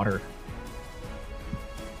into the water.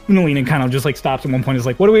 And Alina kind of just like stops at one point. And is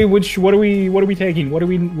like, what are we taking?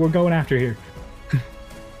 We're going after here?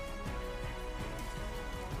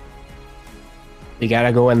 You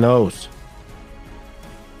gotta go in those.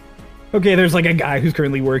 Okay, there's like a guy who's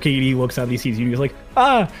currently working, and he looks out, and he sees you, and he's like,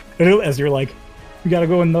 and as you're like, we gotta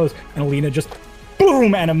go in those, and Alina just,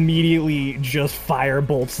 boom, and immediately just fire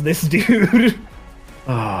bolts this dude.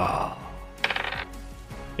 Oh.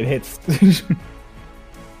 It hits.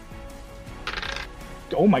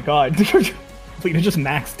 Oh my god. Alina just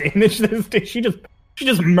max damage this dude. She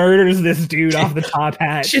just murders this dude off the top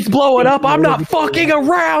hat. Shit's blowing up. I'm not fucking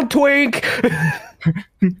around, Twink.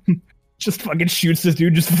 Just fucking shoots this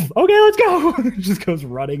dude. Just okay, let's go. Just goes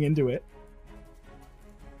running into it.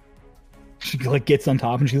 She like gets on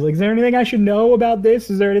top and she's like, "Is there anything I should know about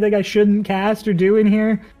this? Is there anything I shouldn't cast or do in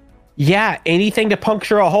here?" Yeah, anything to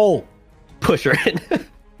puncture a hole. Push her in.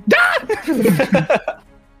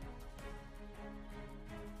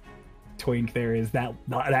 Twink, there is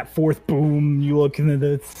that fourth boom. You look into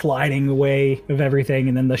the sliding away of everything,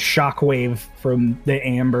 and then the shockwave from the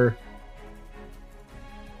amber.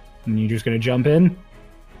 And you're just gonna jump in?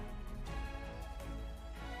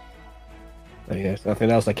 I mean, there's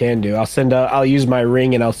nothing else I can do. I'll use my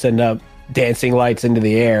ring and I'll send up dancing lights into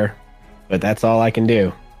the air, but that's all I can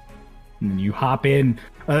do. And you hop in,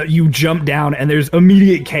 you jump down, and there's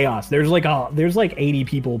immediate chaos. There's like 80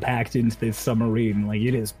 people packed into this submarine. Like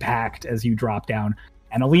it is packed as you drop down.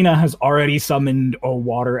 And Alina has already summoned a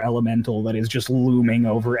water elemental that is just looming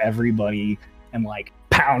over everybody and like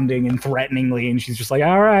pounding and threateningly. And she's just like,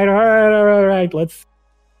 all right, let's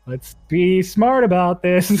be smart about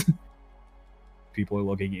this. People are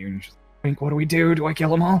looking at you and just think, what do we do? Do I kill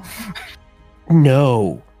them all?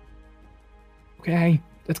 No. Okay,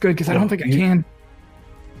 that's good because I don't think I can.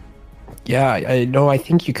 Yeah, I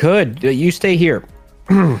think you could. You stay here.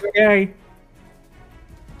 Okay.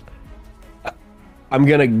 I'm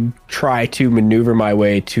gonna try to maneuver my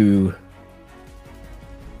way to...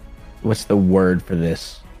 What's the word for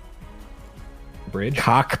this? Bridge?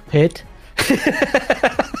 Cockpit?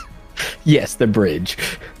 Yes, the bridge.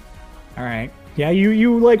 All right. Yeah,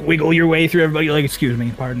 you like wiggle your way through everybody. Like, excuse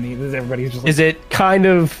me, pardon me. Everybody's just like, Is it kind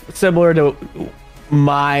of similar to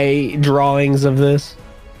my drawings of this?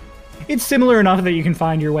 it's similar enough that you can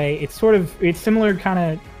find your way. It's similar kind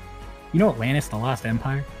of, you know, Atlantis, the Lost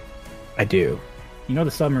Empire. I do. You know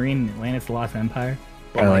the submarine Atlantis, the Lost Empire.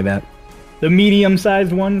 Kind of like that. The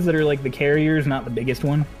medium-sized ones that are like the carriers, not the biggest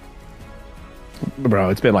one. Bro,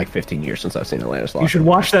 it's been like 15 years since I've seen Atlantis Lost. You should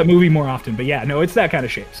watch that movie more often. But yeah, no, it's that kind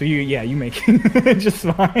of shape. So you make it just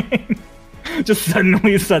fine. Just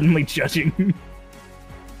suddenly judging.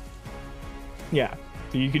 Yeah.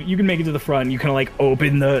 So you can make it to the front. You kind of like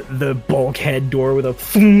open the bulkhead door with a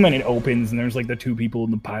boom, and it opens, and there's like the two people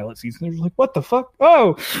in the pilot seats, and they're just like, "What the fuck?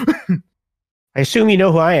 Oh!" I assume you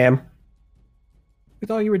know who I am. I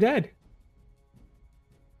thought you were dead.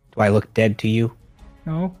 Do I look dead to you?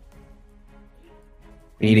 No.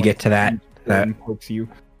 We need to get to that. Pokes you.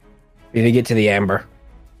 We need to get to the amber.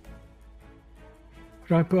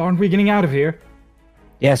 Aren't we getting out of here?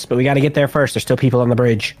 Yes, but we got to get there first. There's still people on the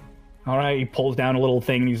bridge. All right. He pulls down a little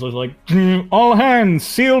thing, and he's just like, "All hands,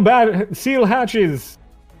 seal hatches."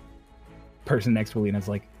 Person next to Alina's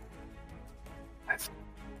like, "That's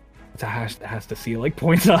a hatch that has to seal." Like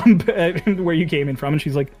points up at where you came in from, and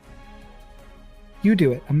she's like, "You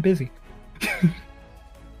do it. I'm busy."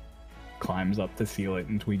 Climbs up to seal it,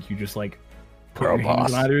 and Tweak, you just like put your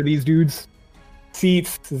hands on either of these dudes'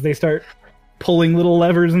 seats as they start pulling little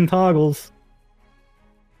levers and toggles.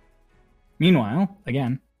 Meanwhile,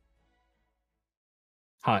 again,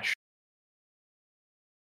 hush.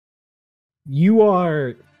 You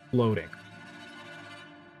are floating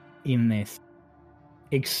in this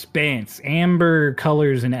expanse, amber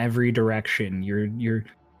colors in every direction.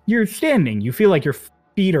 You're standing. You feel like your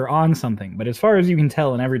feet are on something, but as far as you can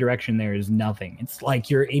tell, in every direction there is nothing. It's like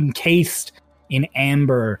you're encased in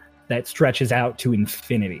amber that stretches out to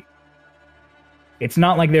infinity. It's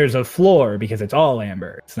not like there's a floor because it's all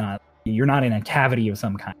amber. It's not. You're not in a cavity of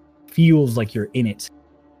some kind. It feels like you're in it.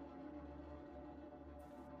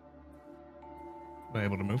 Am I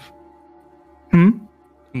able to move? Hmm?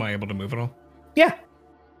 Am I able to move at all? Yeah.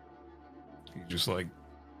 You just like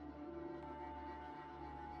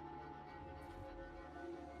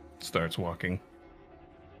starts walking,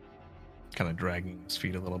 kind of dragging his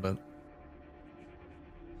feet a little bit.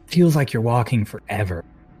 Feels like you're walking forever.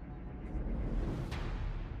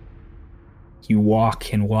 You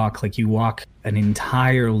walk and walk like you walk an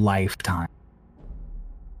entire lifetime.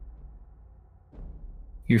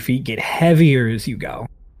 Your feet get heavier as you go.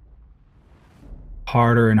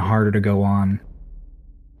 Harder and harder to go on.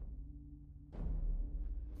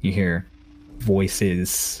 You hear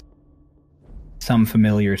voices, some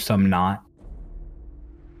familiar, some not.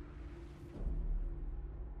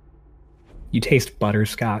 You taste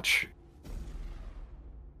butterscotch.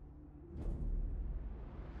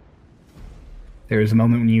 There is a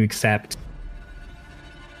moment when you accept,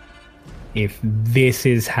 if this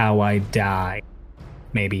is how I die,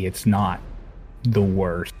 maybe it's not the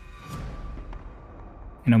worst.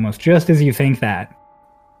 And almost just as you think that,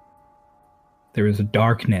 there is a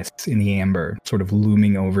darkness in the amber sort of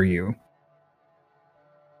looming over you.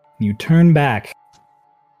 You turn back,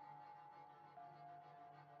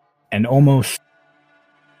 and almost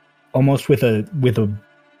with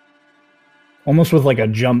like a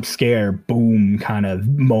jump scare, boom kind of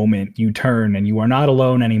moment, you turn and you are not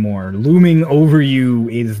alone anymore. Looming over you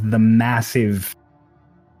is the massive,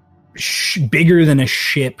 bigger than a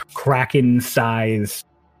ship, kraken-sized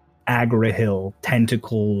Agrahill,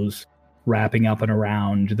 tentacles wrapping up and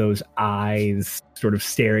around, those eyes sort of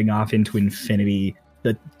staring off into infinity,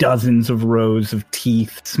 the dozens of rows of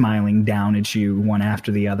teeth smiling down at you, one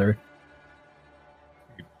after the other.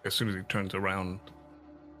 As soon as he turns around,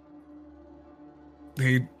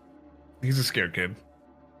 he's a scared kid.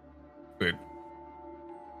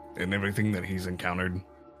 And everything that he's encountered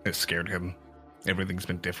has scared him. Everything's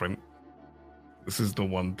been different. This is the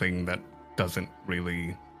one thing that doesn't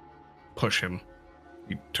really push him.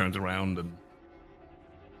 He turns around and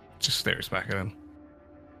just stares back at him.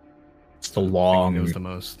 It's the long, he knows the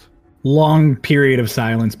most. Long period of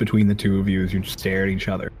silence between the two of you as you just stare at each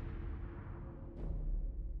other.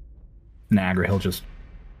 And Agrahill just...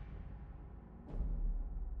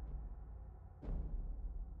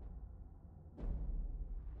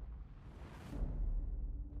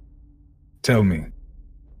 Tell me.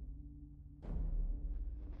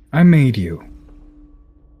 I made you.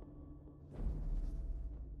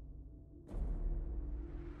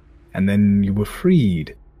 And then you were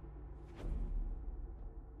freed.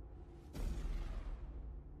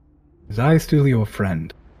 Is I still your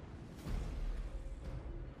friend?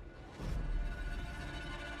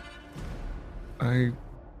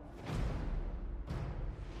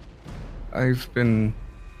 I've been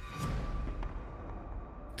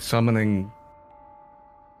summoning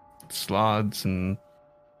sloths and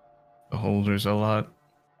beholders a lot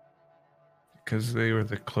because they were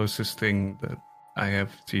the closest thing that I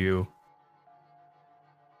have to you.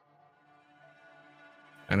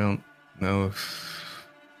 I don't know if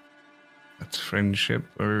that's friendship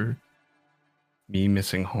or me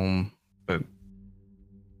missing home, but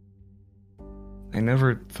I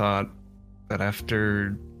never thought that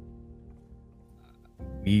after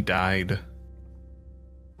we died,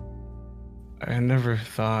 I never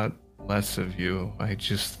thought less of you. I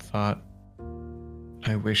just thought,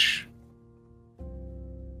 I wish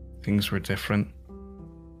things were different.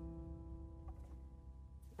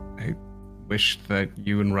 I wish that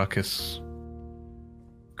you and Ruckus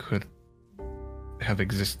could have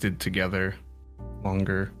existed together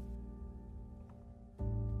longer.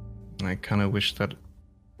 I kind of wish that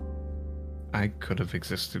I could have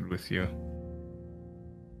existed with you.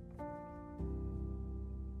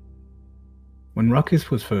 When Ruckus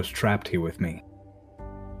was first trapped here with me,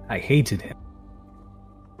 I hated him.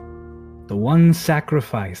 The one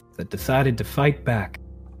sacrifice that decided to fight back.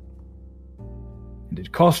 And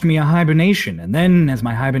it cost me a hibernation, and then, as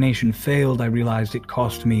my hibernation failed, I realized it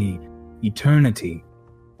cost me eternity.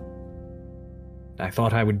 I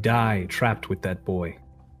thought I would die trapped with that boy.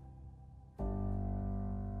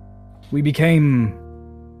 We became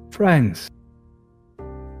Friends.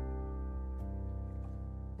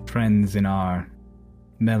 Friends in our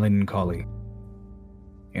melancholy,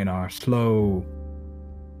 in our slow,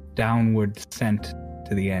 downward descent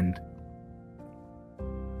to the end.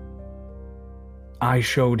 I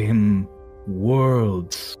showed him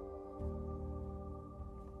worlds,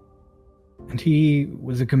 and he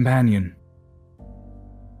was a companion.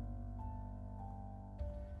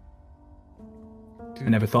 I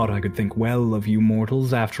never thought I could think well of you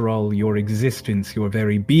mortals. After all, your existence, your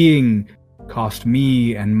very being, cost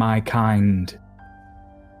me and my kind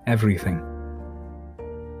everything.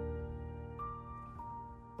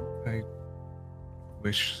 I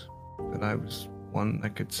wish that I was one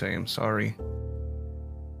that could say I'm sorry.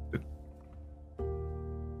 But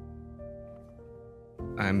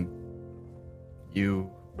I'm you.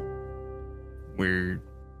 We're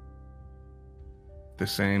the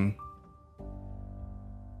same.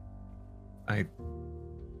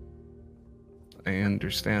 I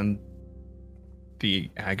understand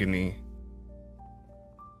the agony.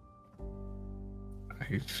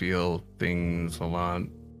 I feel things a lot,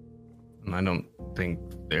 and I don't think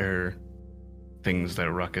they're things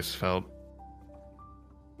that Ruckus felt.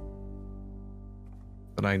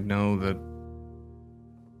 But I know that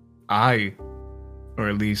or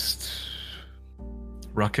at least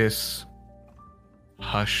Ruckus,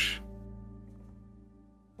 Hush,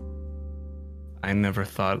 I never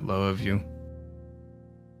thought low of you.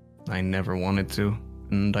 I never wanted to,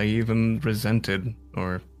 and I even resented,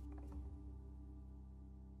 or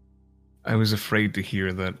I was afraid to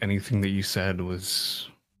hear that anything that you said was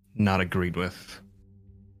not agreed with.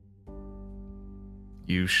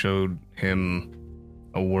 You showed him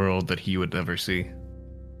a world that he would never see.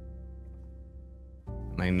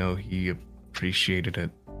 And I know he appreciated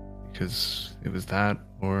it, because it was that,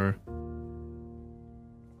 or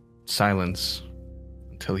silence,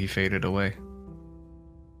 until he faded away.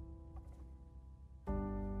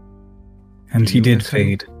 And he did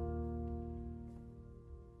fade.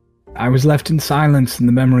 I was left in silence in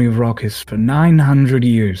the memory of Ruckus for 900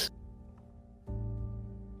 years.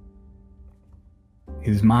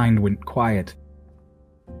 His mind went quiet.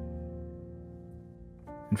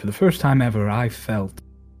 And for the first time ever, I felt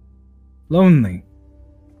lonely.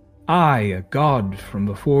 I, a god from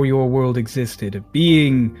before your world existed, a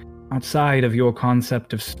being outside of your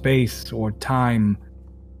concept of space or time,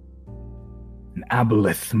 an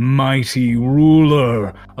aboleth, mighty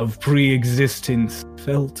ruler of pre-existence,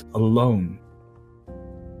 felt alone.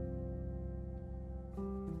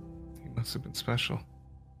 He must have been special.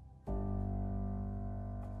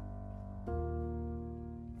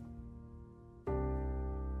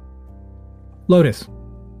 Lotus,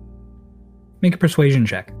 make a persuasion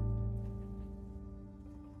check.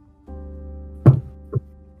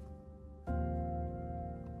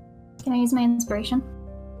 Can I use my inspiration?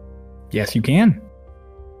 Yes, you can.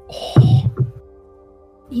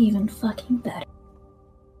 Even fucking better.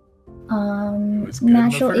 was good in the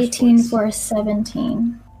Natural first 18 place. for a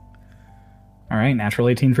 17. All right, natural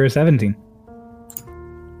 18 for a 17.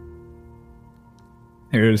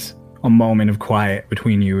 There's a moment of quiet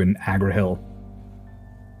between you and Agrahil.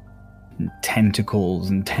 Tentacles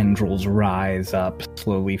and tendrils rise up,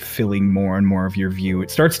 slowly filling more and more of your view.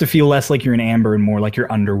 It starts to feel less like you're in amber and more like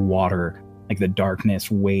you're underwater. Like the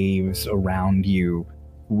darkness waves around you,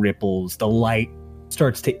 ripples. The light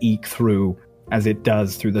starts to eke through as it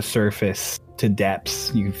does through the surface to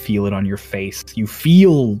depths. You feel it on your face. You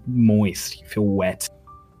feel moist. You feel wet.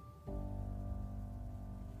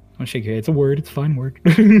 Don't shake your head. It's a word. It's a fine word.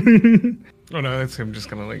 Oh no, that's him just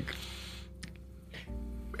kind of like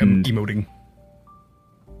And- emoting.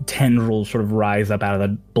 Tendrils sort of rise up out of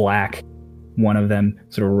the black. One of them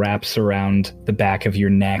sort of wraps around the back of your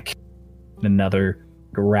neck. Another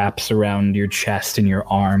wraps around your chest and your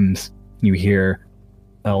arms. You hear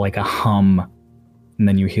like a hum. And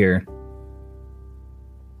then you hear,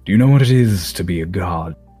 "Do you know what it is to be a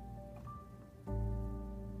god?"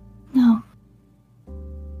 No. And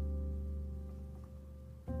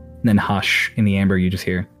then hush, in the amber you just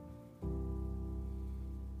hear,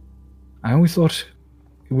 "I always thought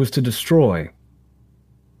it was to destroy.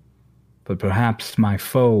 But perhaps my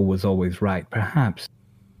foe was always right. Perhaps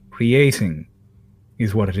creating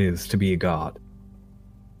is what it is to be a god."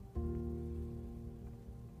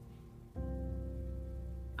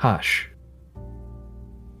 Hush.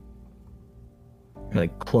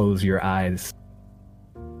 Like, close your eyes.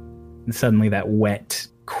 And suddenly that wet,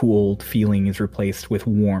 cool feeling is replaced with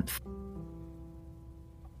warmth.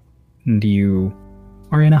 And you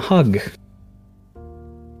are in a hug.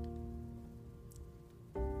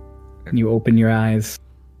 You open your eyes.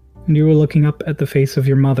 And you were looking up at the face of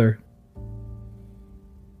your mother.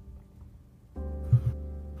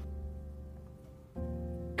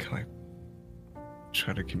 Can I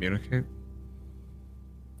try to communicate?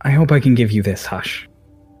 I hope I can give you this, Hush.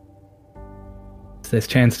 It's this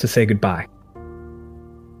chance to say goodbye.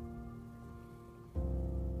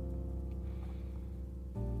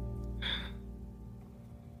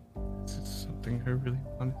 Is this something I really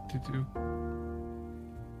wanted to do?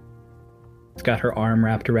 It's got her arm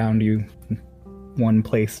wrapped around you, one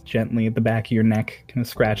place gently at the back of your neck, kind of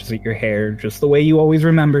scratches at your hair, just the way you always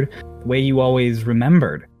remembered, the way you always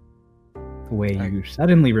remembered, the way you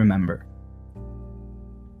suddenly remember.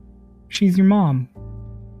 She's your mom.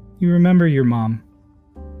 You remember your mom.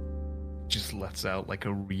 Just lets out like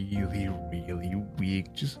a really, really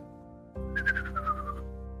weak, just...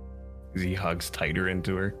 He hugs tighter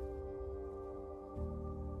into her.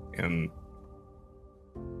 And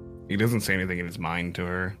he doesn't say anything in his mind to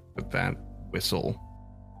her, but that whistle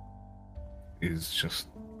is just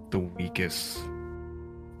the weakest.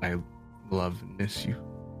 I love and miss you.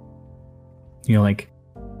 You know, like,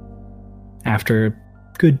 after a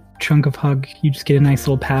good chunk of hug, you just get a nice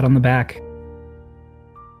little pat on the back.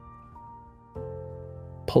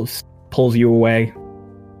 Pulls you away.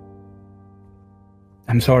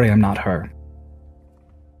 I'm sorry I'm not her,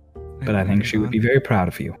 but I think she would be very proud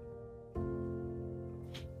of you.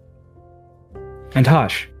 And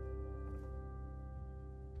Hush.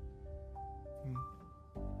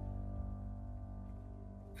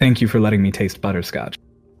 Thank you for letting me taste butterscotch.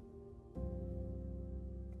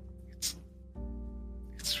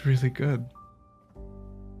 It's really good.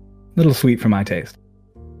 Little sweet for my taste.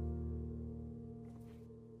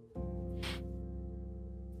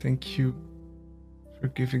 Thank you for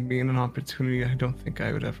giving me an opportunity I don't think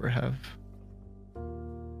I would ever have.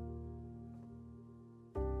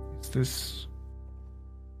 Is this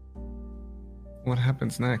what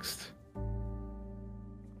happens next?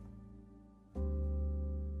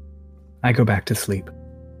 I go back to sleep.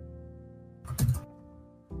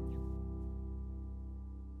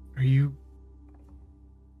 Are you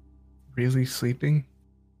really sleeping?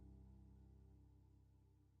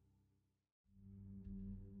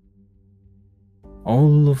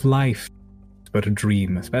 All of life is but a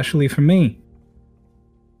dream, especially for me.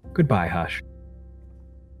 Goodbye, Hush.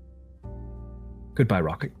 Goodbye,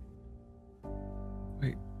 Rocket.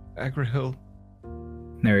 Wait, Agra-Hill.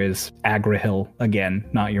 There is Agra-Hill again,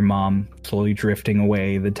 not your mom, slowly drifting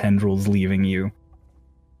away, the tendrils leaving you.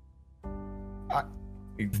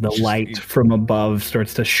 The light from above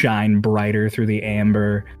starts to shine brighter through the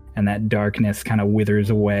amber, and that darkness kind of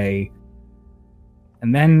withers away.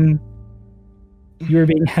 And then you are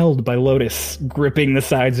being held by Lotus, gripping the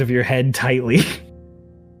sides of your head tightly.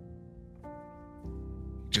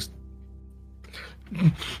 Just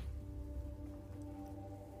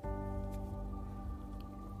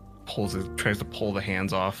tries to pull the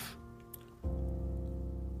hands off.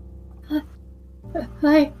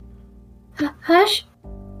 Hush?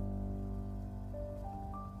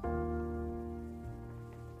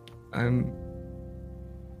 I'm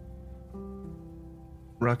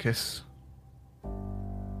Ruckus.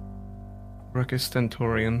 Ruckus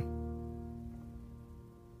Stentorian.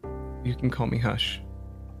 You can call me Hush.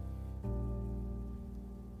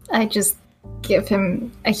 I just give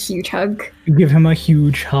him a huge hug. Give him a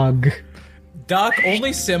huge hug. Doc,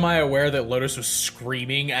 only semi-aware that Lotus was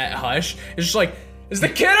screaming at Hush, is just like, is the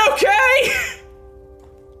kid okay?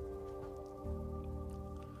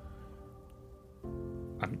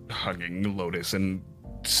 I'm hugging Lotus and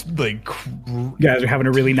like... You guys are having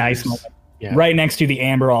a really nice moment. Yeah. Right next to the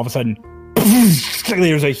amber, all of a sudden,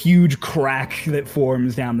 there's a huge crack that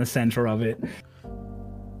forms down the center of it.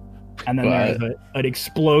 And then there's an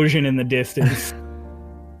explosion in the distance.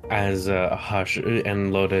 As Hush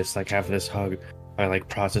and Lotus like have this hug, I like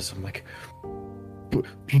process. I'm like,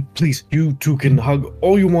 please, you two can hug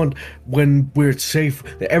all you want when we're safe.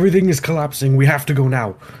 Everything is collapsing. We have to go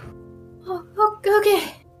now. Oh,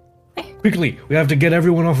 okay. Quickly, we have to get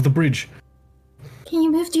everyone off the bridge. Can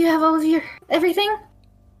you move? Do you have all of your everything?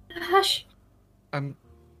 Hush.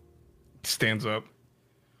 Stands up.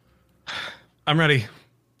 I'm ready.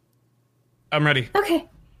 I'm ready. Okay.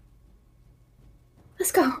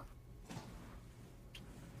 Let's go.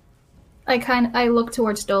 I look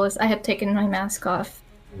towards Dolus. I have taken my mask off.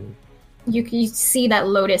 You see that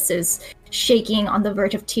Lotus is shaking on the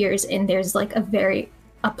verge of tears, and there's like a very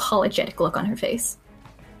apologetic look on her face.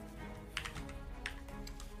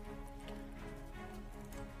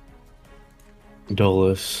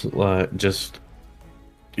 Dolus just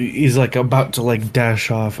he's like about to like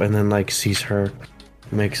dash off and then like sees her,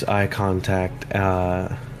 makes eye contact,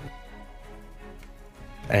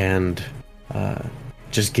 and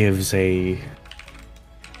just gives a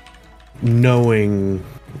knowing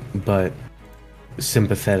but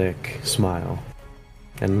sympathetic smile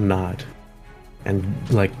and nod, and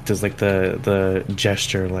like does like the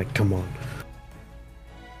gesture like, come on.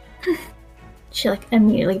 She like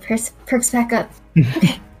immediately perks back up.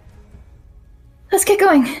 Okay, let's get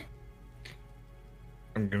going.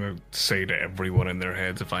 I'm gonna say to everyone in their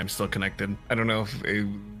heads if I'm still connected. I don't know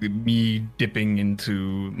if me dipping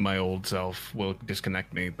into my old self will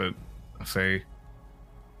disconnect me, but I'll say,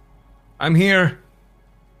 I'm here.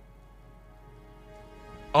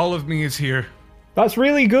 All of me is here. That's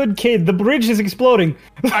really good, kid. The bridge is exploding.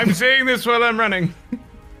 I'm saying this while I'm running.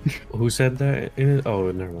 Who said that?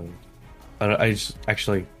 Oh, never mind. I just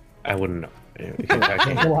actually I wouldn't know.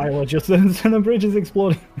 Delilah just says the bridge is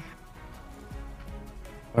exploding.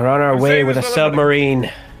 We're on our way with a submarine.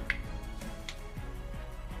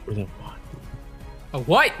 A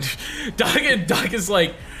what? Doc is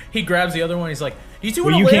like, he grabs the other one. He's like, "You two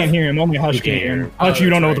want to you live?" can't hear him. Only Hush can hear him. Hush, you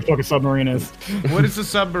don't know what the fuck a submarine is. What is a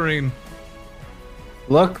submarine?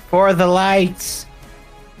 Look for the lights.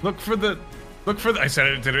 Look for the. I said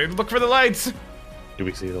it today. Look for the lights. Do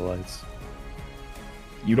we see the lights?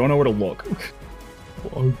 You don't know where to look.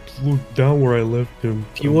 I looked down where I left him.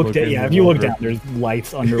 If you look down, there's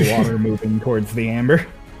lights underwater moving towards the amber.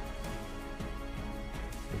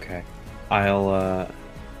 Okay. I'll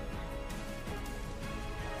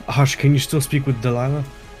Hush, can you still speak with Delilah?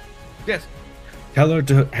 Yes. Tell her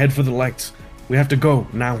to head for the lights. We have to go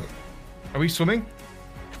now. Are we swimming?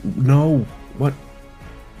 No. What?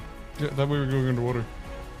 Yeah, I thought we were going underwater.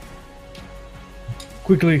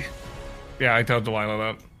 Quickly. Yeah, I told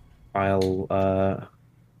Delilah that.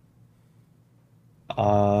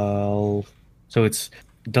 So it's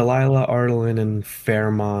Delilah, Arlen, and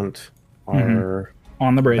Fairmont are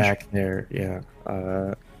on the bridge back there. Yeah.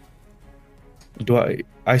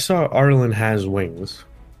 I saw Arlen has wings.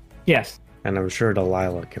 Yes. And I'm sure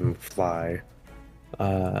Delilah can fly.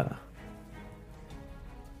 Fuck.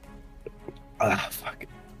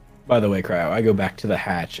 By the way, Cryo, I go back to the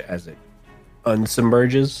hatch as it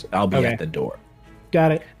unsubmerges. I'll be Okay. at the door.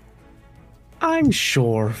 Got it. I'm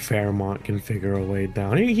sure Fairmont can figure a way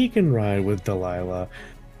down. He can ride with Delilah.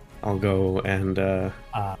 I'll go and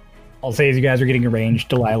I'll say as you guys are getting arranged,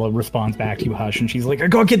 Delilah responds back to you, Hush, and she's like,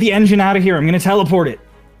 "Go get the engine out of here. I'm gonna teleport it."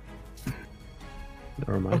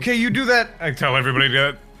 never mind. Okay, you do that. I tell everybody to do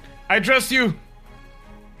that. I trust you.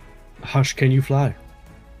 Hush, can you fly?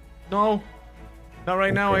 No. Not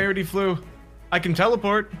right now. I already flew. I can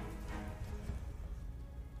teleport.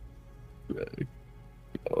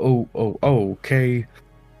 Okay.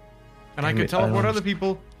 And I Damn can it, teleport I other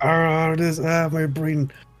people. My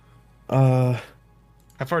brain. How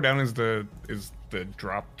far down is the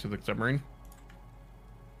drop to the submarine?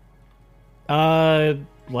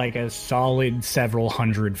 Like a solid several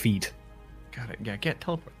hundred feet. Got it. Yeah, get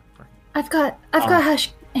teleport. I've got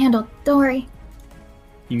Hush handled. Don't worry.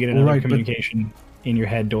 You get another Right, but- communication in your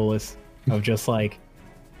head, Dolus, of just like,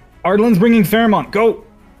 Ardlin's bringing Fairmont. Go.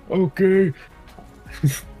 Okay.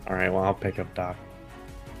 All right. Well, I'll pick up Doc.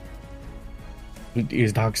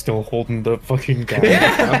 Is Doc still holding the fucking gun?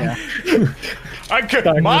 Yeah. I could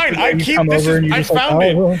mine. I keep come this. over and Is, you're I just like, found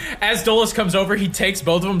it. "Oh, As Dolus comes over, he takes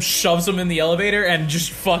both of them, shoves them in the elevator, and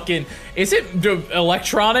just fucking. Is it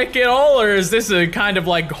electronic at all, or is this a kind of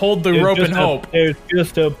like hold the rope and hope? There's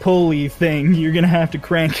just a pulley thing. You're gonna have to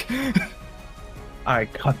crank. I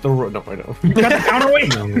cut the rope. No, I don't. You got the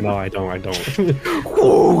counterweight. No, I don't.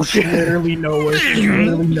 Oh shit! Literally no worse.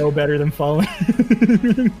 Literally no better than falling.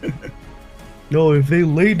 No, if they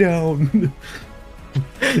lay down.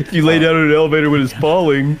 If you lay down in an elevator when it's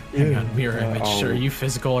falling. Hang on, mirror image. Are you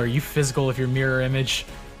physical? Are you physical if you're mirror image?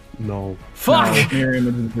 No. Fuck! Mirror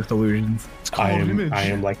images are just illusions. I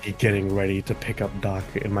am like getting ready to pick up Doc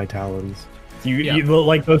in my talons. You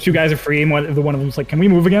like those two guys are free, and one of them's like, "Can we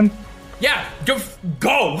move again?" Yeah,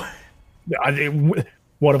 go!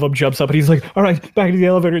 One of them jumps up and he's like, "All right, back to the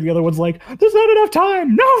elevator." The other one's like, "There's not enough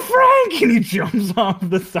time." "No, Frank!" And he jumps off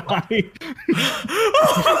the side.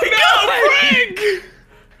 Oh my god, Frank!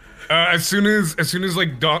 As soon as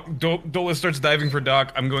like Dolus starts diving for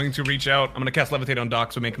Doc, I'm going to reach out. I'm going to cast Levitate on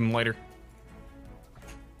Doc, so make him lighter.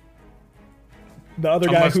 The other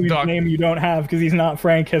guy Unless whose Doc- name you don't have because he's not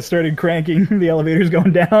Frank has started cranking. The elevator's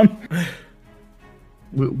going down.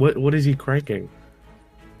 What is he cranking?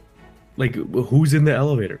 Like, who's in the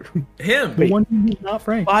elevator? Him. The one who's not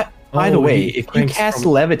Frank. By the way, he if you cranks cast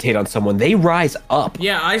from- levitate on someone, they rise up.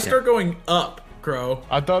 Yeah, I start going up, Crow.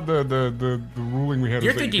 I thought the ruling we had.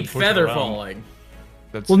 You're was that you thinking could push feather around. falling.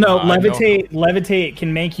 That's Well, no, I know. levitate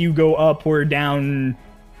can make you go up or down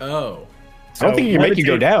Oh. I don't think you can make you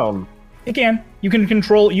go down. It can. You can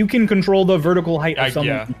control the vertical height of someone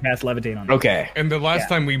yeah. who cast levitate on. Okay. And the last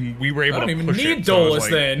time we were I able don't to even push need it, so I was Dolus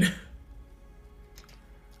like, then.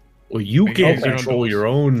 Well, you Make can your own control your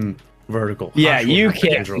own vertical. Yeah, Hush you will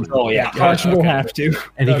can't control control. Yeah. Hush will have to.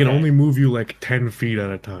 And he can only move you like 10 feet at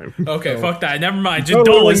a time. Okay, fuck that. Never mind. Just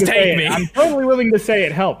Totally Dolus willing to say take it. me. I'm totally willing to say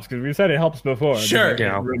it helps because we said it helps before. Sure.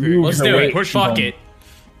 Yeah. Let's do it. Fuck it.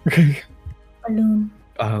 Balloon.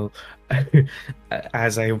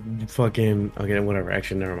 As I fucking okay, whatever.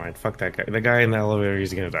 Actually, never mind. Fuck that guy. The guy in the elevator,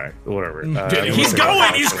 he's gonna die. Whatever. He's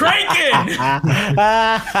going. He's cranking.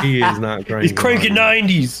 He is not cranking. He's cranking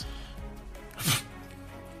 90s.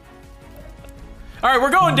 All right,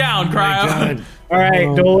 we're going down, Cryo. God. All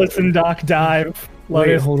right, Dolus and Doc dive. Wait,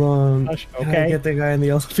 Lotus. hold on. Hush, Can I okay. get the guy in the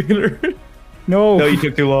elevator? No, No, you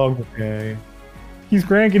took too long. Okay. he's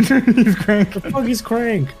cranking. He's cranking. Fuck, he's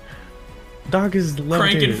crank. Doc is Cranking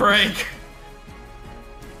levitated. Frank.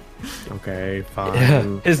 Okay,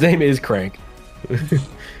 fine. His name is Crank.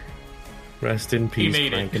 Rest in peace,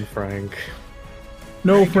 made it. Frank and Frank.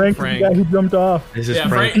 No, Frank, Frank. the guy who jumped off. This is Yeah,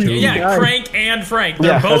 Frank Frank. too. Yeah, Crank and Frank.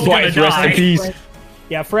 They're Yeah, both that's why gonna it's rest in die. peace.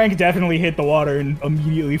 Yeah, Frank definitely hit the water and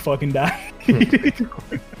immediately fucking died.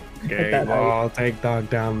 Okay, that well, I'll take Doc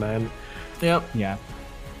down then. Yep. Yeah.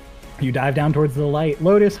 You dive down towards the light.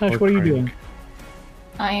 Lotus, Hush, Or what are you Crank. doing?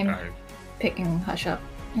 I'm picking Hush up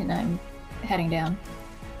and I'm heading down.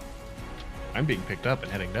 I'm being picked up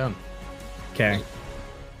and heading down. Okay.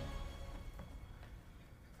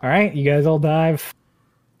 All right, you guys all dive.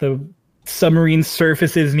 The submarine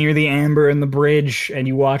surfaces near the amber and the bridge, and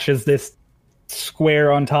you watch as this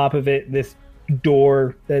square on top of it, this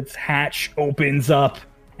door that's hatch opens up,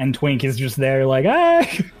 and Twink is just there like, ah!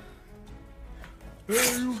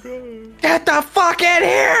 Get the fuck in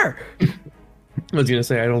here! I was gonna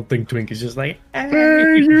say, I don't think Twink is just like,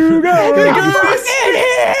 There you go! Get the fuck in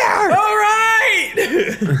here! All right.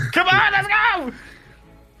 Come on, let's go!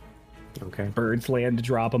 okay. Birds land to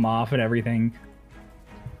drop them off and everything.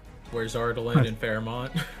 Where's Ardalan and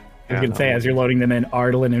Fairmont? I was gonna say, as you're loading them in,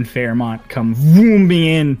 Ardalan and Fairmont come zooming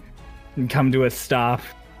in and come to a stop.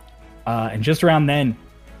 And just around then,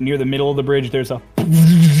 near the middle of the bridge, there's a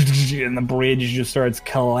and the bridge just starts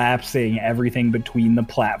collapsing. Everything between the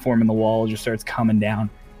platform and the wall just starts coming down.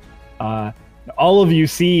 All of you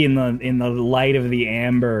see in the light of the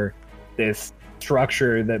amber this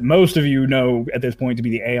structure that most of you know at this point to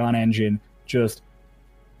be the Aeon engine. Just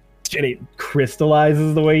it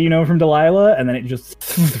crystallizes the way you know from Delilah, and then it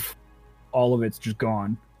just all of it's just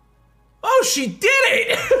gone. Oh, she did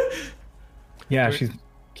it! Yeah,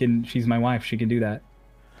 she's my wife. She can do that.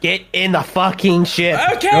 Get in the fucking ship.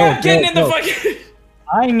 Okay, Go, I'm getting in the go. fucking.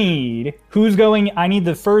 I need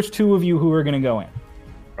the first two of you who are gonna go in.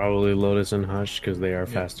 Probably Lotus and Hush because they are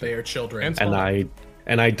faster. They are children.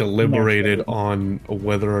 And I deliberated on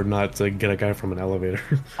whether or not to get a guy from an elevator.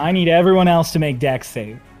 I need everyone else to make dex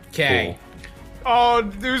save. Okay. Oh,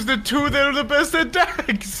 there's the two that are the best at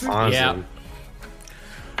Dex. Awesome.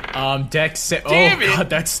 Dex. Damn it. God,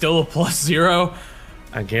 that's still a +0.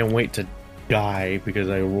 I can't wait to die because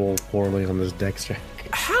I rolled poorly on this dex check.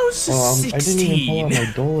 How's a I didn't even pull out 16?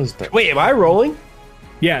 my Dolus deck. Wait, am I rolling?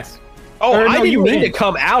 Yes. Oh, Or I no, you didn't were mean in. to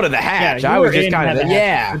come out of the hatch. you I were was just in kind at of the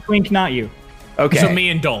yeah. hatch. Twink, not you. Okay. So me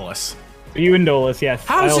and Dolus. You and Dolus, yes.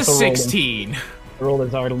 I How's a also rolled him. 16? I rolled as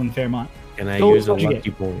Ardalan Fairmont. Can I Dolus, use a what'd you lucky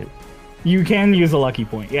get? point? You can use a lucky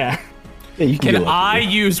point, yeah. Yeah, you Can do it. I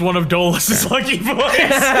use one of Dolus's lucky points?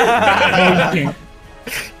 No, you can't.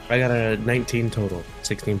 I got a 19 total.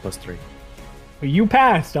 16 plus 3. You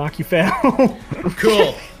passed, Doc. You fail.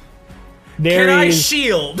 Cool. There Can I is-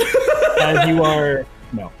 shield? as you are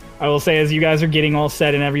no I will say as you guys are getting all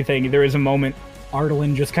set and everything, there is a moment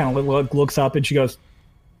Ardalan just kind of looks up and she goes,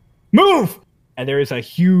 move, and there is a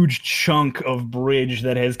huge chunk of bridge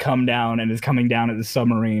that has come down and is coming down at the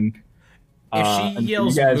submarine. If And she so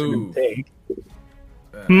yells you guys are gonna move. take-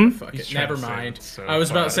 Fuck He's it. trying Never to say mind. it so I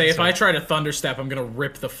was about to say, if fast. I try to thunderstep, I'm gonna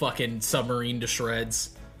rip the fucking submarine to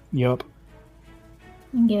shreds. Yep.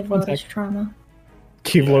 And give One Lotus sec. trauma.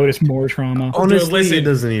 Give Lotus more trauma. Honestly, listen. it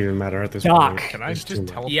doesn't even matter at this Doc. point. Can I It's just too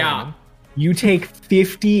much. teleport Yeah. him? You take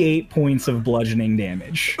 58 points of bludgeoning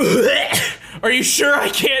damage. Are you sure I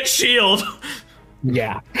can't shield?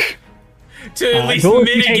 Yeah. To at least Dolus,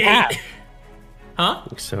 you take mitigate. half. Huh?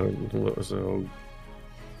 So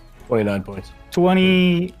 29 points.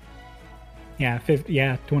 20 yeah, 50,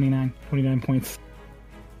 yeah, 29 points.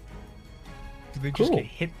 Did they just Cool. get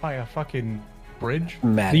hit by a fucking bridge?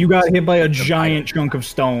 Mad. So you got hit by a giant chunk of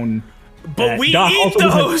stone. But we Doc eat also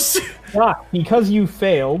those! Doc, because you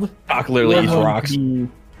failed, Doc literally you're eats going rocks. to be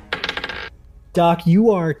Doc,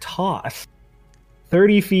 you are tossed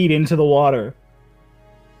 30 feet into the water.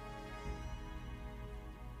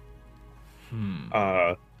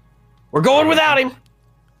 We're going without him.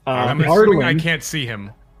 I'm assuming I Ardlin, can't see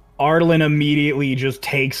him. Ardlin immediately just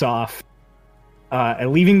takes off,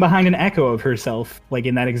 leaving behind an echo of herself, like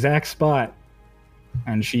in that exact spot.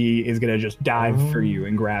 And she is gonna just dive for you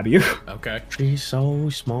and grab you. Okay. She's so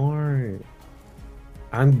smart.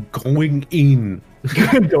 I'm going in.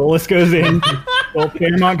 Dolus goes in. Well,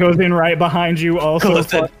 Fairmont goes in right behind you. Also,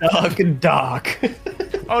 Fucking Doc.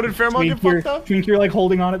 Oh, did Fairmont get fucked up? Twink, you're like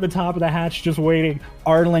holding on at the top of the hatch, just waiting.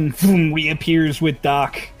 Ardlin boom, reappears with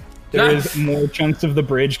Doc. There is more chunks of the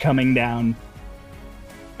bridge coming down.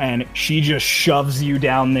 And she just shoves you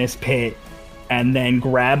down this pit and then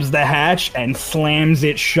grabs the hatch and slams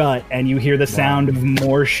it shut. And you hear the sound of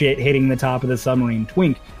more shit hitting the top of the submarine.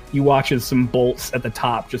 Twink, you watch as some bolts at the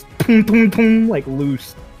top just boom, boom, boom, like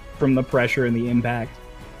loose from the pressure and the impact.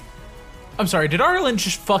 I'm sorry, did Arlen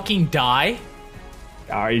just fucking die?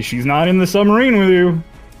 She's not in the submarine with you.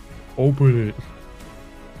 Open it.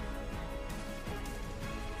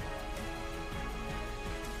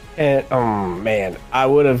 And, oh man, I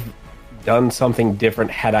would have done something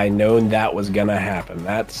different had I known that was gonna happen.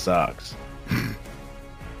 That sucks.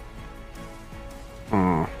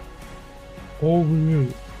 Open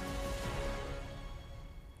it.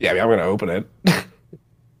 Yeah, I mean, I'm gonna open it.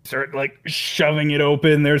 Start like shoving it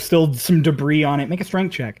open. There's still some debris on it. Make a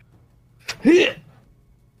strength check.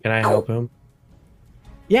 Can I help him?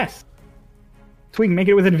 Yes. Twink, make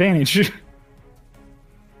it with advantage.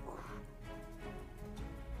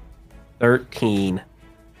 13.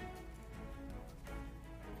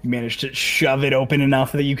 You manage to shove it open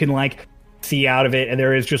enough that you can like see out of it, and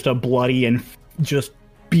there is just a bloody and just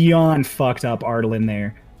beyond fucked up Ardlin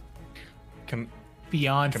there.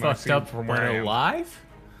 Beyond Can I fucked see up from but where I am? alive?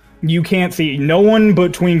 You can't see. No one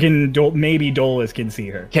but Twink and maybe Dolus can see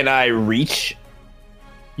her. Can I reach?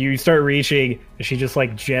 You start reaching, and she just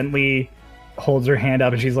like gently holds her hand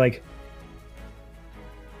up, and she's like,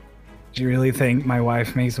 "Do you really think my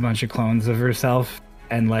wife makes a bunch of clones of herself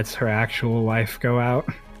and lets her actual life go out?"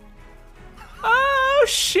 Oh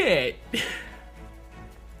shit.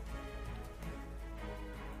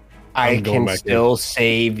 I I'm going can back still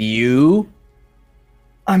save you.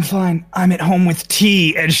 I'm fine. I'm at home with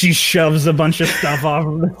tea, and she shoves a bunch of stuff off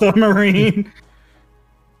of the submarine.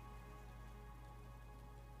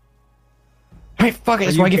 Hey, fuck it.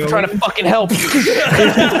 That's what I get for trying to fucking help you.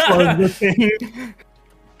 Close the thing.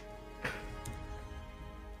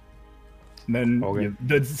 And then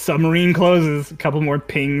the submarine closes. A couple more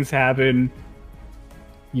pings happen.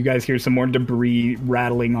 You guys hear some more debris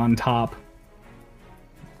rattling on top.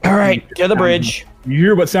 All right, to the bridge. You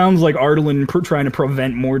hear what sounds like Ardlin trying to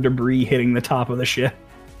prevent more debris hitting the top of the ship.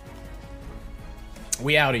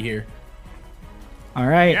 We out of here. All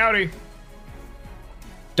right, Howdy.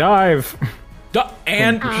 dive.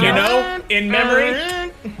 And, you know, in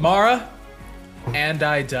memory, Mara, and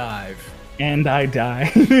I dive. And I die.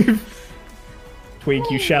 Twink,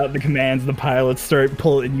 you shout the commands, the pilots start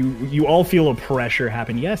pulling, you all feel a pressure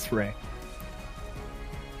happen. Yes, Ray?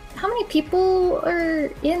 How many people are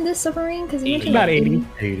in this submarine? Because you mentioned About 80.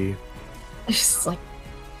 80. It's just like,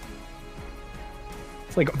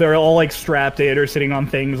 It's like they're all like strapped in or sitting on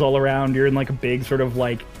things all around. You're in like a big sort of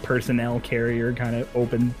like personnel carrier kind of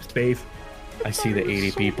open space. I see the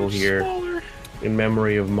 80 people here. In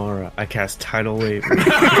memory of Mara, I cast Tidal Wave.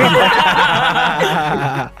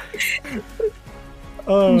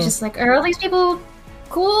 I'm just like, are all these people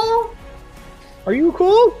cool? Are you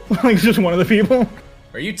cool? Like just one of the people?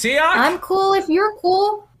 Are you Tiok? I'm cool if you're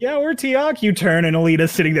cool. Yeah, we're Tiok. You turn and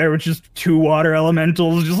Alita's sitting there with just two water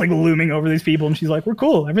elementals just like looming over these people, and she's like, "We're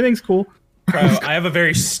cool. Everything's cool." Bro, I have a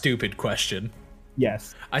very stupid question.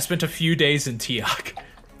 Yes. I spent a few days in Tiok.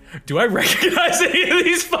 Do I recognize any of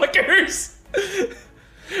these fuckers?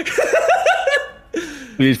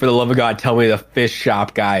 Please, for the love of God, tell me the fish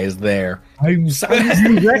shop guy is there. You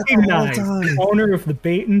recognize the owner of the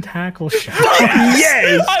bait and tackle shop.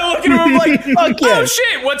 Yes! I look at him and I'm like, Fuck oh yes.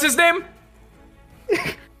 shit, what's his name?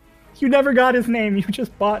 You never got his name. You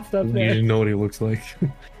just bought stuff You there. didn't know what he looks like.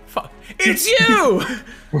 Fuck. It's you!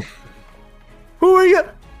 Who are you?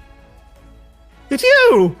 It's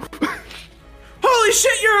you! Holy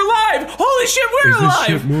shit, you're alive! Holy shit, we're Is this alive!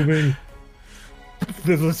 ship moving?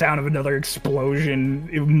 There's the sound of another explosion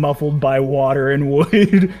muffled by water and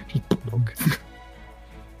wood.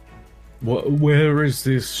 Where is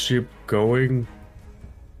this ship going?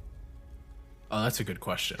 Oh, that's a good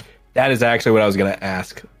question. That is actually what I was going to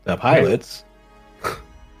ask the pilots.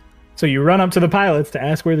 So you run up to the pilots to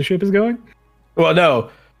ask where the ship is going? Well, no.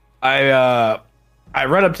 I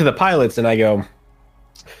run up to the pilots and I go,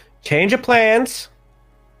 change of plans.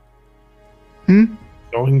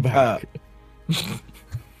 Going back.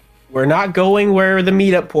 We're not going where the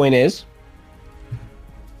meetup point is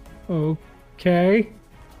Okay.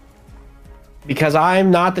 because I'm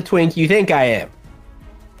not the twink you think I am.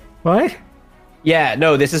 What? Yeah,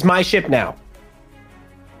 no, this is my ship now.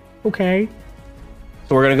 Okay.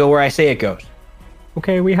 So we're going to go where I say it goes.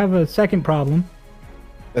 Okay, we have a second problem.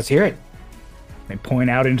 Let's hear it. They point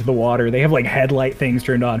out into the water. They have like headlight things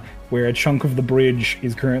turned on where a chunk of the bridge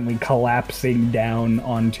is currently collapsing down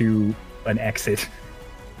onto an exit.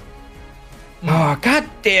 Oh, god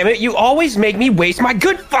damn it. You always make me waste my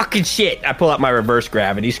good fucking shit. I pull out my reverse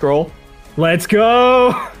gravity scroll Let's go!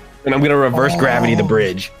 and I'm going to reverse gravity the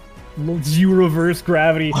bridge. You reverse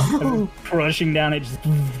gravity, crushing down it, just,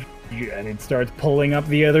 and it starts pulling up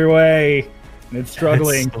the other way. And it's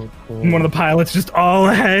struggling. That's so cool. And one of the pilots just all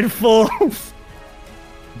ahead full.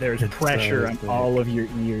 There's pressure on sick. all of your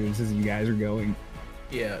ears as you guys are going.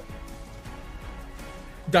 Yeah.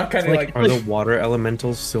 Doc kind of like Are the water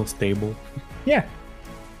elementals still stable? Yeah.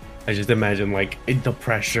 I just imagine like the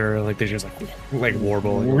pressure, like they're just like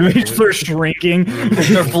warble. They're shrinking.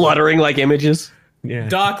 They're fluttering like images. Yeah.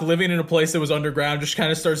 Doc, living in a place that was underground, just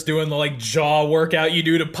kind of starts doing the like jaw workout you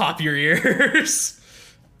do to pop your ears.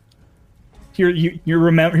 You're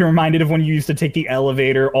reminded of when you used to take the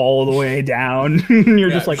elevator all the way down.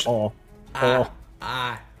 You're just like, oh.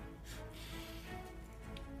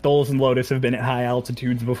 Dolus and Lotus have been at high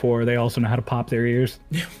altitudes before. They also know how to pop their ears.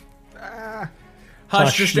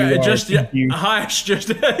 Hush, you are confused. Hush,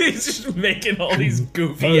 he's just making all these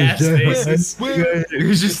goofy ass faces.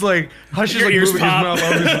 He's just like, Hush is Your like ears moving his pop. mouth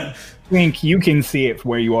over. Twink, you can see it from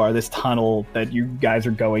where you are, this tunnel that you guys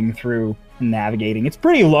are going through and navigating. It's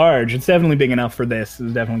pretty large. It's definitely big enough for this. It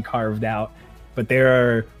was definitely carved out. But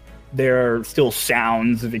there are still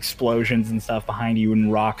sounds of explosions and stuff behind you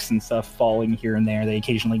and rocks and stuff falling here and there. They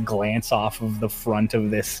occasionally glance off of the front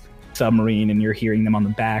of this submarine and you're hearing them on the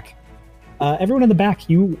back. Everyone in the back,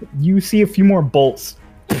 you see a few more bolts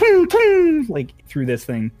like through this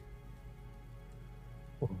thing.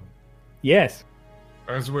 Yes.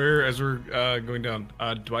 As we're going down,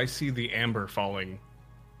 do I see the amber falling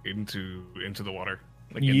into the water?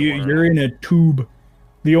 Like in the water? You're in a tube.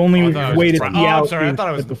 The only I thought it was way the to front. see out I'm sorry. I is thought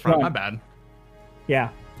it was at the front. My bad. Yeah.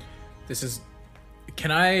 This is.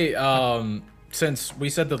 Can I? Since we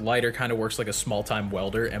said the lighter kind of works like a small-time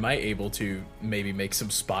welder, am I able to maybe make some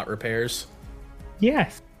spot repairs?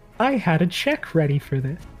 Yes. I had a check ready for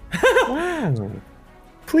this. Wow.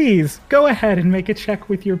 Please go ahead and make a check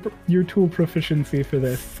with your tool proficiency for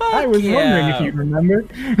this. I was wondering if you remember.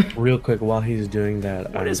 Real quick, while he's doing that,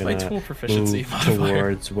 What I'm is my gonna tool proficiency move modifier?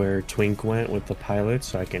 towards where Twink went with the pilot,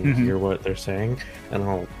 so I can hear what they're saying, and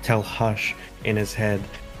I'll tell Hush in his head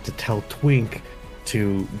to tell Twink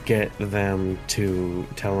to get them to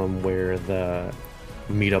tell him where the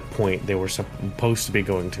meetup point they were supposed to be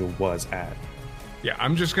going to was at. Yeah,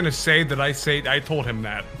 I'm just gonna say that I told him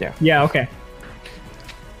that. Yeah, okay.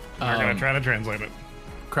 I'm gonna try to translate it.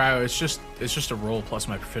 Cryo, it's just a roll plus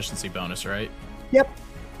my proficiency bonus, right? Yep.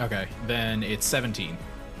 Okay, then it's 17.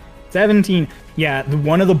 17. Yeah,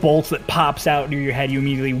 one of the bolts that pops out near your head, you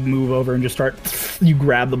immediately move over and just you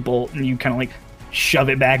grab the bolt and you kind of like shove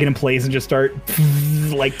it back into place and just start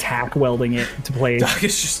like tack welding it to place. Doc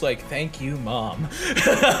is just like, thank you, Mom.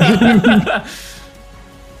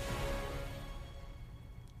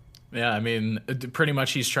 Yeah, I mean, pretty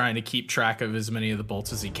much he's trying to keep track of as many of the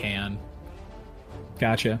bolts as he can.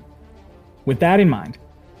 Gotcha. With that in mind,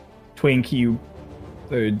 Twink, you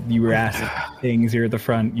were asked things here at the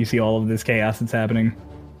front. You see all of this chaos that's happening.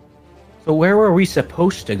 So where were we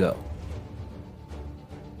supposed to go?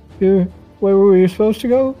 Yeah, where were we supposed to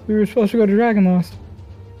go? We were supposed to go to Dragonlost.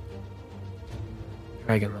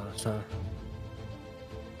 Dragonlost, huh?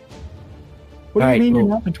 What do you Alright, mean you're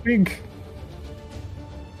well- not the Twink?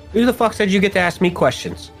 Who the fuck said you get to ask me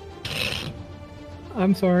questions?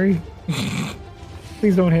 I'm sorry.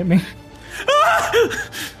 Please don't hit me.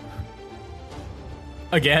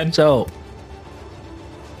 Again? So,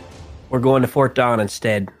 we're going to Fort Dawn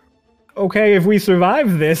instead. Okay, if we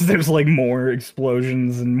survive this, there's like more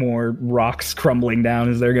explosions and more rocks crumbling down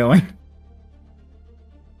as they're going.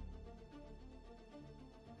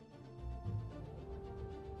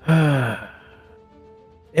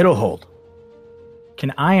 It'll hold.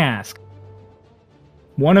 Can I ask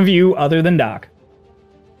one of you, other than Doc,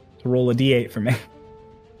 to roll a d8 for me?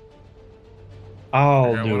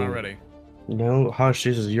 I'll I got do one it. already. No, Hush,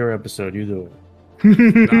 this is your episode. You do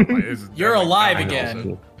it. You're alive not again.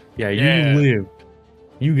 also. Yeah, Yeah. you lived.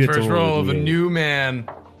 You get First to roll of a the new man.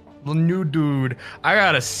 The new dude. I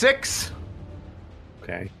got a 6.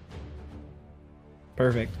 Okay,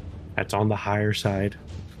 Perfect. that's on the higher side.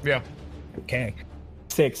 Yeah. Okay.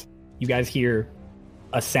 6. You guys hear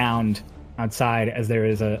a sound outside as there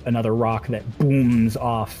is another rock that booms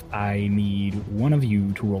off. I need one of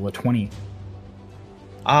you to roll a 20.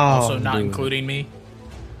 Also not including me.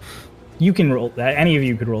 You can roll that. Any of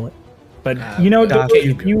you could roll it. But Doc,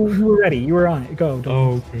 you were ready. You were on it. Go.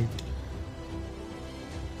 Okay.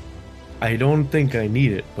 I don't think I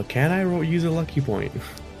need it, but can I use a lucky point?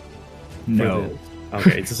 No. this?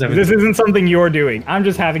 Okay, it's a 17. This isn't something you're doing. I'm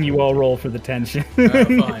just having you all roll for the tension.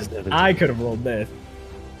 Fine. I could have rolled this.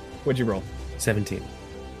 What'd you roll? 17.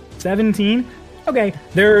 17? Okay.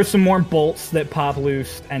 There are some more bolts that pop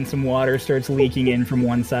loose, and some water starts leaking in from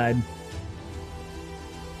one side.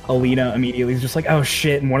 Alina immediately is just like, oh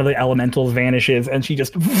shit, and one of the elementals vanishes, and she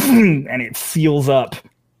just, and it seals up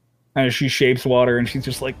as she shapes water, and she's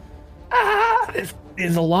just like, this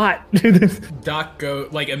is a lot. Doc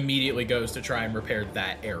immediately goes to try and repair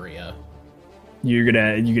that area. You're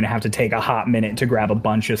gonna have to take a hot minute to grab a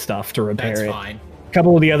bunch of stuff to repair That's it. fine. A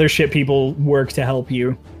couple of the other ship people work to help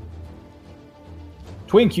you.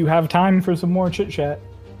 Twink, you have time for some more chit chat.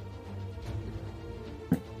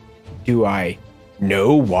 Do I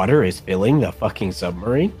know water is filling the fucking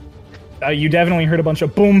submarine? You definitely heard a bunch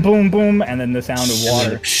of boom, boom, boom, and then the sound of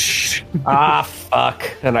water.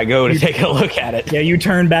 Fuck. And I go to take a look at it. Yeah, you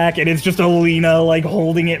turn back, and it's just Alina,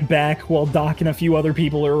 holding it back while Doc and a few other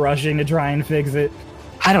people are rushing to try and fix it.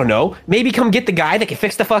 I don't know. Maybe come get the guy that can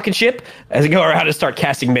fix the fucking ship as I go around and start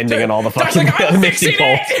casting mending on all the Doc's fucking like, I'm mixing fixing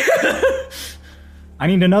bolts. it! I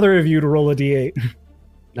need another of you to roll a d8.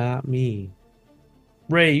 Not me.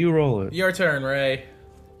 Ray, you roll it. Your turn, Ray.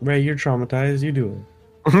 Ray, you're traumatized. You do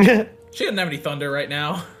it. She doesn't have any thunder right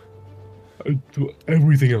now. I do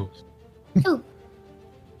everything else.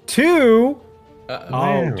 2? Uh-oh. Oh,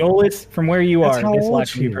 Wow. Dolitz, from where you That's are, how this will old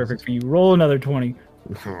actually be she is. perfect for you. Roll another 20.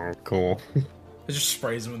 Oh, cool. It just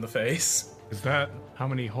sprays him in the face. Is that how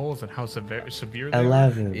many holes and how severe they are?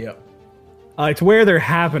 11. Yep. It's where they're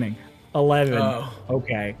happening. 11. Oh.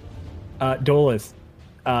 Okay. Dolus,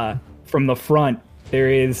 from the front,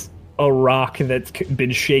 there is a rock that's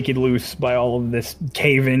been shaken loose by all of this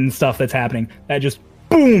cave-in stuff that's happening. That just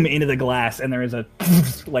boom into the glass, and there is a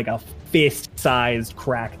fist-sized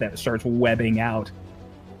crack that starts webbing out.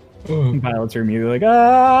 Pilots are immediately like,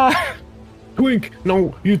 ah! Twink!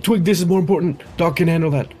 No, you Twink, this is more important. Doc can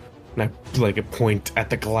handle that. And I point at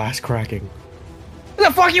the glass cracking. What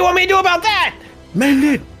the fuck you want me to do about that? Mend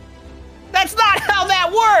it! That's not how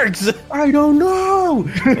that works! I don't know!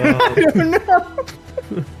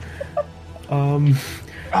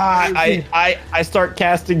 I start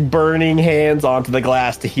casting burning hands onto the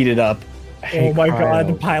glass to heat it up. Oh my god,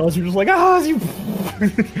 the pilots are just like, ah! You...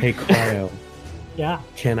 Hey, Cryo. Yeah.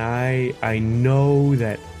 Can I know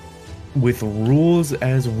that with rules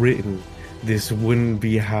as written, this wouldn't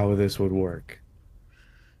be how this would work.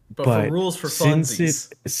 But for rules for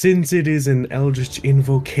funsies. Since it is an eldritch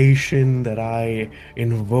invocation that I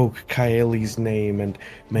invoke Kaeli's name and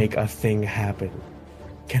make a thing happen,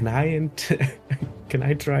 can I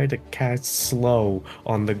try to cast slow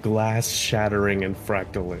on the glass shattering and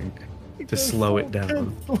fractaling to slow it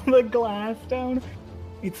down? Slow the glass down.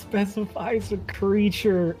 It specifies a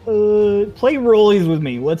creature. Play rollies with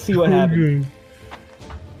me. Let's see what happens.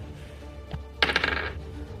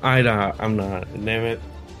 I'm not. Damn it.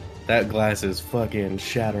 That glass is fucking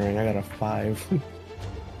shattering. I got a 5. All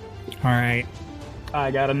right.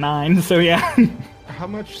 I got a 9, so yeah. How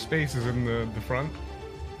much space is in the front?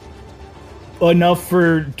 Enough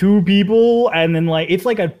for 2 people, and then it's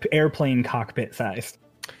like an airplane cockpit sized.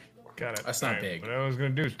 Got it. That's not Alright, big. What I was gonna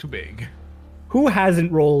do is too big. Who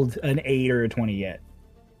hasn't rolled an 8 or a 20 yet?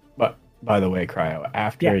 But by the way, Cryo,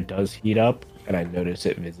 after Yeah. it does heat up, and I notice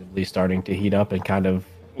it visibly starting to heat up and kind of,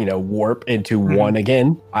 warp into 1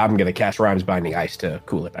 again, I'm going to cast Rhymes Binding Ice to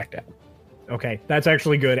cool it back down. Okay, that's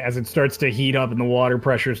actually good. As it starts to heat up and the water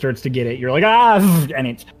pressure starts to get it, you're like, ah! And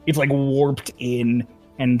it's warped in,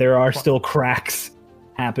 and there are still cracks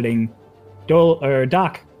happening.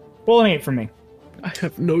 Doc, roll an 8 for me. I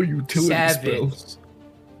have no utility 7. spells.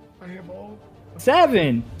 I have all.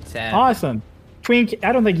 7! 7. Awesome. Twink,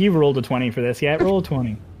 I don't think you've rolled a 20 for this yet. Roll a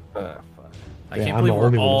 20. I Yeah, can't I'm believe the we're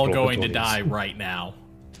only one all who's rolled going to 20s. die right now.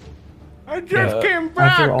 I just came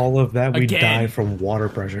back. After all of that, we Again. die from water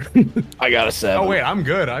pressure. I got a 7. Oh wait, I'm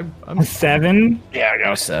good. I'm A 7? Yeah, I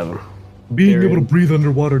got a 7. Being There able to is- breathe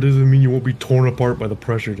underwater doesn't mean you won't be torn apart by the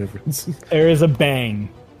pressure difference. There is a bang,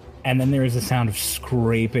 and then there is a sound of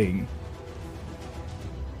scraping.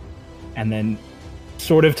 And then,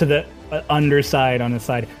 sort of to the underside on the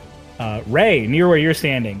side, Ray, near where you're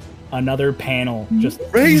standing, another panel just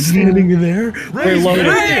Ray's standing in there. they're loaded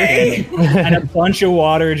and a bunch of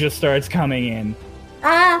water just starts coming in.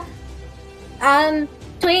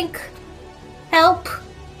 Twink, help.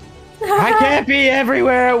 I can't be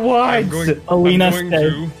everywhere at once. Alina I'm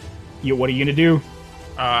going says, what are you gonna do?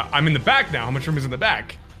 I'm in the back now. How much room is in the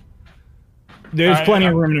back? There's plenty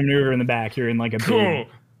of room to maneuver in the back. You're in like a Cool.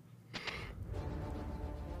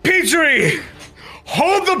 Petrie,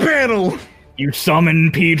 hold the panel. You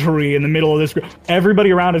summon Petrie in the middle of this.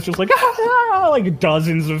 Everybody around is just like, like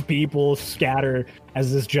dozens of people scatter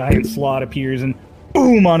as this giant slot appears and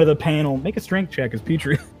boom onto the panel. Make a strength check as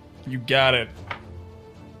Petrie. You got it.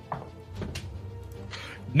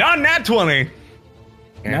 Not nat 20.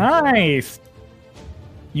 Nice.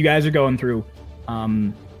 You guys are going through.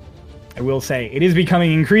 I will say it is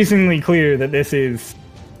becoming increasingly clear that this is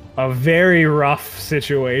a very rough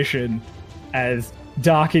situation as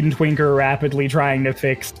Doc and Twink are rapidly trying to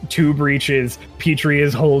fix 2 breaches. Petrie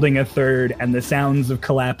is holding a 3rd, and the sounds of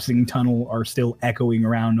collapsing tunnel are still echoing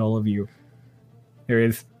around all of you. There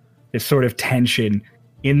is this sort of tension.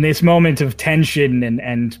 In this moment of tension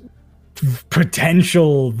and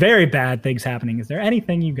potential very bad things happening, is there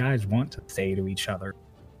anything you guys want to say to each other?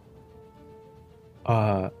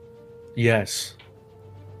 Yes.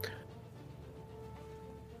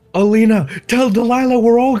 Alina, tell Delilah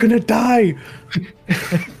we're all gonna die.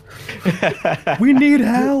 We need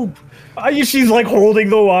help. She's like holding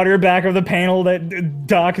the water back of the panel that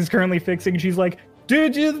Doc is currently fixing. She's like,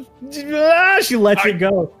 dude, she lets it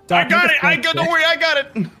go. Doc, I got it. Don't worry, I got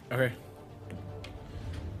it. Okay.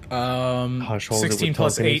 Hush, hold it 16 with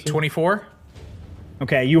plus 8, telekinesis. 24.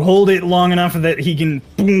 Okay, you hold it long enough that he can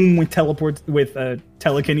boom with teleport with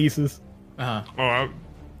telekinesis. Uh-huh.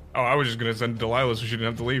 I was just gonna send Delilah so she didn't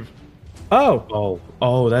have to leave. Oh,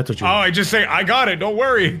 That's what you. I just say I got it. Don't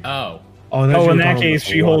worry. Oh. in that case,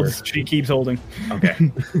 she keeps holding. Okay.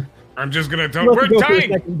 I'm just gonna tell. You have We're to go for a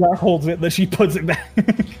dying. second. Doc holds it, then she puts it back.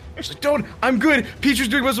 She's like, don't. I'm good. Peter's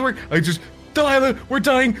doing most of the work. Delilah, we're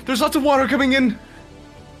dying. There's lots of water coming in.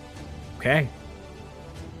 Okay,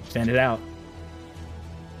 send it out.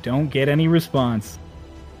 Don't get any response.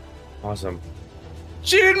 Awesome.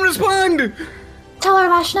 She didn't respond. Tell her,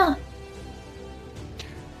 Lashna.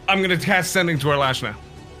 I'm gonna cast sending to Arlashna.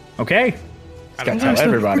 Okay, Gotta tell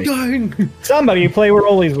everybody. We're dying. somebody play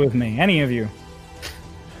rollies with me. Any of you?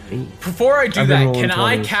 Before I do I've been that, rolling can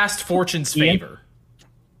I 20s. cast Fortune's Ian? Favor?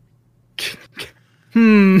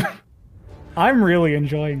 I'm really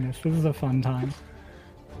enjoying this. This is a fun time.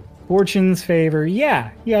 Fortune's favor.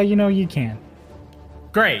 Yeah, you can.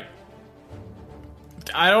 Great.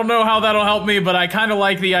 I don't know how that'll help me, but I kind of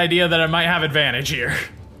like the idea that I might have advantage here.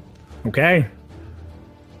 Okay.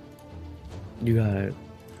 You got it.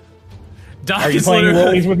 Doc Are you is playing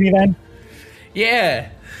literally- rollies with me then? Yeah.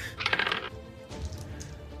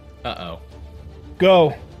 Uh-oh.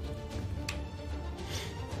 Go.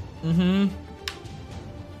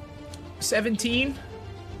 17?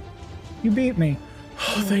 You beat me.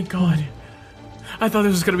 Oh, thank God. I thought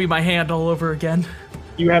this was going to be my hand all over again.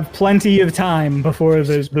 You have plenty of time before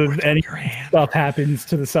any stuff happens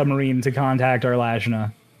to the submarine to contact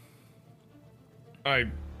Arlashna. I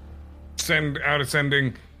send out a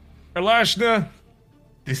sending. Arlashna,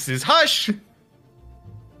 this is Hush.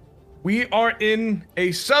 We are in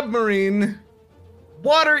a submarine.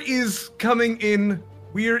 Water is coming in.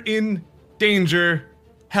 We're in danger.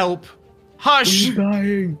 Help. Hush.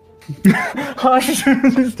 Dying. Hush.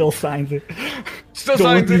 Still signs it. Still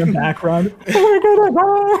Going signs in the it. background. We're gonna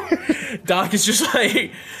go. Doc is just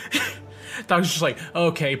like... Doc's just like,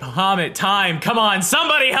 okay, Bahamut, time. Come on,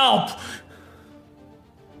 somebody help!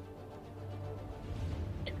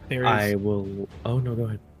 There is I will. Oh no, go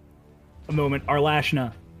ahead. a moment.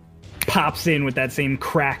 Arlashna pops in with that same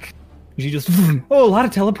crack. She just, a lot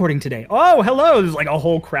of teleporting today. Oh, hello. There's like a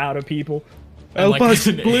whole crowd of people. And Help like us,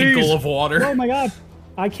 an please. ankle of water. Oh my god.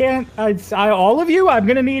 I can't. All of you, I'm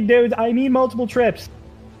gonna need. I need multiple trips.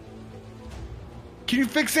 Can you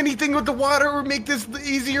fix anything with the water or make this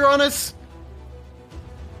easier on us?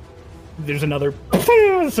 There's another.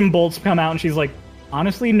 Some bolts come out, and she's like,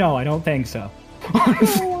 honestly, no, I don't think so.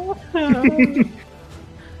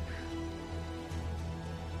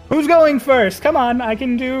 Who's going first? Come on, I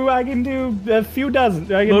can do a few dozen.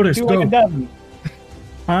 I can Lotus, do like go. a dozen.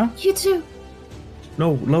 Huh? You too.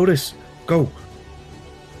 No, Lotus, go.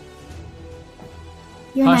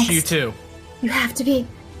 You're Hush, next. you too. You have to be.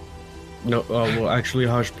 No, well, actually,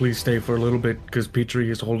 Hush, please stay for a little bit because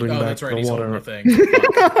Petrie is holding Oh, back that's right, the he's water. holding the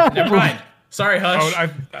thing. Fuck. Never mind. Sorry, Hush. Oh,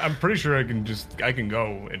 I'm pretty sure I can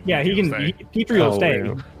go. And Yeah, he he'll can. stay. Petrie will Oh, stay.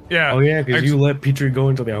 yeah. Yeah. Oh yeah, because you let Petrie go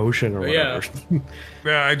into the ocean or Yeah. whatever.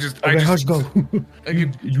 Yeah, I Okay, just how's go?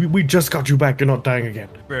 We just got you back. You're not dying again.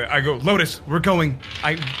 I go, Lotus, we're going.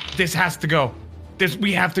 This has to go.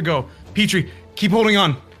 We have to go. Petrie, keep holding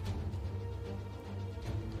on.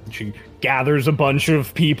 She gathers a bunch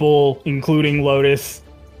of people, including Lotus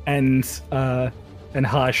and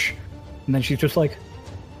Hush, and then she's just like,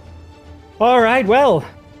 "All right, well,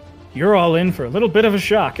 you're all in for a little bit of a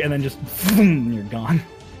shock," and then just boom, you're gone.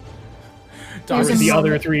 There's With a the other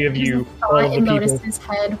moment- three of there's you, a thought all of the in people. Lotus's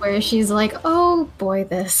head where she's like, "Oh boy,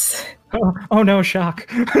 this." Oh no, shock!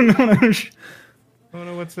 No, Oh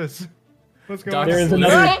no, what's this? What's going Doc- on? There is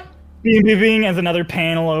another bing as another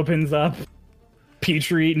panel opens up.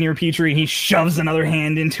 Petrie near Petrie, and he shoves another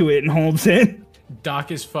hand into it and holds it.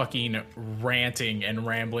 Doc is fucking ranting and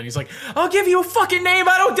rambling. He's like, "I'll give you a fucking name.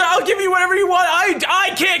 I'll give you whatever you want.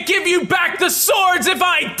 I can't give you back the swords if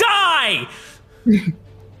I die."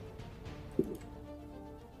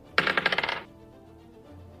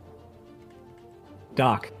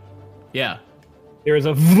 Doc, Yeah. there is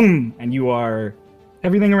a vroom, and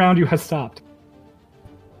everything around you has stopped.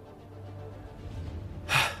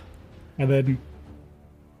 And then,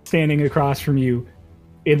 standing across from you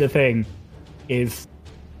in the thing is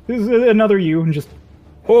another you, and just,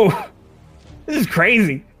 whoa, this is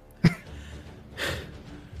crazy.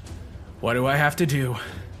 What do I have to do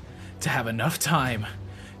to have enough time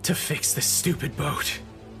to fix this stupid boat?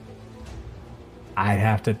 I'd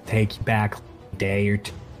have to take you back a day or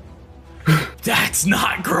two. That's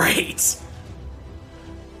not great.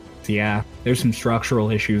 Yeah, there's some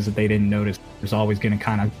structural issues that they didn't notice. There's always going to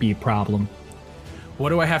kind of be a problem. What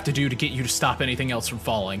do I have to do to get you to stop anything else from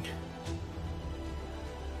falling?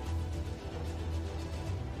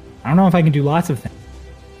 I don't know if I can do lots of things,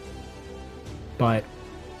 but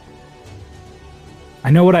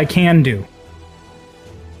I know what I can do.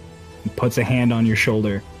 He puts a hand on your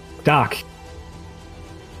shoulder. Doc,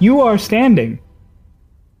 you are standing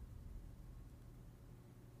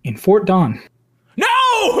in Fort Dawn.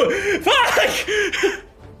 No! Fuck!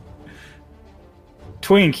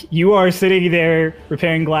 Twink, you are sitting there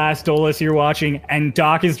repairing glass. Dolus, you're watching, and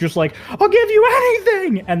Doc is just like, "I'll give you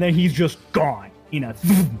anything!" And then he's just gone.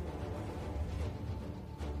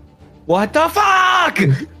 What the fuck?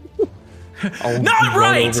 Not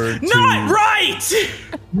right! Not right!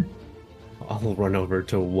 I'll run over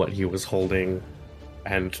to what he was holding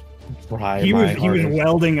and try He my was hardest.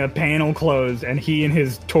 welding a panel closed, and he and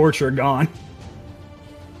his torch are gone.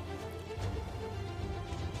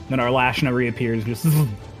 Then our Lashna reappears, just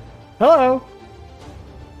hello.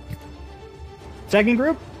 Second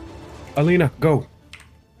group, Alina, go.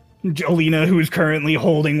 Alina, who is currently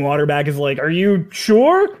holding water back, is like, "Are you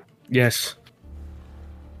sure?" Yes.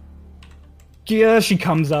 Yeah, she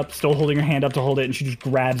comes up, still holding her hand up to hold it, and she just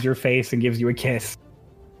grabs your face and gives you a kiss.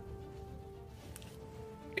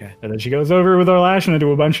 Okay. And then she goes over with our Lashna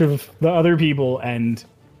to a bunch of the other people, and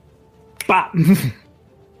bop!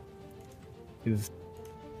 Is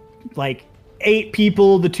like 8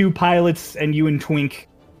 people, the 2 pilots, and you and Twink,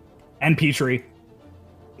 and Petrie.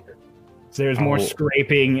 So there's more Oh.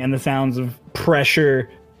 scraping and the sounds of pressure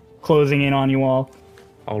closing in on you all.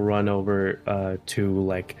 I'll run over to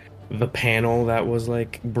like the panel that was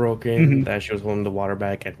like broken that she was holding the water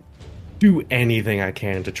back and do anything I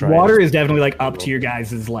can to try. Water to- is definitely like up to your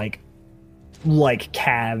guys' like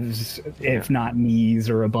calves, if not knees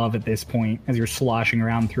or above at this point, as you're sloshing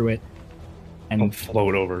around through it. I'll And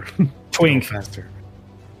float over. Twink, Go faster.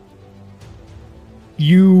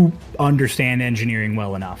 you understand engineering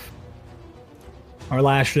well enough. Our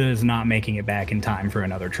Lashna is not making it back in time for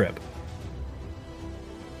another trip.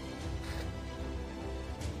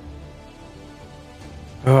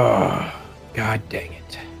 Oh, God dang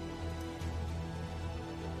it.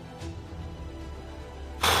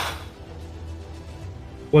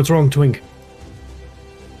 What's wrong, Twink?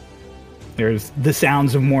 There's the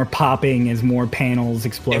sounds of more popping as more panels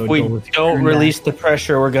explode. If we Dolus, you don't turn release back. the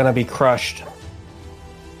pressure, we're gonna be crushed.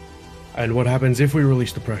 And what happens if we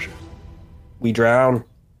release the pressure? We drown.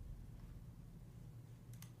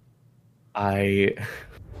 I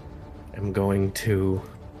am going to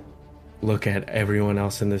look at everyone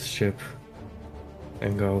else in this ship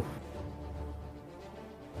and go,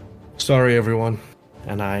 "Sorry, everyone."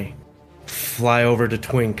 And I fly over to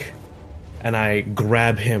Twink and I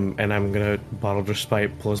grab him and I'm gonna bottle of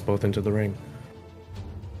spite, pull us both into the ring.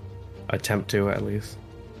 Attempt to, at least.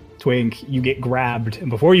 Twink, you get grabbed. And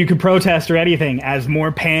before you could protest or anything, as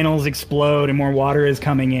more panels explode and more water is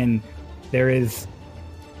coming in, there is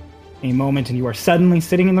a moment and you are suddenly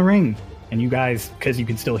sitting in the ring. And you guys, because you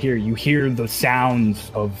can still hear, you hear the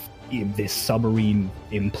sounds of this submarine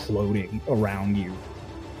imploding around you,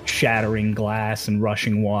 shattering glass and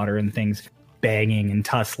rushing water and things banging and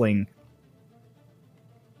tussling.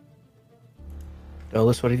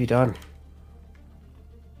 Dolus, what have you done?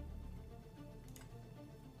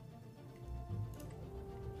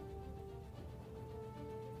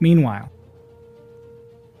 Meanwhile,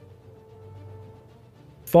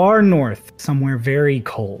 far north, somewhere very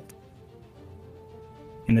cold,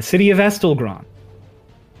 in the city of Estelgron,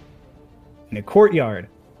 in a courtyard,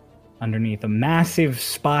 underneath a massive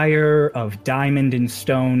spire of diamond and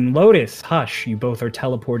stone, Lotus, Hush, you both are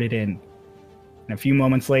teleported in. And a few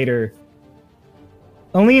moments later,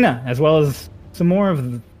 Alina, as well as some more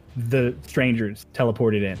of the strangers,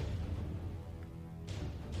 teleported in.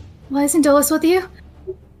 Why isn't Dolus with you?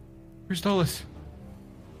 Where's Dolus?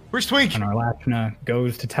 Where's Twink? And Arlachna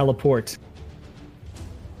goes to teleport.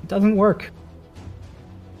 It doesn't work.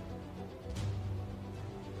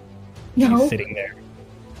 No. She's sitting there.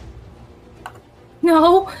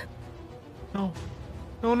 No. No.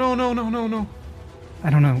 No. I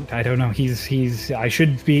don't know. He's I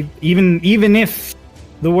should be even if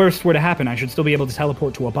the worst were to happen, I should still be able to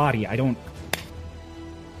teleport to a body.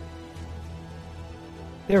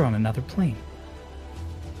 They're on another plane.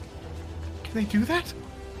 Can they do that?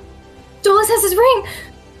 Dolus has his ring.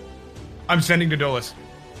 I'm sending to Dolus.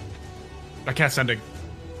 I cast sending.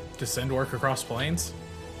 Does send work across planes?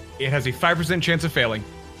 It has a 5% chance of failing.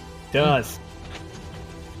 Does.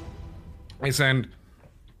 I send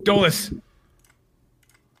Dolus.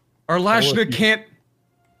 Arlashna can't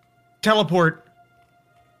teleport.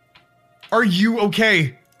 Are you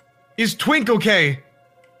okay? Is Twink okay?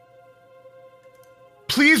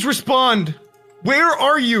 Please respond. Where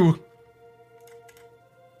are you?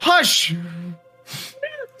 Hush!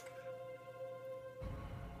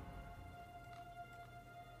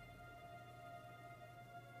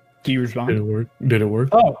 Do you respond? Did it work? Did it work?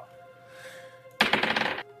 Oh.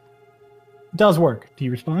 It does work. Do you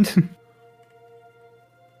respond?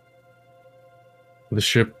 The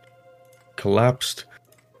ship collapsed.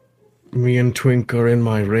 Me and Twink are in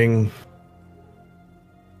my ring.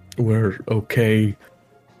 We're okay.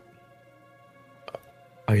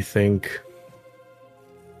 I think.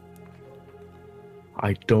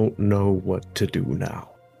 I don't know what to do now.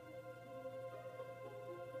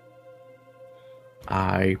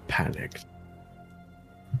 I panicked.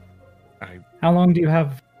 How long do you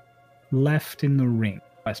have left in the ring?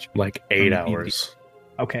 Question. Like 8 hours.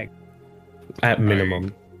 Okay. At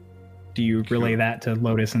minimum. Do you relay that to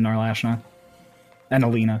Lotus and Arlashna? And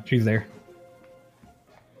Alina, she's there.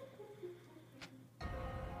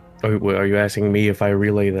 Are you asking me if I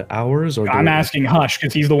relay the hours? Or I'm asking Hush,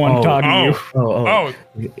 because he's the one talking to you. Oh.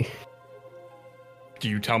 Do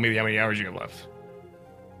you tell me how many hours you have left?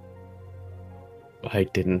 I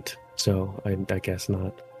didn't, so I guess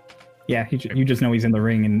not. Yeah, you just know he's in the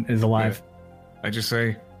ring and is alive. I just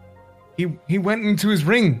say, he went into his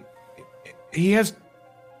ring.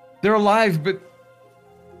 They're alive, but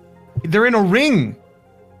they're in a ring.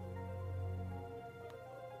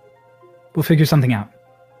 We'll figure something out.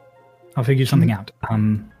 I'll figure something out.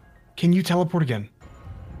 Can you teleport again?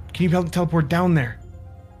 Can you teleport down there?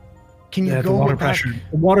 Can you the go water back? pressure?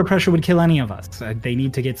 The water pressure would kill any of us. They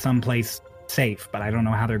need to get someplace safe, but I don't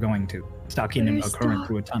know how they're going to. Stuck in a Where's current Doc?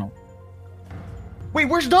 through a tunnel. Wait,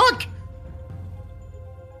 where's Doc?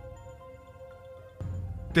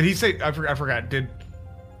 Did he say? I forgot. Did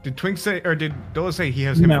Twink say, or did Dola say he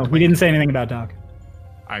has him? No, he didn't say anything about Doc.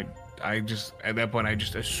 I just, at that point, I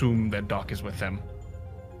just assumed that Doc is with them.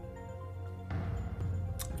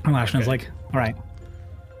 Lashna's like, all right.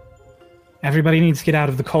 Everybody needs to get out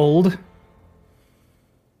of the cold.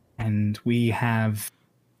 And we have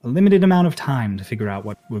a limited amount of time to figure out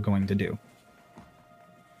what we're going to do.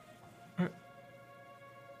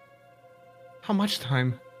 How much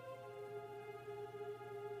time?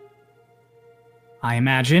 I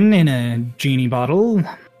imagine in a genie bottle,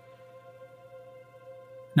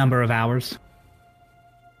 number of hours.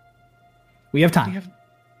 We have time.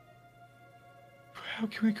 How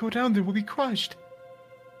can we go down there? We'll be crushed.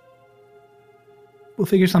 We'll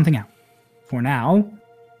figure something out. For now,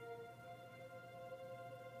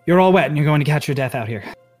 you're all wet and you're going to catch your death out here.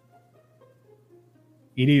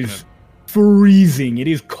 It is freezing. It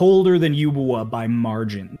is colder than Eubuea by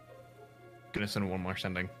margin. Gonna send one more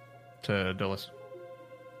sending to Dulles.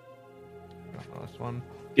 Last one.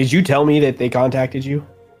 Did you tell me that they contacted you?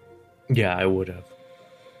 Yeah, I would have.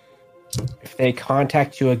 If they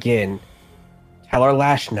contact you again, tell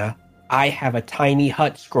Arlashna I have a tiny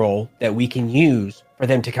hut scroll that we can use for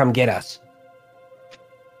them to come get us.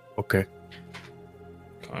 Okay.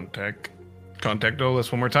 Contact contact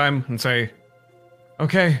Dolus one more time and say,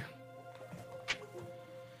 okay,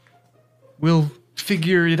 we'll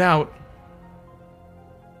figure it out.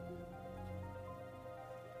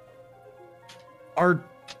 Are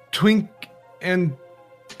Twink and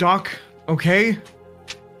Doc okay?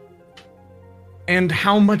 And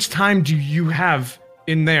how much time do you have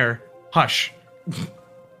in there? Hush.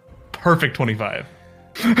 Perfect 25.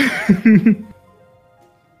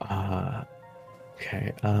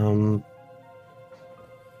 Okay.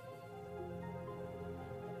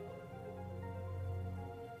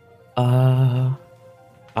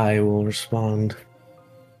 I will respond.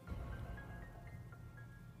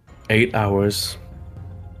 8 hours.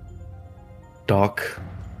 Doc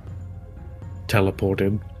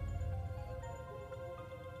teleported.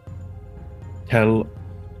 Tell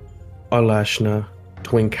Alashna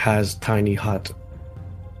Twink has tiny hut.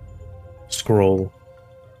 Scroll.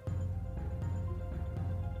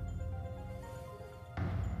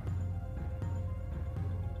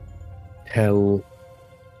 Tell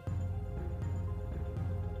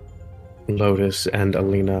Lotus and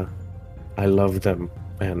Alina I love them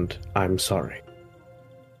and I'm sorry.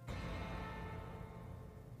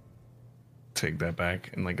 Take that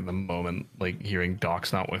back, and like in the moment, like hearing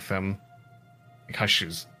Doc's not with them, like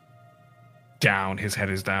hushes down, his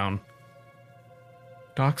head is down.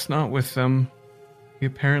 Doc's not with them. He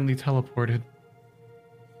apparently teleported.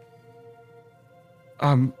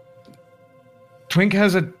 Twink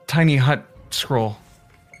has a tiny hut scroll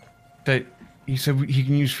that he said he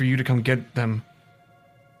can use for you to come get them.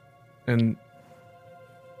 And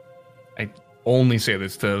I only say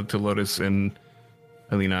this to Lotus and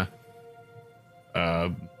Alina.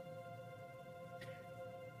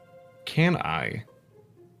 Can I?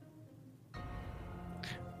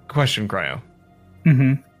 Question, Cryo.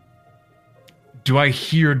 Mm-hmm. Do I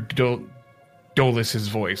hear Dolus's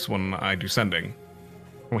voice when I do sending?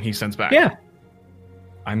 When he sends back? Yeah.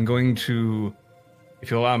 I'm going to,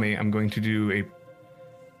 if you allow me, I'm going to do a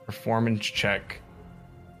performance check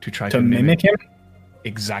to try to mimic him?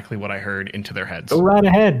 exactly what I heard into their heads. Go right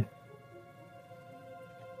ahead.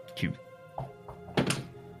 Cute.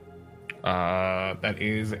 That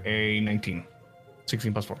is a 19.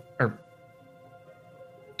 16 plus 4. Or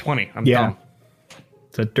 20. I'm dumb.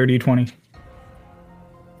 It's a dirty 20.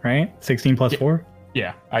 Right? 16 plus 4?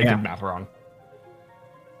 Yeah, I did math wrong.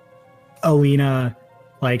 Alina,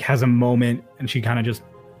 like, has a moment, and she kind of just,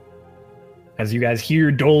 as you guys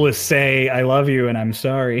hear Dolus say, I love you and I'm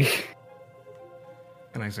sorry.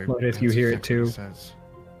 And I say, Lotus, you hear it too.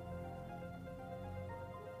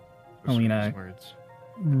 Alina words.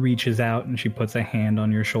 reaches out and she puts a hand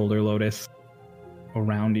on your shoulder, Lotus,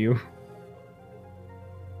 around you.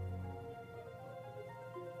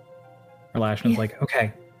 Lashman's like,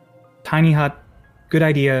 okay, tiny hut, good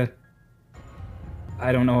idea.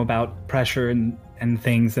 I don't know about pressure and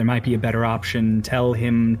things. There might be a better option. Tell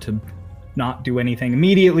him to not do anything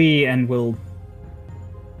immediately, and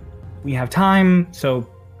we have time, so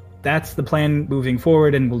that's the plan moving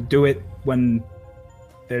forward, and we'll do it when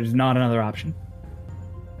there's not another option.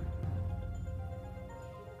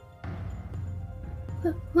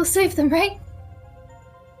 We'll save them, right?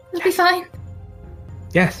 We'll be fine.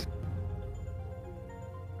 Yes.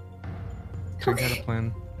 Twink had a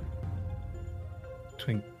plan.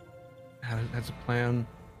 Twink has a plan.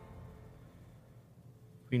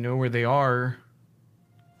 We know where they are.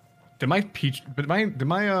 Did my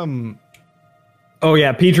Oh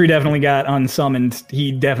yeah, Petrie definitely got unsummoned.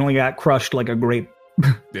 He definitely got crushed like a grape.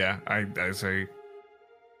 Yeah, I say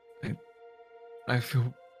I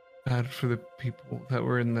feel bad for the people that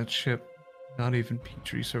were in that ship. Not even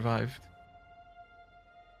Petrie survived.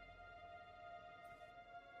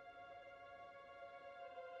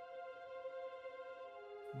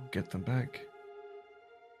 We'll get them back.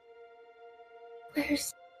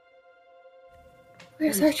 Where's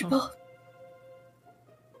Archibald?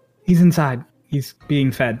 He's inside. He's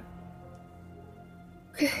being fed.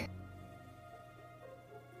 Okay.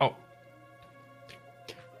 Oh.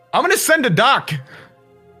 I'm gonna send a doc.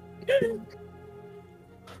 This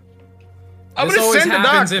always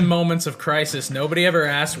happens in moments of crisis. Nobody ever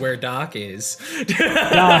asks where Doc is.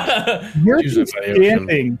 Doc, you're just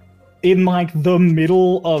standing in like the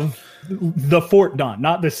middle of the Fort Don,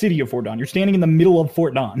 not the city of Fort Don. You're standing in the middle of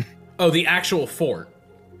Fort Don. Oh, the actual fort.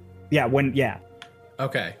 Yeah,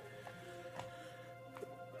 Okay.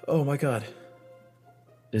 Oh my god.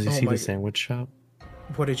 Does he see the sandwich shop?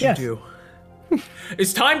 What did you do?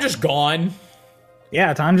 Is time just gone?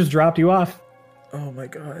 Yeah, time just dropped you off. Oh my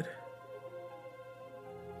god.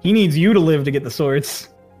 He needs you to live to get the swords.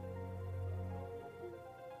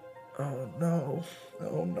 Oh no.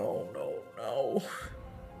 No, no, no, no.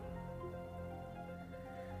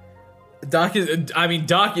 Doc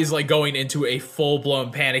is like going into a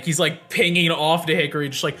full-blown panic. He's like pinging off to Hickory,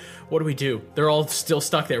 just like, what do we do? They're all still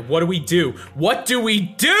stuck there. What do we do? What do we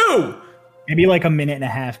do? Maybe like a minute and a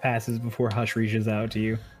half passes before Hush reaches out to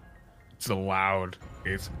you. It's loud.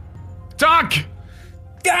 It's Doc!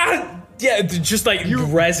 God! Yeah, just like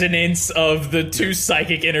resonance of the two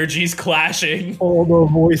psychic energies clashing. All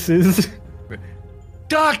the voices.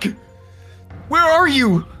 Doc! Where are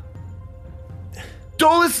you?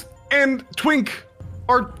 Dolus and Twink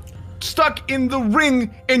are stuck in the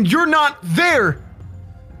ring and you're not there.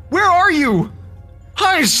 Where are you?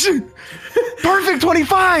 Hush! Perfect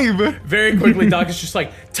 25! Very quickly, Doc is just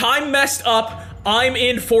like, time messed up. I'm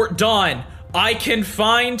in Fort Dawn. I can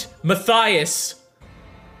find Matthias.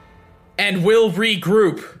 And we'll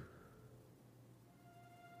regroup.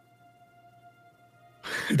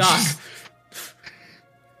 Doc.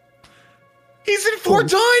 He's in Fort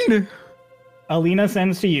Dawn! Alina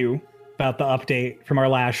sends to you about the update from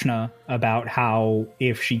Arlashna about how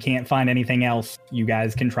if she can't find anything else, you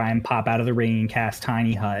guys can try and pop out of the ring and cast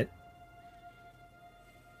Tiny Hut.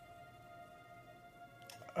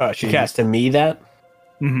 She cast to me that?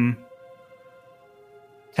 Mm-hmm.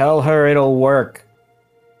 Tell her it'll work.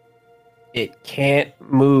 It can't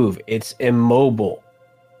move. It's immobile.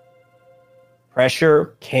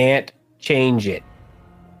 Pressure can't change it.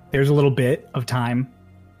 There's a little bit of time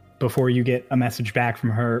before you get a message back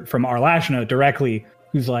from Arlashna directly,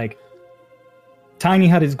 who's like, Tiny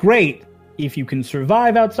Hut is great if you can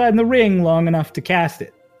survive outside the ring long enough to cast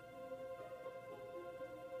it.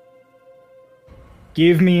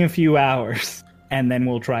 Give me a few hours, and then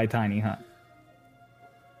we'll try Tiny Hut.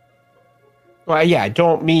 Well, yeah, I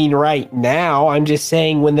don't mean right now. I'm just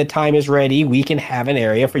saying when the time is ready, we can have an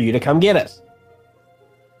area for you to come get us.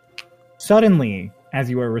 Suddenly, as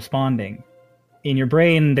you are responding, in your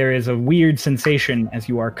brain there is a weird sensation as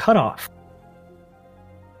you are cut off.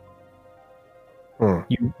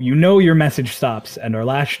 You know your message stops, and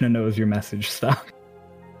Arlashna knows your message stops.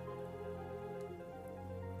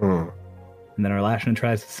 And then Arlashna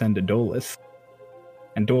tries to send to Dolus.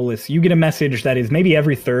 And Dolus, you get a message that is maybe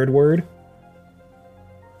every third word.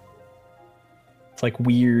 It's like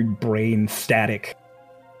weird brain static.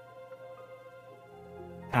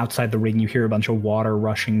 Outside the ring, you hear a bunch of water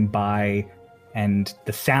rushing by, and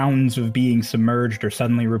the sounds of being submerged are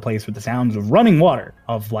suddenly replaced with the sounds of running water,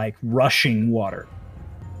 of like rushing water.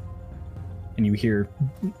 And you hear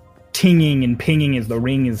tinging and pinging as the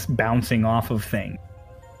ring is bouncing off of things.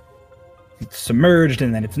 It's submerged,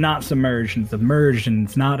 and then it's not submerged, and submerged, and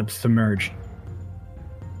it's not submerged.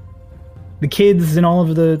 The kids and all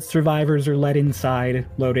of the survivors are let inside.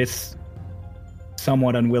 Lotus,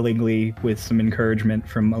 somewhat unwillingly, with some encouragement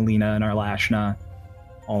from Alina and Arlashna.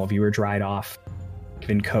 All of you are dried off,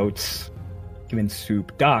 given coats, given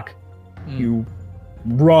soup. Doc, you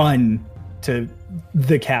run to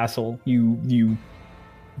the castle. You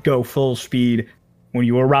go full speed. When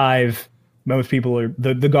you arrive, most people are...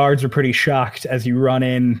 The guards are pretty shocked as you run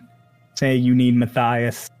in, say you need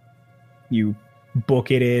Matthias. You book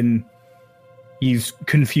it in. He's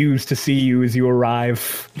confused to see you as you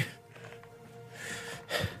arrive.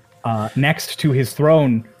 Next to his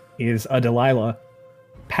throne is a Delilah,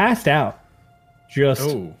 passed out,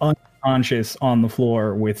 just unconscious on the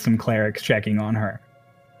floor with some clerics checking on her.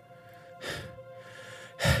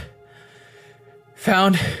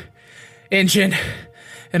 Found engine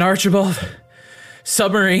and Archibald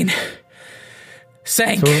submarine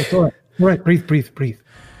sank. So, all right, breathe.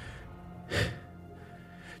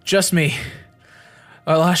 Just me.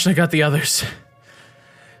 Arlashna got the others.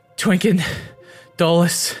 Twink and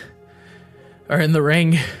Dolus are in the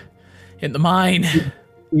ring, in the mine.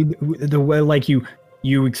 The way, like you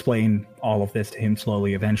explain all of this to him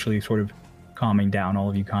slowly, eventually sort of calming down. All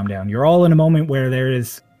of you calm down. You're all in a moment where there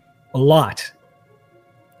is a lot,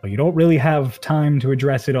 but you don't really have time to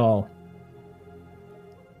address it all.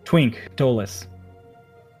 Twink, Dolus,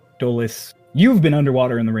 you've been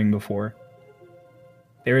underwater in the ring before.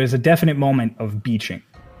 There is a definite moment of beaching.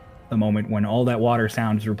 The moment when all that water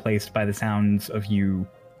sound is replaced by the sounds of you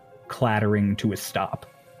clattering to a stop.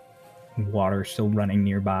 Water still running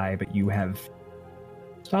nearby, but you have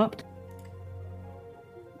stopped.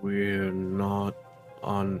 We're not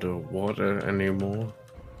underwater anymore.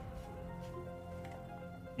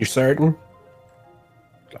 You certain?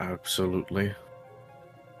 Absolutely.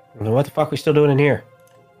 Well, what the fuck are we still doing in here?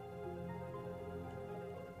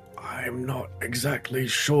 I'm not exactly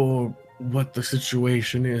sure what the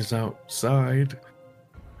situation is outside.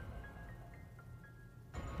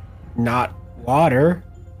 Not water.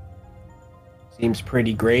 Seems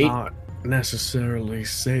pretty great. Not necessarily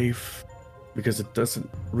safe. because it doesn't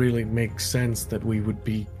really make sense that we would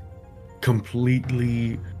be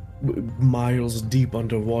completely miles deep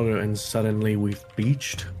underwater and suddenly we've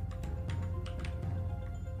beached.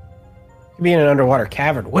 Be in an underwater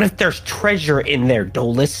cavern. What if there's treasure in there,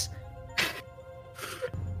 Dolus?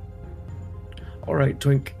 All right,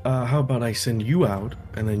 Twink, how about I send you out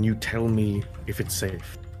and then you tell me if it's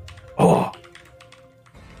safe? Oh,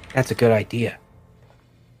 that's a good idea.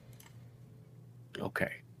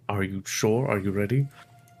 Okay. Are you sure? Are you ready?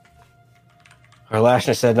 Our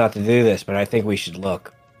Lashna said not to do this, but I think we should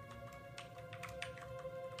look.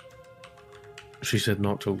 She said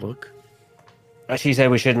not to look. She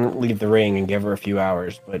said we shouldn't leave the ring and give her a few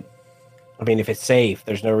hours, but I mean, if it's safe,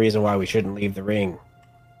 there's no reason why we shouldn't leave the ring.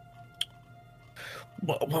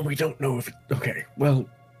 Well, we don't know if it... Okay, well...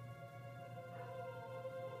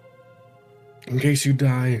 In case you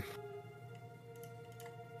die,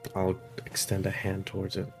 I'll extend a hand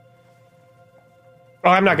towards it. Oh,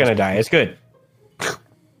 I'm not gonna die. It's good.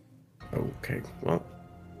 Okay, well...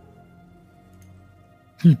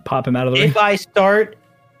 Pop him out of the ring. If I start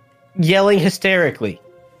yelling hysterically,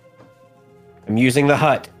 I'm using the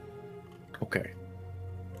hut. Okay.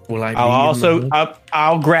 Will I be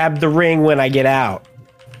I'll grab the ring when I get out.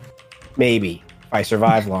 Maybe. If I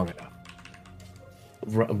survive long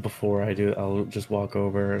enough. Before I do, I'll just walk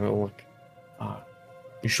over and I'll look.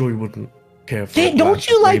 You sure you wouldn't care for Don't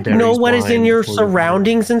you know what is in your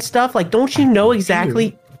surroundings and stuff? Like, don't you know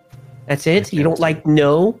exactly? That's it? You don't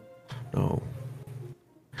know? No.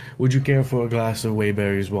 Would you care for a glass of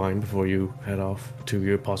Wayberry's wine before you head off to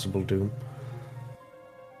your possible doom?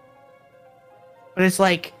 But it's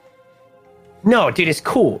like, no, dude, it's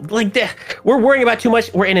cool. Like, we're worrying about too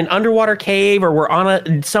much. We're in an underwater cave or we're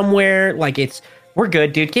on somewhere. Like, we're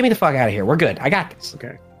good, dude. Get me the fuck out of here. We're good. I got this.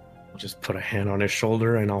 Okay. I'll just put a hand on his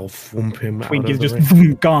shoulder and I'll thwomp him Twink out of is the just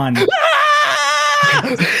ring. gone.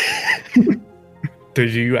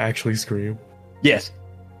 Did you actually scream? Yes.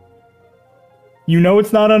 You know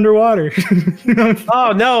it's not underwater.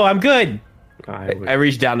 Oh, no, I'm good. I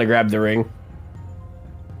reached down to grab the ring.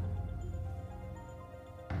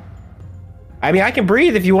 I mean, I can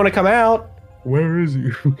breathe if you want to come out. Where is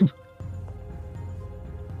he?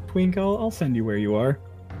 Twink, I'll send you where you are.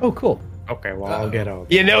 Oh, cool. Okay, well, I'll get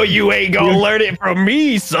out. You know you ain't gonna learn it from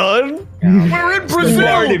me, son. We're in Smart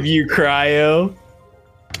Brazil. of you, Cryo.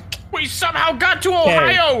 We somehow got to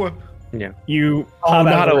Ohio. Yeah. You Oh, pop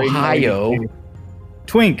out not of the ring. Ohio.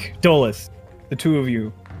 Twink, Dolus, the two of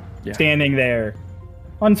you, Yeah. standing there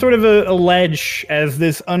on sort of a ledge as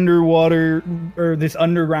this underwater or this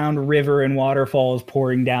underground river and waterfall is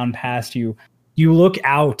pouring down past you. You look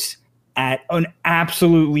out at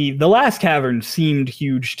the last cavern seemed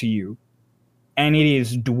huge to you, and it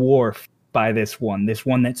is dwarfed by this one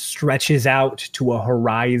that stretches out to a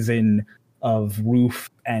horizon of roof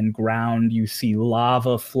and ground. You see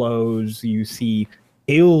lava flows, you see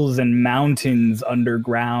hills and mountains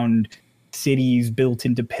underground, cities built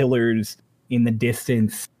into pillars in the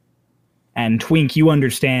distance. And Twink, you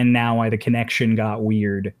understand now why the connection got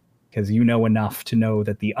weird, because you know enough to know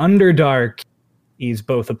that the Underdark is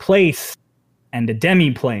both a place and a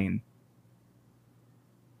demi-plane.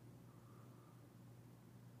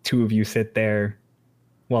 Two of you sit there,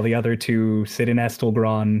 while the other two sit in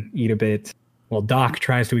Estelgron, eat a bit, while Doc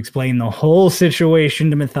tries to explain the whole situation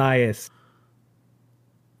to Matthias.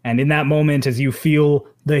 And in that moment, as you feel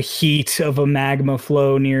the heat of a magma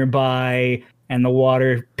flow nearby and the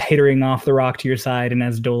water pittering off the rock to your side, and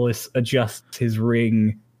as Dolus adjusts his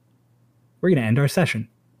ring, we're going to end our session.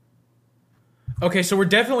 Okay, so we're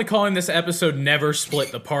definitely calling this episode Never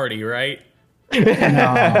Split the Party, right?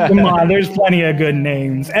 No, come on, there's plenty of good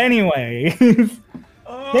names. Anyway,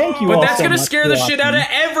 thank you But all that's so going to much scare for the shit out of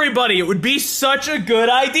watching. everybody. It would be such a good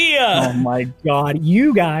idea. Oh my god.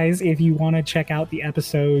 You guys, if you want to check out the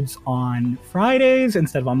episodes on Fridays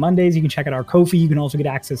instead of on Mondays, you can check out our Ko-fi. You can also get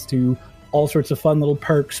access to all sorts of fun little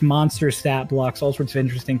perks, monster stat blocks, all sorts of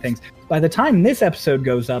interesting things. By the time this episode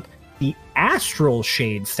goes up, the Astral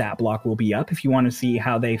Shade stat block will be up. If you want to see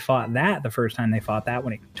how they fought that the first time they fought that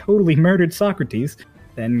when it totally murdered Socrates,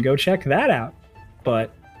 then go check that out.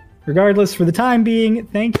 But regardless, for the time being,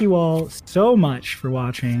 thank you all so much for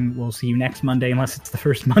watching. We'll see you next Monday, unless it's the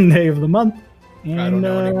first Monday of the month. And, I don't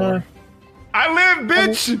know anymore. I live,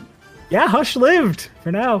 bitch. Yeah, Hush lived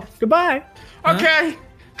for now. Goodbye. Okay.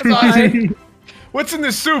 Bye. What's in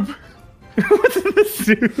this soup? What's in the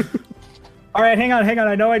soup? All right, hang on.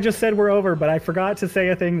 I know I just said we're over, but I forgot to say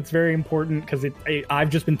a thing that's very important because I've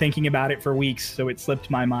just been thinking about it for weeks, so it slipped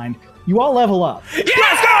my mind. You all level up. Let's go!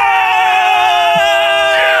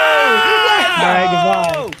 All right,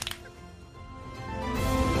 goodbye.